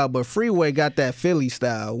regular style, but Freeway got that Philly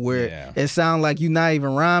style where Yeah. it sounds like you not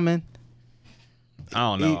even rhyming. I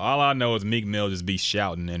don't know. All I know is Meek Mill just be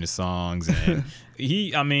shouting in his songs, and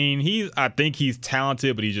I think he's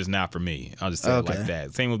talented, but he's just not for me. I'll just say it like Okay.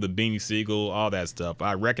 that. Same with the Beanie Siegel, all that stuff.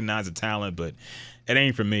 I recognize the talent, but it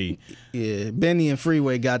ain't for me. Yeah, Benny and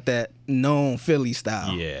Freeway got that known Philly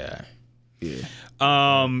style. Yeah.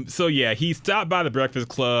 Yeah. So yeah, he stopped by the Breakfast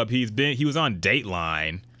Club. He was on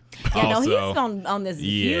Dateline. Yeah, also. no, he's on this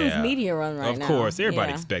huge media run right now. Of course, everybody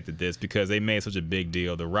Yeah. expected this because they made such a big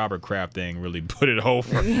deal. The Robert Kraft thing really put it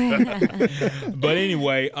over. But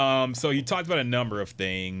anyway, so he talked about a number of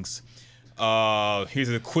things. Here's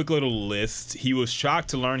a quick little list. He was shocked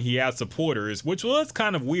to learn he had supporters, which was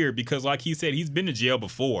kind of weird because, like he said, he's been to jail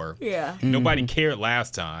before. Yeah. Nobody cared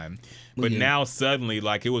last time. But Yeah. now suddenly,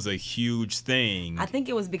 like, it was a huge thing. I think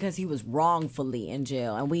it was because he was wrongfully in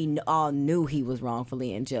jail, and we all knew he was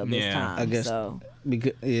wrongfully in jail this Yeah. time. I guess so.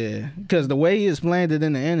 Because the way he explained it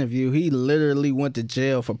in the interview, he literally went to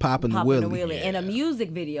jail for popping the Popping wheelie. the wheelie in a music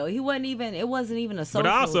video. It wasn't even a social. But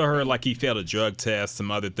I also heard thing. like he failed a drug test,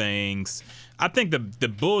 some other things. I think the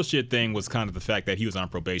bullshit thing was kind of the fact that he was on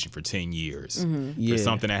probation for 10 years Yeah. for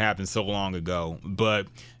something that happened so long ago. But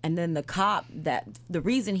And then the cop the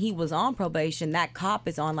reason he was on probation, that cop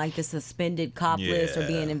is on like the suspended cop list or Yeah.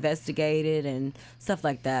 being investigated and stuff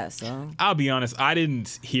like that. So I'll be honest, I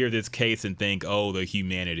didn't hear this case and think, oh, the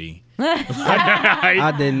humanity.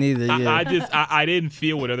 I didn't either. Yeah. I didn't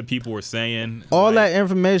feel what other people were saying. All Like, that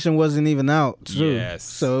information wasn't even out, too. Yes.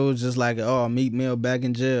 So it was just like, oh, Meek Mill back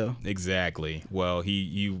in jail. Exactly. Well,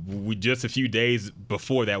 we just a few days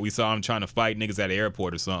before that, we saw him trying to fight niggas at the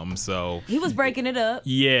airport or something. So he was breaking it up.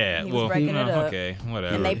 yeah, He was well, breaking it up. okay,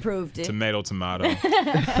 whatever. And they proved it. Tomato.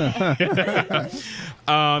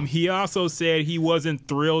 He also said he wasn't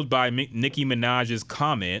thrilled by Nicki Minaj's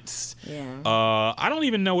comments. Yeah. I don't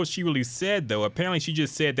even know what she really said though. Apparently, she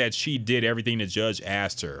just said that she did everything the judge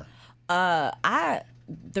asked her. I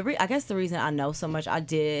guess the reason I know so much, I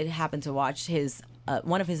did happen to watch his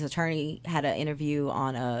one of his attorney had an interview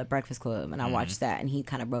on Breakfast Club, and I watched that, and he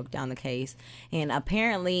kind of broke down the case. And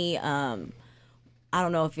apparently, I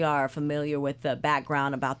don't know if y'all are familiar with the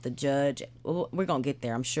background about the judge. We're going to get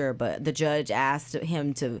there, I'm sure. But the judge asked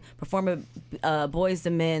him to perform a Boyz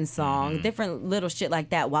II Men song, different little shit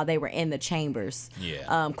like that while they were in the chambers,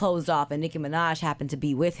 closed off. And Nicki Minaj happened to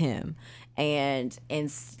be with him. And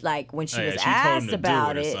like when she was asked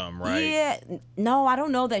about it, right? Yeah, no, I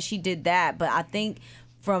don't know that she did that. But I think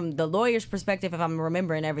from the lawyer's perspective, if I'm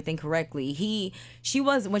remembering everything correctly, she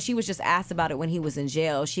was when she was just asked about it when he was in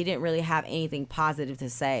jail, she didn't really have anything positive to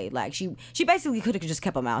say. Like she basically could have just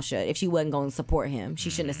kept her mouth shut if she wasn't going to support him. She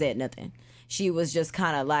shouldn't have said nothing. She was just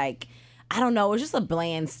kind of like, I don't know, it was just a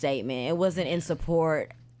bland statement. It wasn't in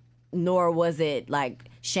support, nor was it like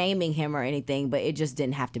shaming him or anything, but it just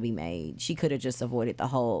didn't have to be made. She could have just avoided the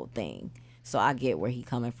whole thing. So I get where he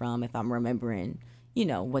coming from if I'm remembering,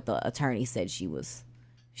 what the attorney said she was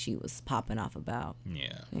popping off about.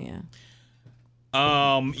 Yeah.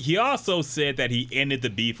 He also said that he ended the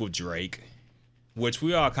beef with Drake, which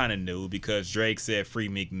we all kind of knew because Drake said free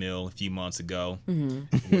Meek Mill a few months ago,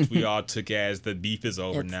 which we all took as the beef is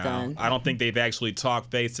over It's now. done. I don't think they've actually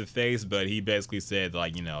talked face to face, but he basically said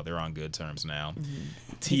like, they're on good terms now.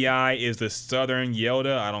 T.I. is the Southern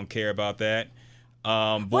Yoda. I don't care about that.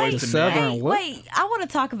 Boys to Southern Men. what? Wait, I want to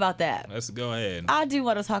talk about that. Let's go ahead. I do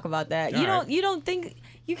want to talk about that. All right. You don't think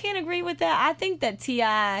you can't agree with that? I think that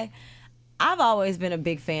T.I. I've always been a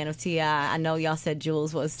big fan of T.I. I know y'all said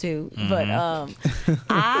Jules was too, but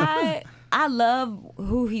I love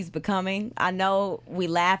who he's becoming. I know we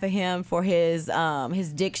laugh at him for his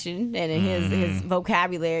diction and his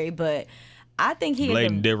vocabulary, but I think he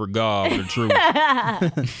Blatant disregard for the truth.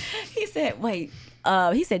 he said, wait.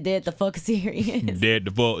 He said, "Dead the fuck serious." Dead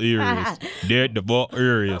the fuck areas. Dead the fuck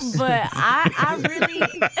areas. But I really,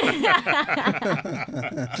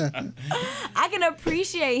 I can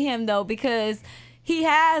appreciate him though because he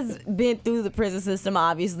has been through the prison system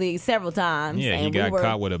obviously several times. Yeah, he and got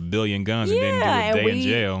caught with 1 billion guns and didn't do a day in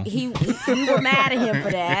jail. We were mad at him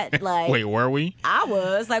for that. Like, Wait, were we? I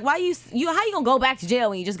was like, why you how you gonna go back to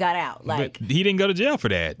jail when you just got out? Like, But he didn't go to jail for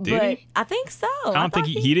that, did but he? I think so. I don't think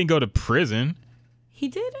he didn't go to prison. He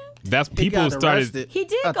didn't. That's He people got started. arrested. He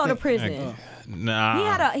did I go to think- prison.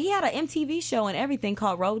 Nah. He had a MTV show and everything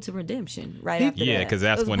called Road to Redemption right after that. Yeah, 'cause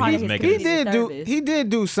that's It was when part he of was his making community He service. did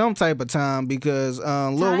do some type of time because Lil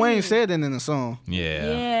Tiny. Wayne said it in the song. Yeah.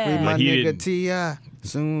 Yeah. Free my But he nigga didn't- T.I.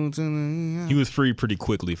 Soon to the He was free pretty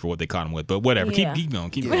quickly for what they caught him with, but whatever. Yeah. Keep going.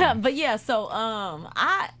 Keep going. But yeah, so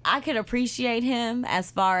I could appreciate him as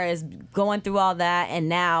far as going through all that and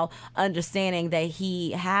now understanding that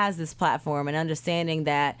he has this platform and understanding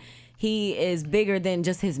that he is bigger than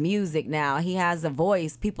just his music now. He has a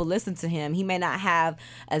voice. People listen to him. He may not have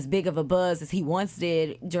as big of a buzz as he once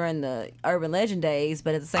did during the Urban Legend days,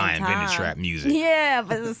 but at the same I time, invented trap music. Yeah,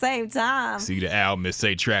 but at the same time, See the album it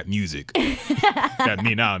say trap music. That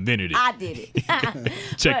mean I invented it. I did it.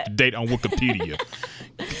 Check the date on Wikipedia.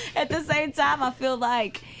 At the same time, I feel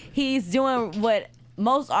like he's doing what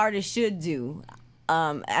most artists should do.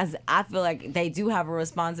 As I feel like they do have a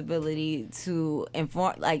responsibility to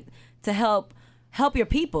inform, like to help your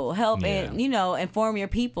people, and inform your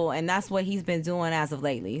people, and that's what he's been doing as of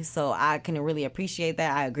lately. So I can really appreciate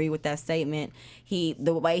that. I agree with that statement. The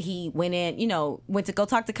way he went to go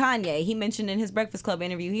talk to Kanye. He mentioned in his Breakfast Club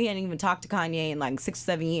interview he hadn't even talked to Kanye in like 6 or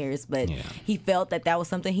 7 years, but he felt that was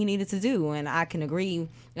something he needed to do, and I can agree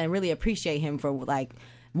and really appreciate him for like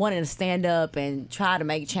wanting to stand up and try to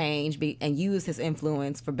make change and use his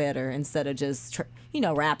influence for better instead of just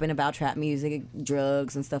rapping about trap music,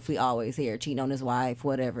 drugs and stuff we always hear, cheating on his wife,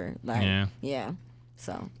 whatever. Like, yeah.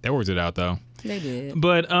 So They worked it out though. they did.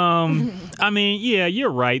 But I mean, yeah, you're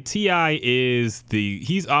right. T.I.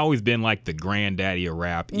 he's always been like the granddaddy of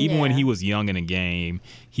rap. Even when Yeah. he was young in the game,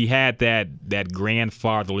 he had that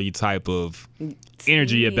grandfatherly type of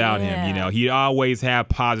energy about him. Yeah. He'd always have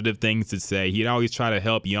positive things to say. He'd always try to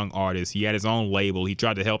help young artists. He had his own label. He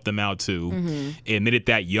tried to help them out too. Admitted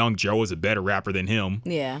that Young Joe was a better rapper than him.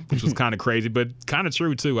 Yeah. Which was kind of crazy, but kind of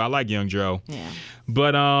true too. I like Young Joe. Yeah.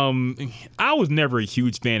 But I was never a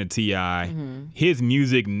huge fan of T.I. His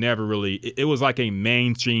music never really, it was like a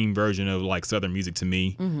mainstream version of like Southern music to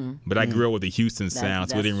me. But I grew up with the Houston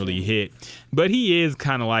sound, so it didn't really true. hit. But he is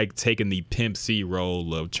kind of like taking the Pimp C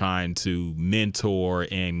role of trying to mentor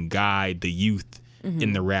and guide the youth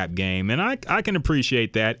in the rap game. And I can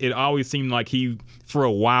appreciate that. It always seemed like he, for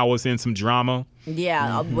a while, was in some drama.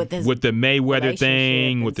 Yeah, with the Mayweather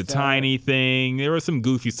thing, relationship with the and stuff. Tiny thing. There was some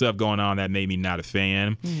goofy stuff going on that made me not a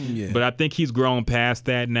fan. Yeah. But I think he's grown past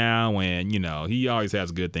that now, and he always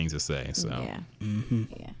has good things to say. So Yeah.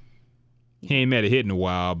 Yeah. he ain't met a hit in a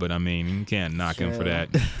while, but I mean, you can't knock him for True.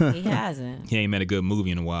 that. He hasn't. He ain't met a good movie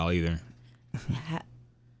in a while either.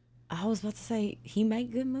 I was about to say he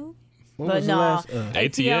made good movies. What But was the no, last,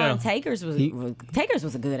 ATL and Takers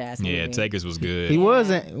was a good ass movie. Yeah, Takers was good. he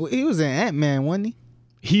wasn't. He was in Ant-Man, wasn't he?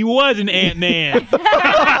 He was an Ant-Man.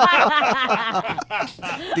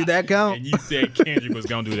 Did that count? And you said Kendrick was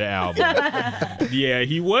gonna do the album. Yeah,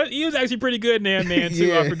 he was. He was actually pretty good in Ant-Man too.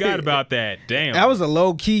 Yeah. I forgot about that. Damn. That was a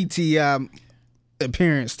low-key T.I.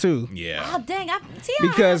 appearance too. Yeah. Oh dang! T.I.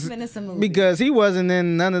 Because has been in some movies. because he wasn't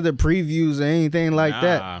in none of the previews or anything like Nah.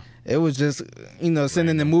 that. It was just sitting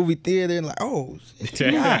in the movie theater and like, oh,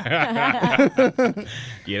 Yeah,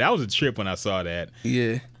 that was a trip when I saw that.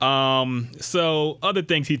 yeah. So other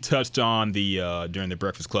things he touched on during the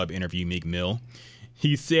Breakfast Club interview, Meek Mill.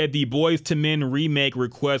 He said the Boyz II Men remake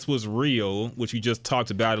request was real, which we just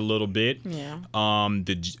talked about a little bit. Yeah.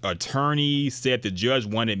 The attorney said the judge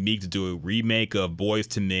wanted Meek to do a remake of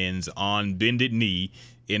Boyz II Men's On Bended Knee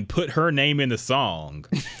and put her name in the song.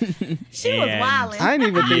 She was wildin'. I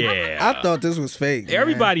didn't even think. Yeah. I thought this was fake. man.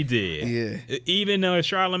 Everybody did. Yeah. Even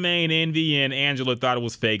Charlamagne, Envy, and Angela thought it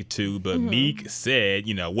was fake too. But Meek said,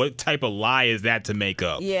 what type of lie is that to make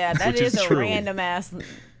up? Yeah, that Which is a true. random ass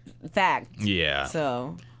fact. Yeah.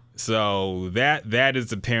 So that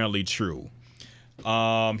is apparently true.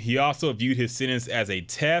 He also viewed his sentence as a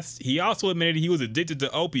test. He also admitted he was addicted to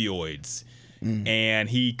opioids. And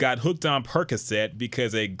he got hooked on Percocet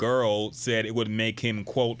because a girl said it would make him,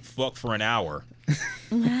 quote, fuck for an hour.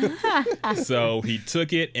 So he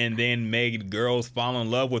took it and then made girls fall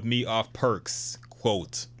in love with me off perks,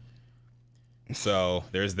 quote. So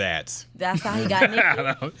there's that. that's how he got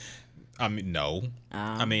Nicki. I mean, no.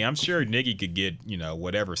 I mean, I'm sure Nicki could get,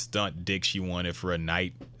 whatever stunt dick she wanted for a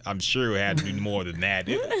night. I'm sure it had to be more than that.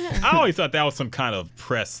 I always thought that was some kind of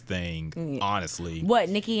press thing, honestly. What,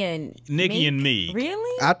 Nicki and Meek? and me.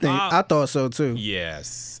 Really? I thought so too.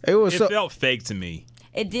 Yes. It felt fake to me.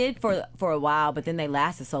 It did for a while, but then they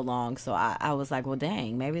lasted so long. So I was like, well,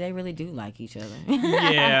 dang, maybe they really do like each other.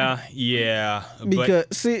 Yeah. Because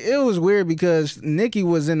see, it was weird because Nicki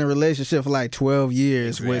was in a relationship for like 12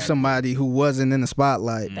 years with Exactly. somebody who wasn't in the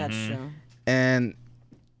spotlight, That's true. and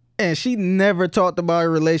she never talked about her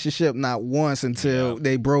relationship not once until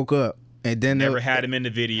they broke up, and then never had him in the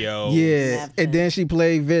video. Yeah, Nothing. and then she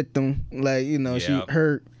played victim, like she Yep.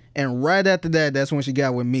 hurt, and right after that, that's when she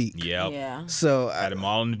got with Meek. Yep. Yeah. So Had him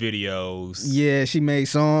all in the videos. yeah, she made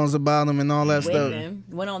songs about him and all that With stuff. him.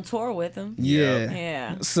 Went on tour with him. Yeah.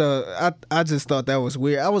 Yeah. So I just thought that was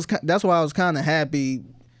weird. That's why I was kind of happy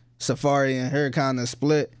Safari and her kind of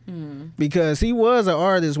split because he was an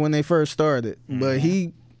artist when they first started, but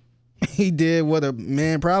he did what a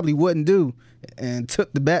man probably wouldn't do and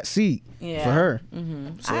took the back seat Yeah. for her.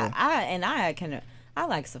 So I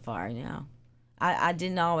like Safari now. I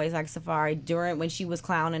didn't always like Safari when she was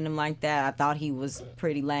clowning him like that. I thought he was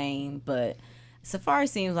pretty lame, but Safari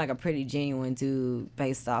seems like a pretty genuine dude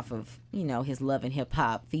based off of his love and hip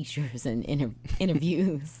hop features and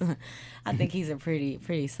interviews. I think he's a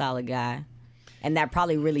pretty solid guy, and that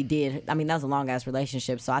probably really did. I mean, that was a long ass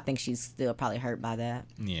relationship, so I think she's still probably hurt by that.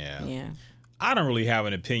 Yeah. Yeah. I don't really have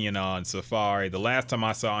an opinion on Safari. The last time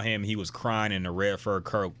I saw him, he was crying in a red fur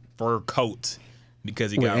coat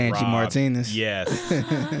because he With got Angie robbed. Martinez. Yes,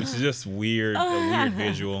 which is just weird, a weird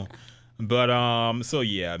visual. But so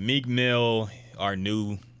yeah, Meek Mill, our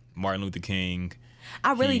new Martin Luther King.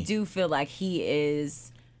 I really do feel like he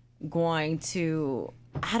is going to,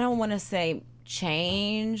 I don't want to say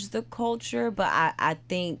change the culture, but I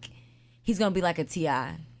think he's going to be like a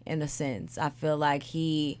T.I. in a sense. I feel like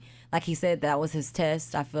like he said, that was his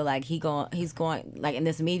test. I feel like he's going, like in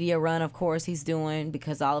this media run, of course, he's doing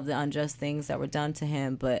because all of the unjust things that were done to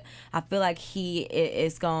him. But I feel like he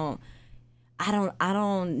is going, I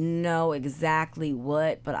don't know exactly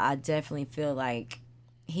what, but I definitely feel like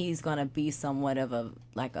he's going to be somewhat of a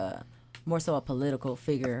more so a political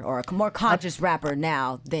figure or a more conscious rapper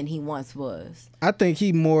now than he once was. I think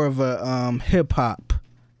he more of a hip hop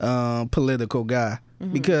political guy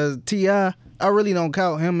because T.I. I really don't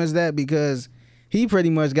count him as that because he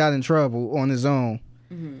pretty much got in trouble on his own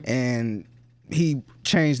and he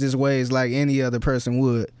changed his ways like any other person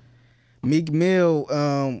would. Meek Mill,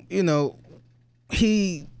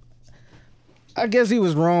 I guess he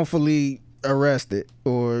was wrongfully arrested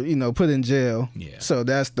or put in jail. Yeah. So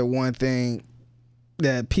that's the one thing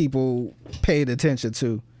that people paid attention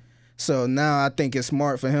to. So now I think it's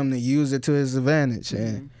smart for him to use it to his advantage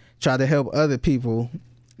and try to help other people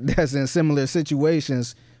that's in similar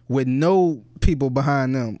situations with no people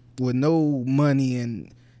behind them, with no money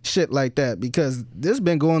and shit like that, because this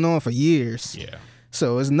been going on for years. Yeah.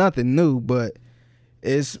 So it's nothing new, but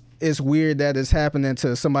it's weird that it's happening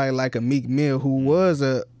to somebody like a Meek Mill who was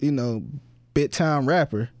a big time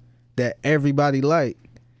rapper that everybody liked.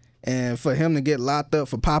 And for him to get locked up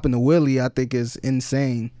for popping the Willie, I think is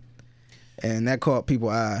insane. And that caught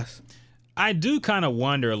people's eyes. I do kind of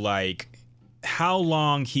wonder, like, how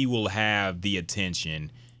long he will have the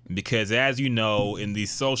attention. Because as you know, in the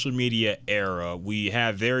social media era, we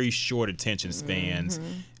have very short attention spans.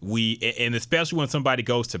 And especially when somebody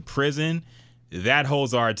goes to prison, that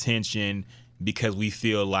holds our attention because we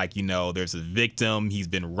feel like, you know, there's a victim, he's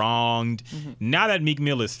been wronged. Now that Meek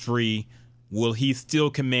Mill is free, will he still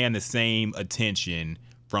command the same attention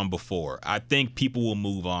from before? I think people will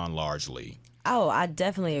move on largely. Oh, I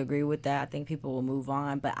definitely agree with that. I think people will move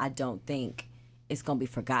on, but I don't think it's gonna be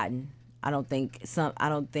forgotten. I don't think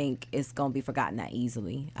it's gonna be forgotten that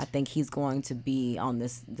easily. I think he's going to be on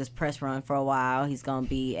this press run for a while. He's gonna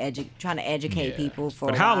be trying to educate people for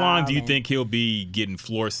But a how while. long do you think he'll be getting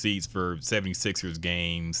floor seats for 76ers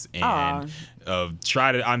games and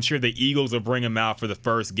I'm sure the Eagles will bring him out for the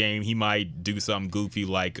first game. He might do something goofy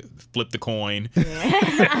like flip the coin.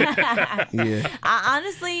 Yeah. I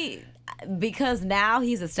honestly, because now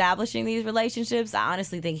he's establishing these relationships, I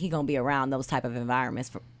honestly think he's gonna be around those type of environments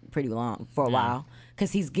for pretty long, for a while,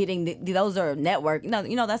 because he's getting those are network. No,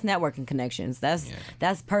 you know, that's networking connections. That's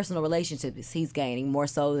personal relationships he's gaining more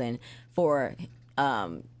so than for,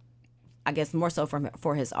 I guess more so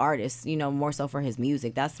for his artists. You know, more so for his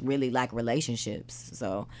music. That's really like relationships.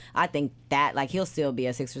 So I think that like he'll still be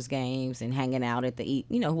at Sixers games and hanging out at the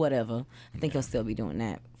whatever. I think he'll still be doing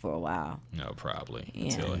that for a while. No, probably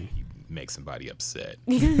Yeah. until he makes somebody upset.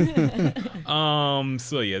 So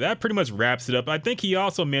yeah, that pretty much wraps it up. I think he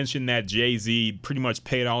also mentioned that Jay-Z pretty much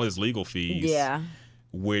paid all his legal fees. Yeah.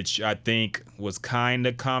 Which I think was kind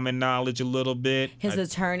of common knowledge a little bit. His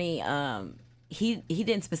attorney, he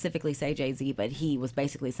didn't specifically say Jay-Z, but he was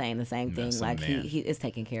basically saying the same thing. Some Like man. he is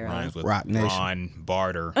taken care of. Rhymes with Rock Nation. Ron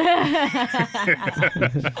Barter.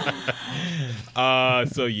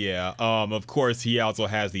 So yeah, of course he also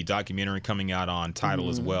has the documentary coming out on Tidal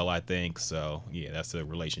as well, I think. So yeah, that's a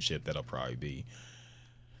relationship that'll probably be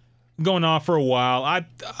going on for a while.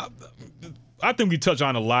 I think we touch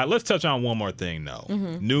on a lot. Let's touch on one more thing though.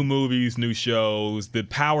 New movies, new shows, the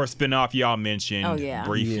Power spinoff y'all mentioned Oh, yeah.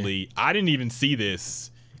 briefly. I didn't even see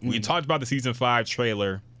this. We talked about the season 5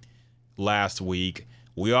 trailer last week.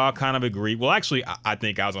 We all kind of agreed. Well, actually, I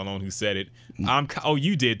think I was the only one who said it.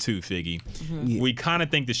 You did too, Figgy. Yeah. We kind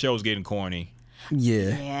of think the show's getting corny.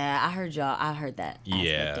 Yeah. Yeah, I heard that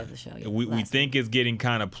aspect of the show. We think it's getting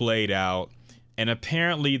kind of played out. And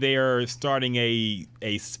apparently they are starting a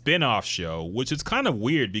spin-off show, which is kind of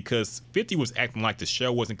weird because 50 was acting like the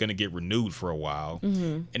show wasn't going to get renewed for a while.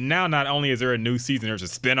 And now not only is there a new season, there's a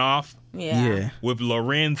spin-off Yeah. with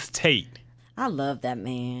Lorenz Tate. I love that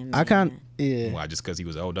man. I kind yeah. Why, just because he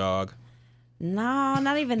was old dog? No,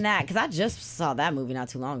 not even that, because I just saw that movie not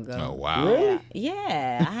too long ago. Oh, wow.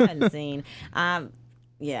 Yeah, I hadn't seen.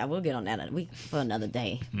 Yeah, we'll get on that for another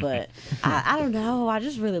day. But I don't know. I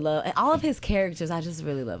just really love all of his characters. I just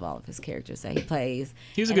really love all of his characters that he plays.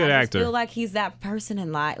 He's a And good I actor. I feel like he's that person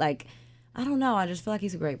in life. Like, I don't know. I just feel like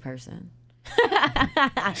he's a great person.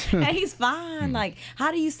 And he's fine. Like,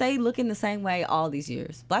 how do you stay looking the same way all these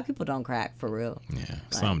years? Black people don't crack, for real. Yeah,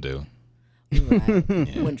 some do.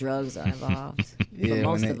 Right. When drugs are involved. Yeah, But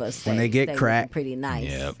most when of they- us when stay they get looking cracked. pretty nice.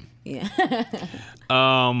 Yep. Yeah.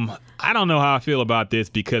 I don't know how I feel about this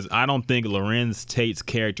because I don't think Lorenz Tate's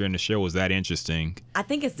character in the show was that interesting. I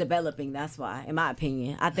think it's developing. That's why, in my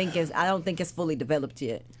opinion, I don't think it's fully developed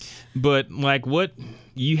yet. But like, what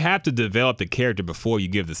you have to develop the character before you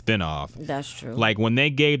give the spinoff. That's true. Like when they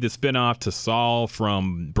gave the spinoff to Saul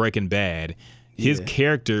from Breaking Bad, his Yeah.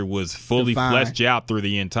 character was fully Defined. fleshed out through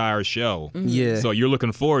the entire show. Yeah. So you're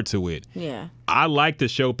looking forward to it. Yeah. I like the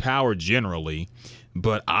show Power generally,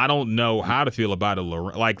 but I don't know how to feel about it.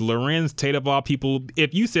 Like Lorenz Tate of all people,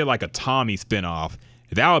 if you said like a Tommy spinoff,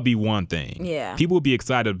 that would be one thing. Yeah. People would be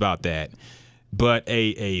excited about that. But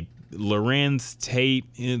a Lorenz Tate,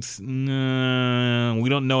 we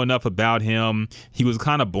don't know enough about him. He was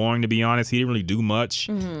kind of boring, to be honest. He didn't really do much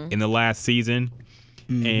in the last season.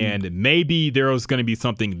 And maybe there was going to be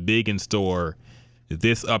something big in store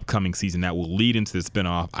this upcoming season that will lead into the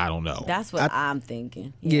spinoff. I don't know. That's what I'm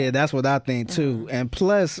thinking. Yeah, that's what I think too. And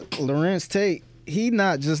plus, Lorenz Tate, he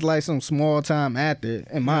not just like some small time actor,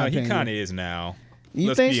 in my He opinion. kind of is now. You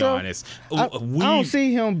Let's think be so? honest. I don't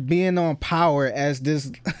see him being on Power as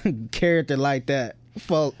this character like that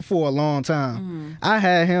for a long time. I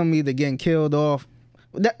had him either getting killed off.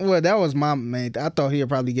 That was my main. I thought he'd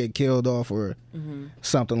probably get killed off or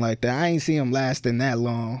something like that. I ain't see him lasting that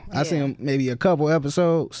long. I see Yeah. him maybe a couple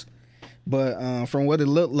episodes, But from what it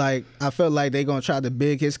looked like, I felt like they're gonna try to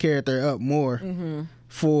big his character up more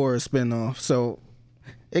for a spinoff. So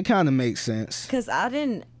it kind of makes sense. Because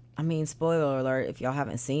spoiler alert if y'all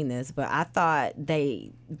haven't seen this, but I thought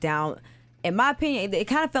in my opinion, it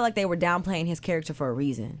kind of felt like they were downplaying his character for a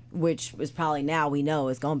reason, which was probably now we know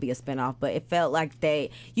it's going to be a spinoff, but it felt like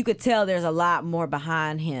you could tell there's a lot more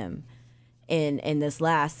behind him in this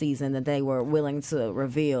last season that they were willing to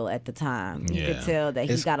reveal at the time. You could tell that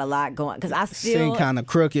he's got a lot going. Because I still seem kind of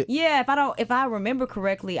crooked. Yeah, if I remember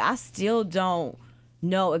correctly, I still don't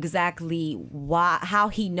know exactly how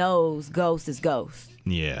he knows Ghost is Ghost.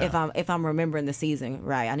 Yeah. If I'm remembering the season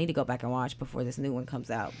right, I need to go back and watch before this new one comes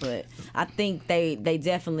out. But I think they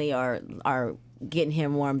definitely are getting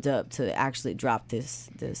him warmed up to actually drop this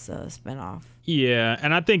spinoff. Yeah,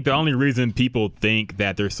 and I think the only reason people think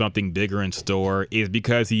that there's something bigger in store is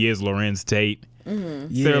because he is Lorenz Tate. Mm-hmm.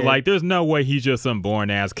 Yeah. They're like, there's no way he's just some born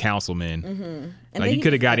ass councilman. Mm-hmm. Like, he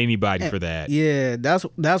could have got anybody for that. Yeah, that's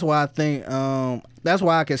why I think that's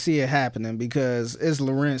why I can see it happening, because it's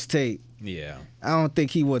Lorenz Tate. Yeah. I don't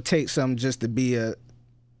think he would take something just to be a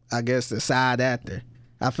side actor.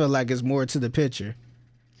 I feel like it's more to the picture.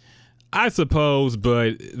 I suppose,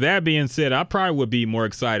 but that being said, I probably would be more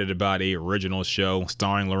excited about a original show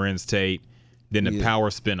starring Lorenz Tate than the Power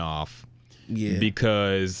spinoff. Yeah.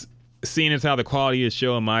 Because seeing as how the quality of the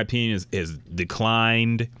show, in my opinion, is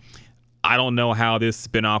declined, I don't know how this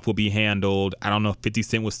spinoff will be handled. I don't know if 50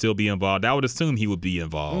 Cent will still be involved. I would assume he would be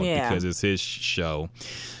involved because it's his show.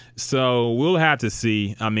 So we'll have to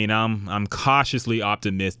see. I mean, I'm cautiously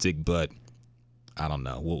optimistic, but I don't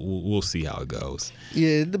know. We'll see how it goes.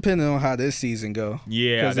 Yeah, depending on how this season go.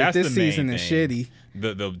 Yeah, 'cause that's if this the main season thing. is shitty.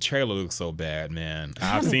 The trailer looks so bad, man.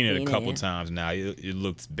 I've seen it a couple times now. It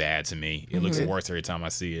looks bad to me. It looks worse every time I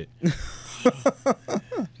see it.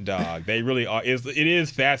 Dog, they really are. It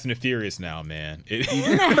is Fast and the Furious now, man.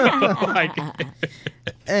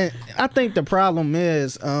 And I think the problem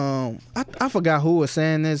is, I forgot who was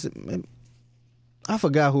saying this.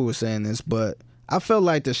 But I feel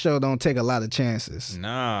like the show don't take a lot of chances.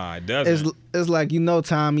 Nah, it doesn't. It's like,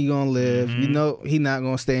 Tommy gonna live. He not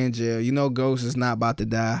gonna stay in jail. Ghost is not about to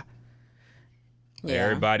die. Yeah.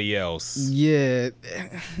 Everybody else. Yeah,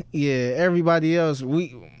 everybody else.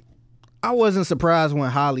 I wasn't surprised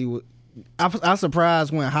when Holly. I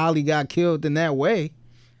surprised when Holly got killed in that way.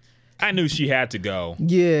 I knew she had to go.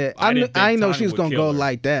 Yeah, I didn't didn't know think she was Tommy gonna would go kill her.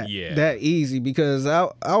 like that. Yeah. That easy, because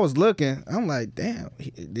I was looking. I'm like, damn,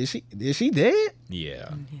 is she dead? Yeah.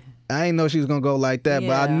 I didn't know she was gonna go like that, but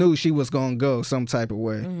I Yeah. knew she was gonna go some type of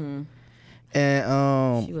way.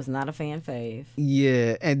 And She was not a fan fave.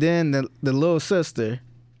 yeah, and then the little sister,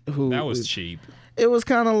 who That was cheap. it was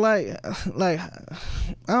kind of like I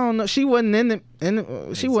don't know. She wasn't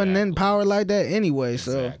she wasn't in power like that anyway.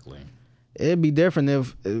 So Exactly. it'd be different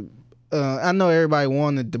if I know everybody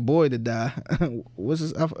wanted the boy to die. What's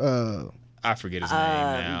his? I forget his name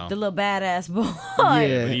now. The little badass boy.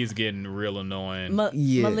 Yeah. But he's getting real annoying.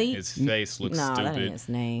 Yeah. Malik. His face looks No, that ain't stupid. his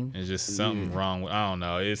name. There's just something wrong with. I don't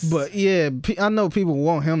know. It's But yeah, I know people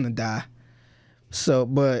want him to die. So,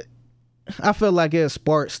 but I feel like it'll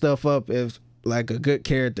spark stuff up if like a good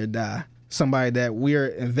character die, somebody that we're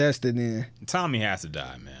invested in. Tommy has to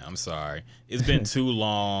die, man. I'm sorry. It's been too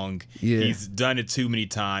long. Yeah. He's done it too many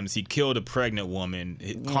times. He killed a pregnant woman.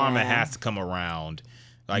 Karma has to come around.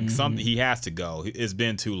 Like something, he has to go. It's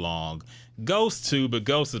been too long. Ghost too, but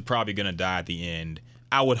Ghost is probably gonna die at the end.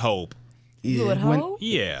 I would hope. Yeah. You would hope?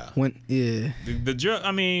 Yeah. Yeah.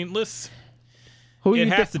 I mean, let's. Who It you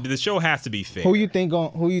has think? to be. The show has to be fair. Who you think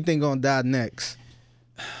gonna die next?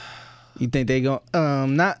 You think they gonna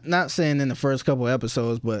not saying in the first couple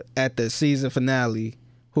episodes, but at the season finale,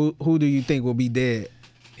 who do you think will be dead?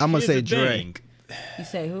 I'm gonna Here's say the Dre. thing. You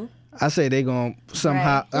say who? I say they gonna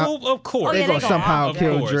somehow. Well, of course. Oh, yeah, they gonna somehow Of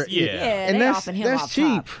kill course, Dre. yeah. and they that's offing him that's off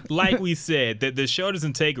cheap. top. Like we said, that the show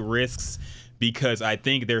doesn't take risks because I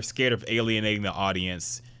think they're scared of alienating the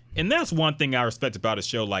audience. And that's one thing I respect about a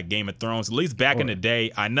show like Game of Thrones. At least back in the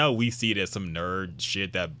day, I know we see it as some nerd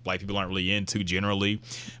shit that black people aren't really into generally,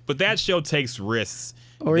 but that show takes risks.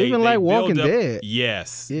 Or even like build Walking up- Dead.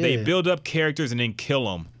 Yes, Yeah. they build up characters and then kill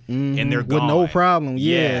them, and they're with gone no problem.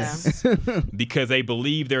 Yes, because they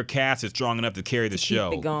believe their cast is strong enough to carry the show.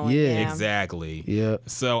 Keep it going. Yeah. Yeah. Exactly. Yeah.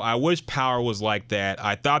 So I wish Power was like that.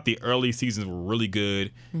 I thought the early seasons were really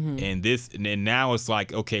good, and now it's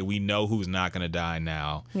like, okay, we know who's not gonna die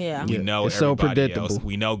now. Yeah. We Yeah, know it's so everybody else. predictable.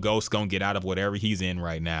 We know Ghost's gonna get out of whatever he's in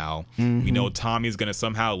right now. We know Tommy's gonna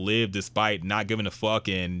somehow live despite not giving a fuck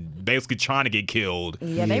and basically trying to get killed.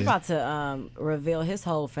 Yeah, they about to reveal his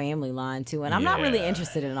whole family line too, and I'm not really Yeah.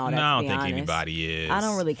 interested in all that. No, I to don't be think honest. anybody is. I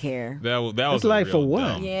don't really care. That was It's like real for what?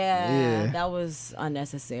 dumb. Yeah, Yeah. that was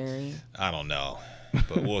unnecessary. I don't know,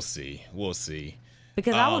 but we'll see. We'll see.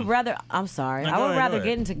 Because I would rather. I'm sorry. No, I go would ahead, rather go get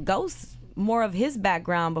ahead. into Ghost, more of his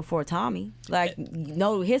background before Tommy. Like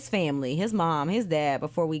know his family, his mom, his dad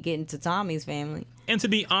before we get into Tommy's family. And to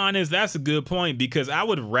be honest, that's a good point because I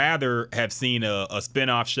would rather have seen a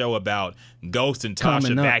spin-off show about Ghost and Tasha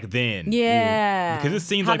Coming up. back then. Yeah. Because it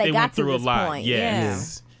seems How like they got went to through a this lot. point.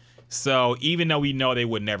 Yes. So even though we know they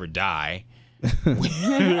would never die,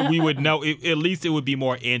 we would know at least it would be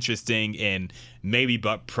more interesting and maybe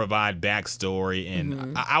but provide backstory.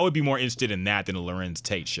 And I would be more interested in that than a Lorenz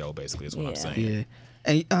Tate show. Basically, is what I'm Yeah. saying. Yeah.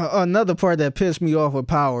 And another part that pissed me off with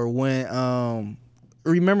Power when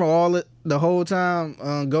remember the whole time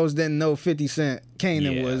Ghost didn't know 50 Cent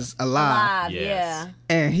Kanan Yeah. was alive. Yes. Yeah.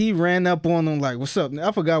 And he ran up on him like, "What's up?"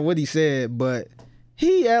 I forgot what he said, but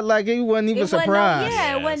he acted like he wasn't even It wasn't no- surprised.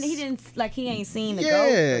 yeah, it Yes. wasn't. He didn't like. He ain't seen the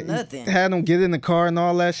Yeah, ghost or nothing. had him get in the car and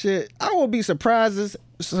all that shit. I would be surprised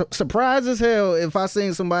as hell if I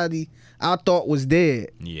seen somebody I thought was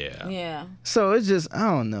dead. Yeah. Yeah. So it's just, I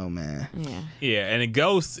don't know, man. Yeah. Yeah, and the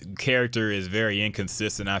Ghost character is very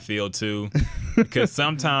inconsistent, I feel, too. Because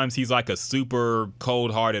sometimes he's like a super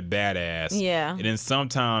cold-hearted badass. Yeah. And then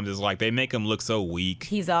sometimes it's like they make him look so weak.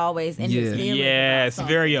 He's always in his Yeah. feelings. Yeah, about it's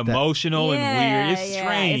something. very emotional and weird. It's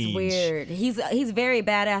strange. It's weird. He's very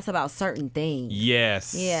badass about certain things.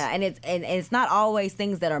 Yes. Yeah, and it's not always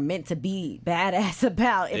things that are meant to be badass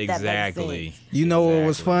about. If that makes Exactly. sense. You know what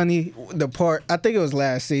was Exactly. funny? The part, I think it was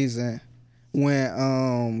last season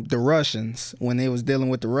when the Russians, when they was dealing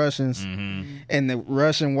with the Russians, and the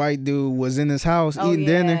Russian white dude was in his house Oh, eating yeah,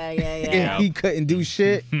 dinner, yeah, yeah. and he couldn't do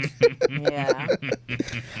shit. Yeah.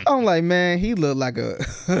 I'm like, man, he looked like a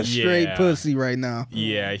straight Yeah. pussy right now.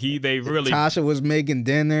 Yeah, they really Tasha was making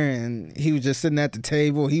dinner, and he was just sitting at the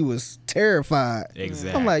table. He was terrified.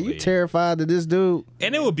 Exactly. I'm like, you terrified of this dude?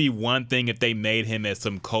 And it would be one thing if they made him as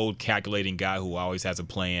some cold, calculating guy who always has a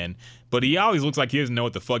plan, but he always looks like he doesn't know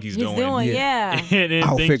what the fuck he's doing. Yeah. And then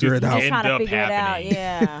I'll things figure just it out. He's end trying to up figure happening. it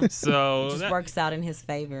out. Yeah. So Just that- works out in his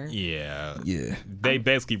favor. yeah, Yeah. they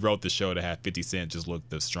basically wrote the show to have 50 Cent just look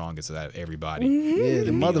the strongest out of everybody. Yeah, the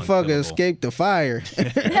Be motherfucker unkillable. escaped the fire. He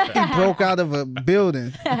broke out of a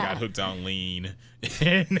building. Got hooked on lean,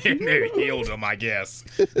 and they healed him, I guess.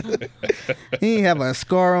 He ain't have a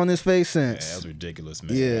scar on his face Yeah, that since. was ridiculous,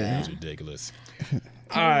 man. Yeah. That was ridiculous.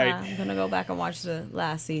 All right. I'm gonna go back and watch the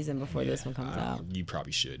last season before this one comes out. You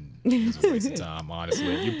probably shouldn't. It's a waste of time,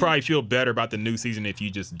 honestly. You probably feel better about the new season if you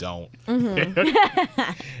just don't.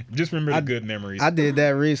 Just remember the good memories. I did that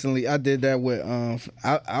recently. I did that with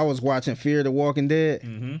I was watching Fear the Walking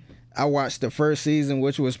Dead. I watched the first season,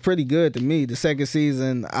 which was pretty good to me. The second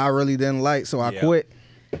season I really didn't like, so I Yeah. quit.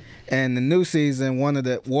 And the new season, one of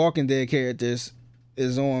the Walking Dead characters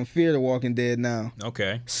is on Fear the Walking Dead now.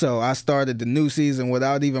 Okay. So I started the new season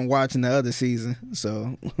without even watching the other season.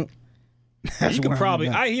 So that's You could where I'm probably.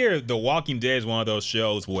 at. I hear The Walking Dead is one of those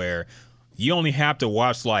shows where you only have to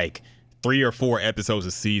watch like 3 or 4 episodes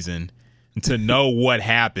a season to know what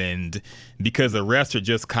happened, because the rest are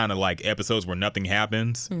just kind of like episodes where nothing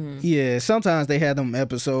happens. Yeah, sometimes they had them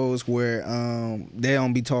episodes where they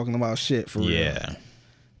don't be talking about shit for real. Yeah.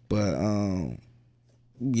 But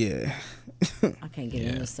yeah. I can't get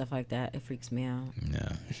into stuff like that. It freaks me out.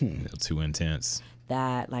 Yeah. A little too intense.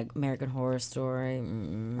 That like American Horror Story.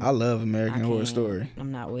 I love American I Horror can't. Story.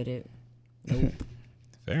 I'm not with it. Nope.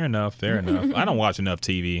 Fair enough. Fair enough. I don't watch enough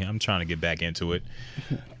TV. I'm trying to get back into it.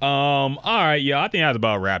 All right, yeah. I think that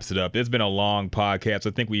about wraps it up. It's been a long podcast.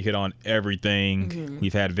 I think we hit on everything.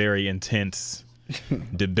 We've had very intense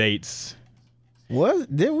debates.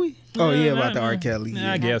 What? Did we? Oh yeah, about the R. Kelly.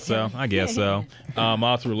 I Yeah. guess so. I guess so.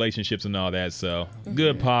 Also relationships and all that. So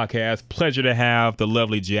good podcast. Pleasure to have the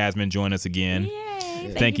lovely Jasmine join us again.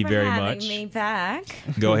 Yay! Thank you for very having much. Me back.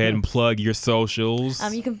 Go ahead and plug your socials.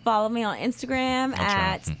 You can follow me on Instagram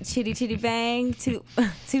at Chitty Chitty Bang. Two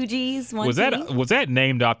G's, one was T. that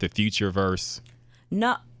named off the Future verse?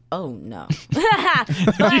 No. Oh no.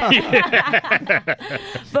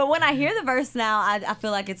 But when I hear the verse now, I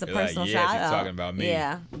feel like it's a You're like, personal yeah, shout she's out. talking about me.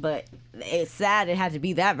 Yeah, but it's sad it had to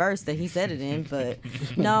be that verse that he said it in. But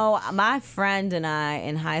no, my friend and I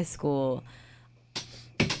in high school,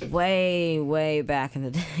 way back in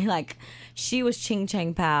the day, like she was Ching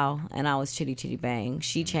Chang Pow and I was Chitty Chitty Bang.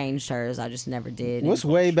 She changed hers. I just never did. What's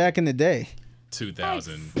way back in the day?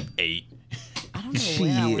 2008. I don't know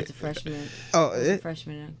when I went Shit. to freshman. Oh,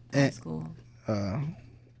 Freshman in high school.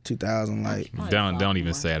 2000, like Don't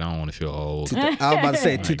even say it. I don't want to feel old. I was about to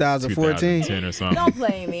say 2014. 2010 or something. Don't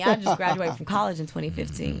play me. I just graduated from college in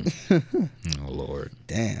 2015. Oh Lord.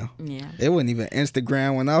 Damn. Yeah. It wasn't even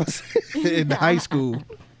Instagram when I was in high school.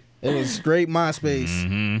 It was straight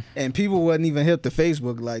MySpace, and people wasn't even hip to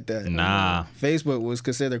Facebook like that. Nah. Facebook was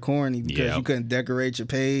considered corny because Yep. you couldn't decorate your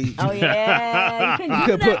page. Oh yeah.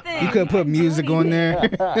 You couldn't put music on there.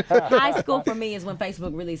 High school for me is when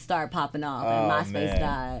Facebook really started popping off and MySpace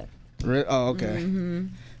died. Oh, okay.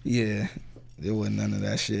 Yeah, there wasn't none of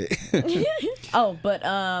that shit. Oh, but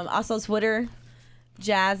also Twitter,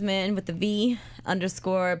 Jasmine with the V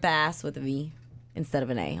 _ Bass with a V instead of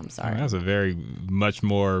an A. I'm sorry. That's a very much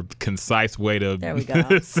more concise way to There we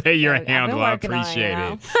go. say your There we go. I've been handle. I working on it, appreciate you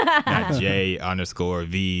know? it. Not J_V_A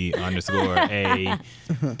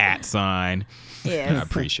 @ Yes. I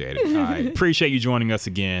appreciate it. All right. Appreciate you joining us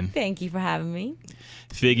again. Thank you for having me.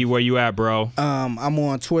 Figgy, where you at, bro? I'm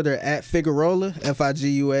on Twitter at Figueroa,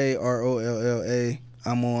 FIGUAROLLA.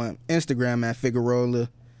 I'm on Instagram at Figueroa.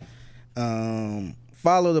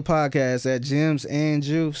 Follow the podcast at Gems and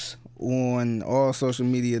Juice on all social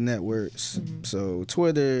media networks. So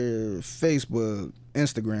Twitter, Facebook,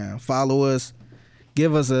 Instagram. Follow us.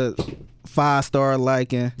 Give us a 5-star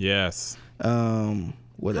liking. Yes.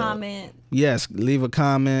 What else? Comment, Yes, leave a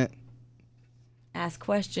comment. ask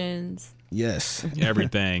questions. Yes.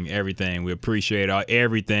 Everything. We appreciate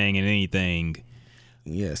everything and anything.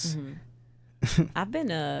 Yes. I've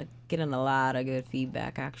been getting a lot of good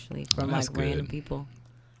feedback actually from That's like random good. people.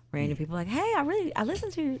 Random people like, hey, I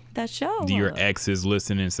listened to that show. Do your exes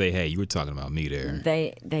listen and say, hey, you were talking about me there?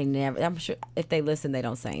 They never. I'm sure if they listen, they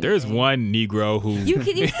don't say anything. There's one Negro who. You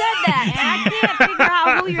said that, and I can't figure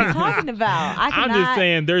out who you're talking about. I'm just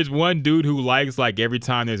saying, there's one dude who likes like every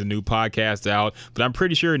time there's a new podcast out, but I'm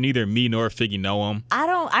pretty sure neither me nor Figgy know him.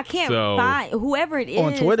 I can't So- find whoever it is.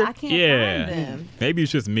 On Twitter? I can't Yeah, find them. maybe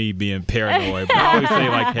it's just me being paranoid. But I always say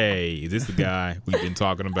like, "Hey, is this the guy we've been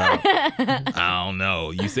talking about?" I don't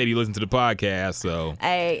know. You said he listened to the podcast, so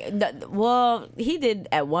Well, he did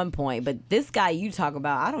at one point, but this guy you talk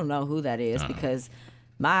about, I don't know who that is because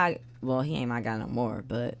he ain't my guy no more.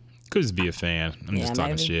 But could just be a fan. I'm yeah, just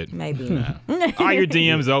talking maybe, shit. Maybe. Are your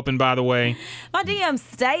DMs open, by the way? My DMs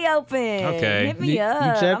stay open. Okay. Hit me You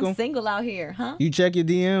up. check I'm 'em? single out here, huh? You check your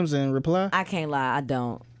DMs and reply? I can't lie. I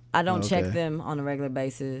don't check Okay. them on a regular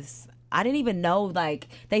basis. I didn't even know like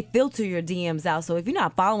they filter your DMs out. So if you're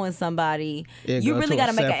not following somebody, It you goes really to a got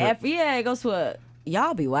to make an separate- effort. Yeah, it goes to a.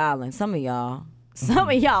 Y'all be wilding. Some of y'all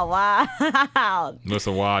wild. What's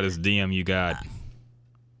the wildest DM you got?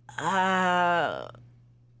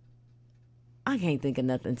 I can't think of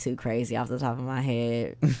nothing too crazy off the top of my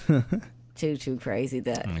head. too crazy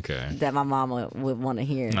that Okay. that my mama would want to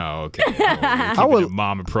hear. Oh, okay. I would-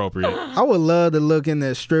 mom appropriate. I would love to look in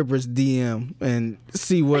that strippers DM and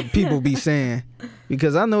see what people be saying,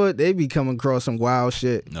 because I know they be coming across some wild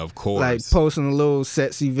shit, Of course. like posting a little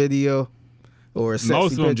sexy video or a sexy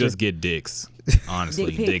Most of them picture. just get dicks. Honestly,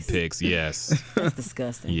 Dick dick pics. pics. Yes. That's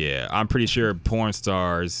disgusting. Yeah, I'm pretty sure porn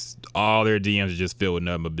stars, all their DMs are just filled with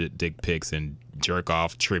nothing but dick pics and jerk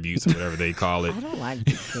off tributes or whatever they call it. I don't like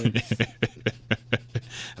dick pics.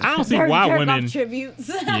 I don't see why Jerk off women.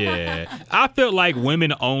 tributes. Yeah, I feel like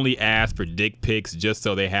women only ask for dick pics just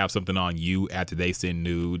so they have something on you after they send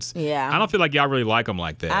nudes. Yeah. I don't feel like y'all really like them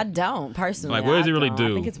like that. I don't personally. Like, what does I it really don't.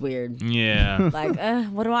 do? I think it's weird. Yeah, Like,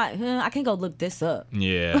 what do I can go look this up.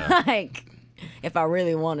 yeah, Like, if I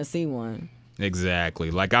really want to see one.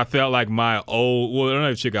 exactly. Like I felt like my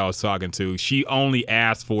another chick I was talking to, she only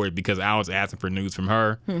asked for it because I was asking for news from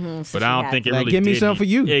her, but I she don't had think it to. Like, really give me did something for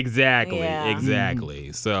you. Exactly, Yeah.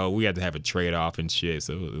 exactly. So we had to have a trade off and shit.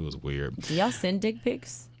 So it was weird. Do y'all send dick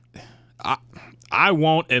pics? I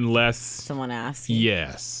won't unless Someone asks you.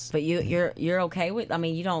 yes. But you're okay with? I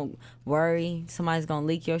mean, you don't worry somebody's gonna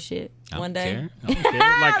leak your shit I one don't day. care. I don't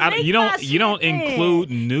care. Like Leak you my don't shit then. include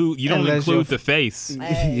nude. You don't Unless include you're- the face.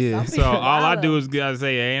 Hey, Yeah. some So people all I wild. do is gotta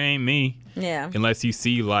say, hey, it ain't me. Yeah. Unless you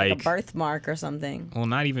see A like, birthmark or something. well,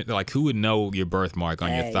 not even like who would know your birthmark on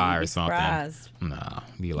Hey, your thigh you'd or be something. surprised. Nah,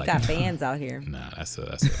 be like, Got fans out here. nah, that's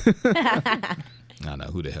a. I don't know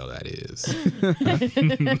who the hell that is.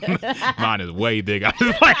 Mine is way big. I'm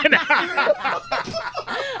just playing.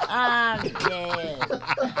 I'm dead.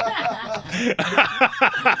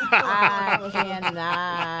 I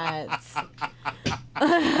cannot.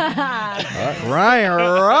 Ryan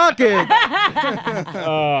Rocket.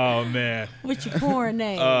 Oh man. What's your porn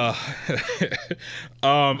name? Oh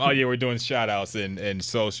yeah, we're doing shout outs and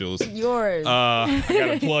socials. Yours. I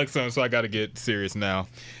gotta plug something, so I gotta get serious now.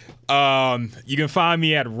 You can find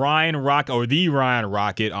me at Ryan Rock or the Ryan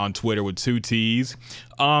Rocket on Twitter with 2 T's.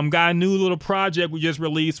 Got a new little project we just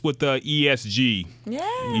released with the ESG.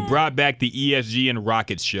 Yeah. We brought back the ESG and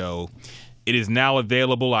Rocket show. It is now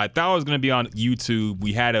available. I thought it was going to be on YouTube.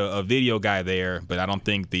 We had a video guy there, but I don't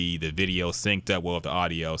think the video synced up well with the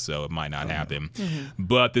audio, so it might not happen.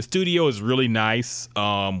 But the studio is really nice.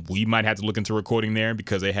 We might have to look into recording there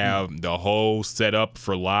because they have the whole setup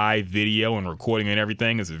for live video and recording and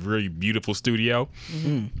everything. It's a really beautiful studio.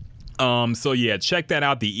 So yeah, check that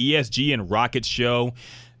out. The ESG and Rocket show.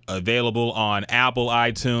 Available on Apple,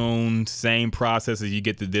 iTunes, same process as you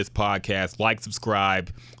get to this podcast. Like,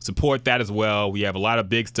 subscribe, support that as well. We have a lot of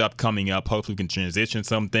big stuff coming up. Hopefully we can transition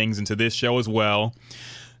some things into this show as well.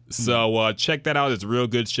 So check that out. It's a real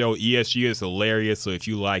good show. ESG is hilarious. So if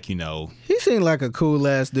you like, he seemed like a cool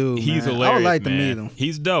ass dude. He's man. hilarious. I would like man. to meet him.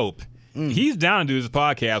 He's dope. He's down to do this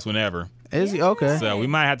podcast whenever. Is he okay? So we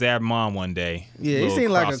might have to have him on one day. Yeah, he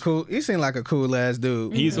seemed like a cool ass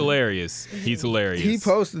dude. He's hilarious. He's hilarious. He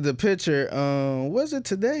posted the picture. Was it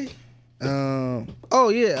today? A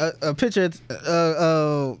picture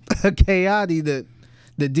of Kayati,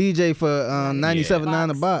 the DJ for 97.9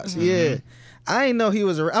 The Box. Yeah, I didn't know he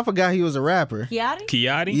was. I forgot he was a rapper.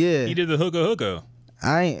 Kiati? Yeah. He did the hookah.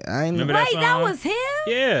 I ain't. Remember Wait, that that song? was him?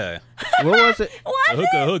 Yeah. What was it? Was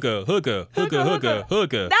it?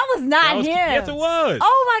 Hookah. That was not him. Yes, it was.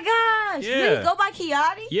 Oh my gosh. Yeah. Did he go by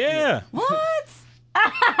Kiati? Yeah. What?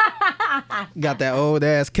 Got that old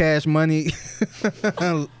ass Cash Money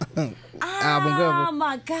album cover. Oh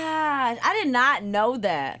my gosh. I did not know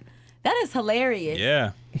that. That is hilarious.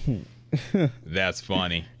 Yeah. That's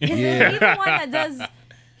funny. Is he the one that does...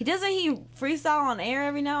 Doesn't he freestyle on air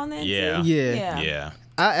every now and then? Yeah. Too? Yeah.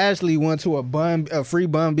 I actually went to a free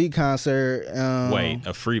Bun B concert. Wait,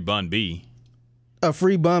 a free Bun B? A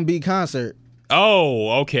free Bun B concert.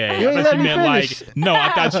 Oh, okay. You ain't I thought let you me meant finish.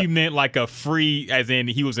 I thought you meant like a free, as in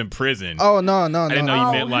he was in prison. Oh no! I didn't know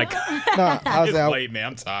you meant like. No, I was It's out. late, man.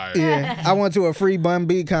 I'm tired. Yeah, I went to a free Bun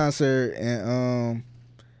B concert and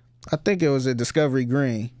I think it was at Discovery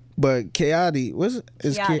Green. But Kiati, was it?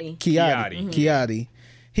 It's Kiati. Kiati.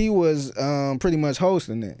 He was pretty much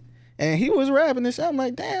hosting it. And he was rapping and shit. I'm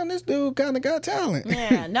like, damn, this dude kind of got talent.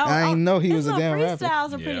 Yeah, no. I didn't know he was a damn rapper.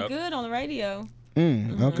 Freestyles are pretty Yep. good on the radio.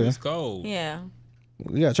 Okay. It's cold. Yeah.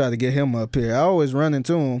 We got to try to get him up here. I always run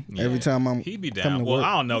into him every time I'm He'd be coming down. to Well, work.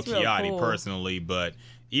 I don't know He's real Kiati cool. personally, but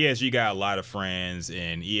ESG got a lot of friends,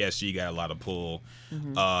 and ESG got a lot of pull.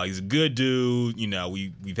 He's a good dude.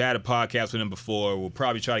 We've had a podcast with him before. We'll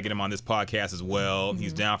probably try to get him on this podcast as well.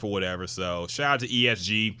 He's down for whatever. So shout out to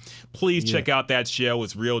ESG. Please check out that show.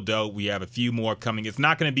 It's real dope. We have a few more coming. It's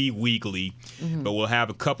not going to be weekly, but we'll have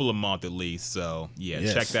a couple a month at least. So yeah,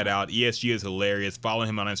 Yes. check that out. ESG is hilarious. Follow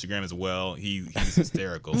him on Instagram as well. He's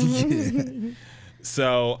hysterical.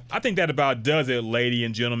 So I think that about does it, ladies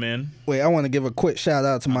and gentlemen. Wait, I want to give a quick shout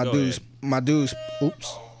out to my go dudes. ahead. My dudes.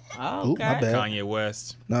 Oops. Oh, Oop, okay. my bad. Kanye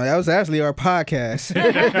West. No, that was actually our podcast.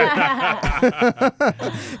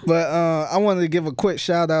 But I wanted to give a quick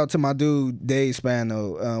shout out to my dude Dave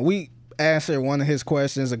Spano. We answered one of his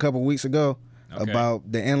questions a couple weeks ago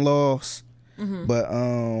about the in-laws. But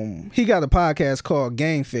he got a podcast called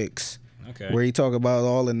Game Fix. Okay. Where he talk about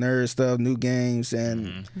all the nerd stuff, new games,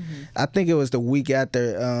 and I think it was the week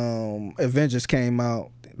after Avengers came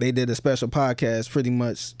out. They did a special podcast, pretty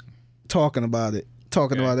much talking about it,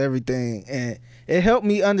 about everything, and it helped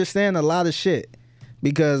me understand a lot of shit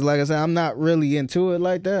because, like I said, I'm not really into it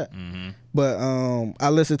like that. But I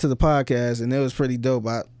listened to the podcast and it was pretty dope.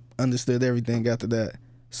 I understood everything after that.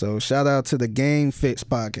 So shout out to the Game Fix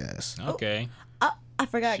podcast. Okay. I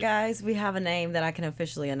forgot, guys. We have a name that I can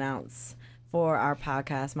officially announce for our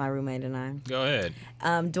podcast, my roommate and I. Go ahead.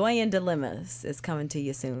 Doyen Dilemmas is coming to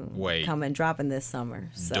you soon. Wait. Dropping this summer.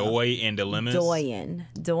 So. Doy and Dilemmas. Doyen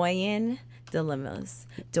Dilemmas.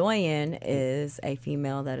 Doyen is a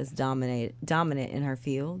female that is dominant in her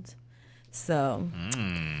field. So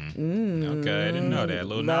Okay, I didn't know that.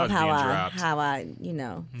 Little love knowledge being how I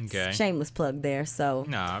dropped. Okay. shameless plug there. So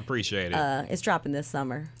Nah, I appreciate it. it's dropping this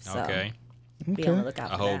summer. So Okay. be on the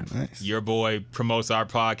lookout I for hope that. Nice. your boy promotes our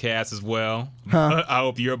podcast as well. Huh? I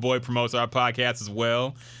hope your boy promotes our podcast as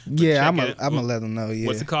well. Yeah, I'm check gonna it. let them know. Yeah,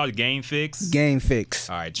 What's it called? Game Fix? Game Fix.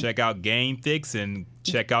 All right, check out Game Fix and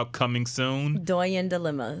check out coming soon. Doyen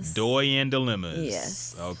Dilemmas. Doy and Dilemmas.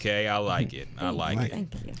 Yes. Okay, I like it. I like it.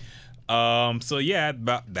 Thank you. So yeah,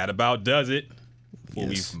 that about does it. Before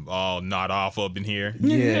Yes. we all nod off up in here.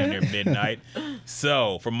 Yeah. Near midnight.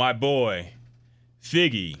 So for my boy,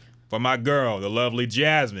 Figgy, for my girl, the lovely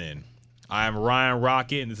Jasmine, I am Ryan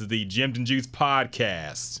Rocket, and this is the Gems and Juice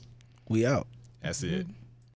Podcast. We out. That's it.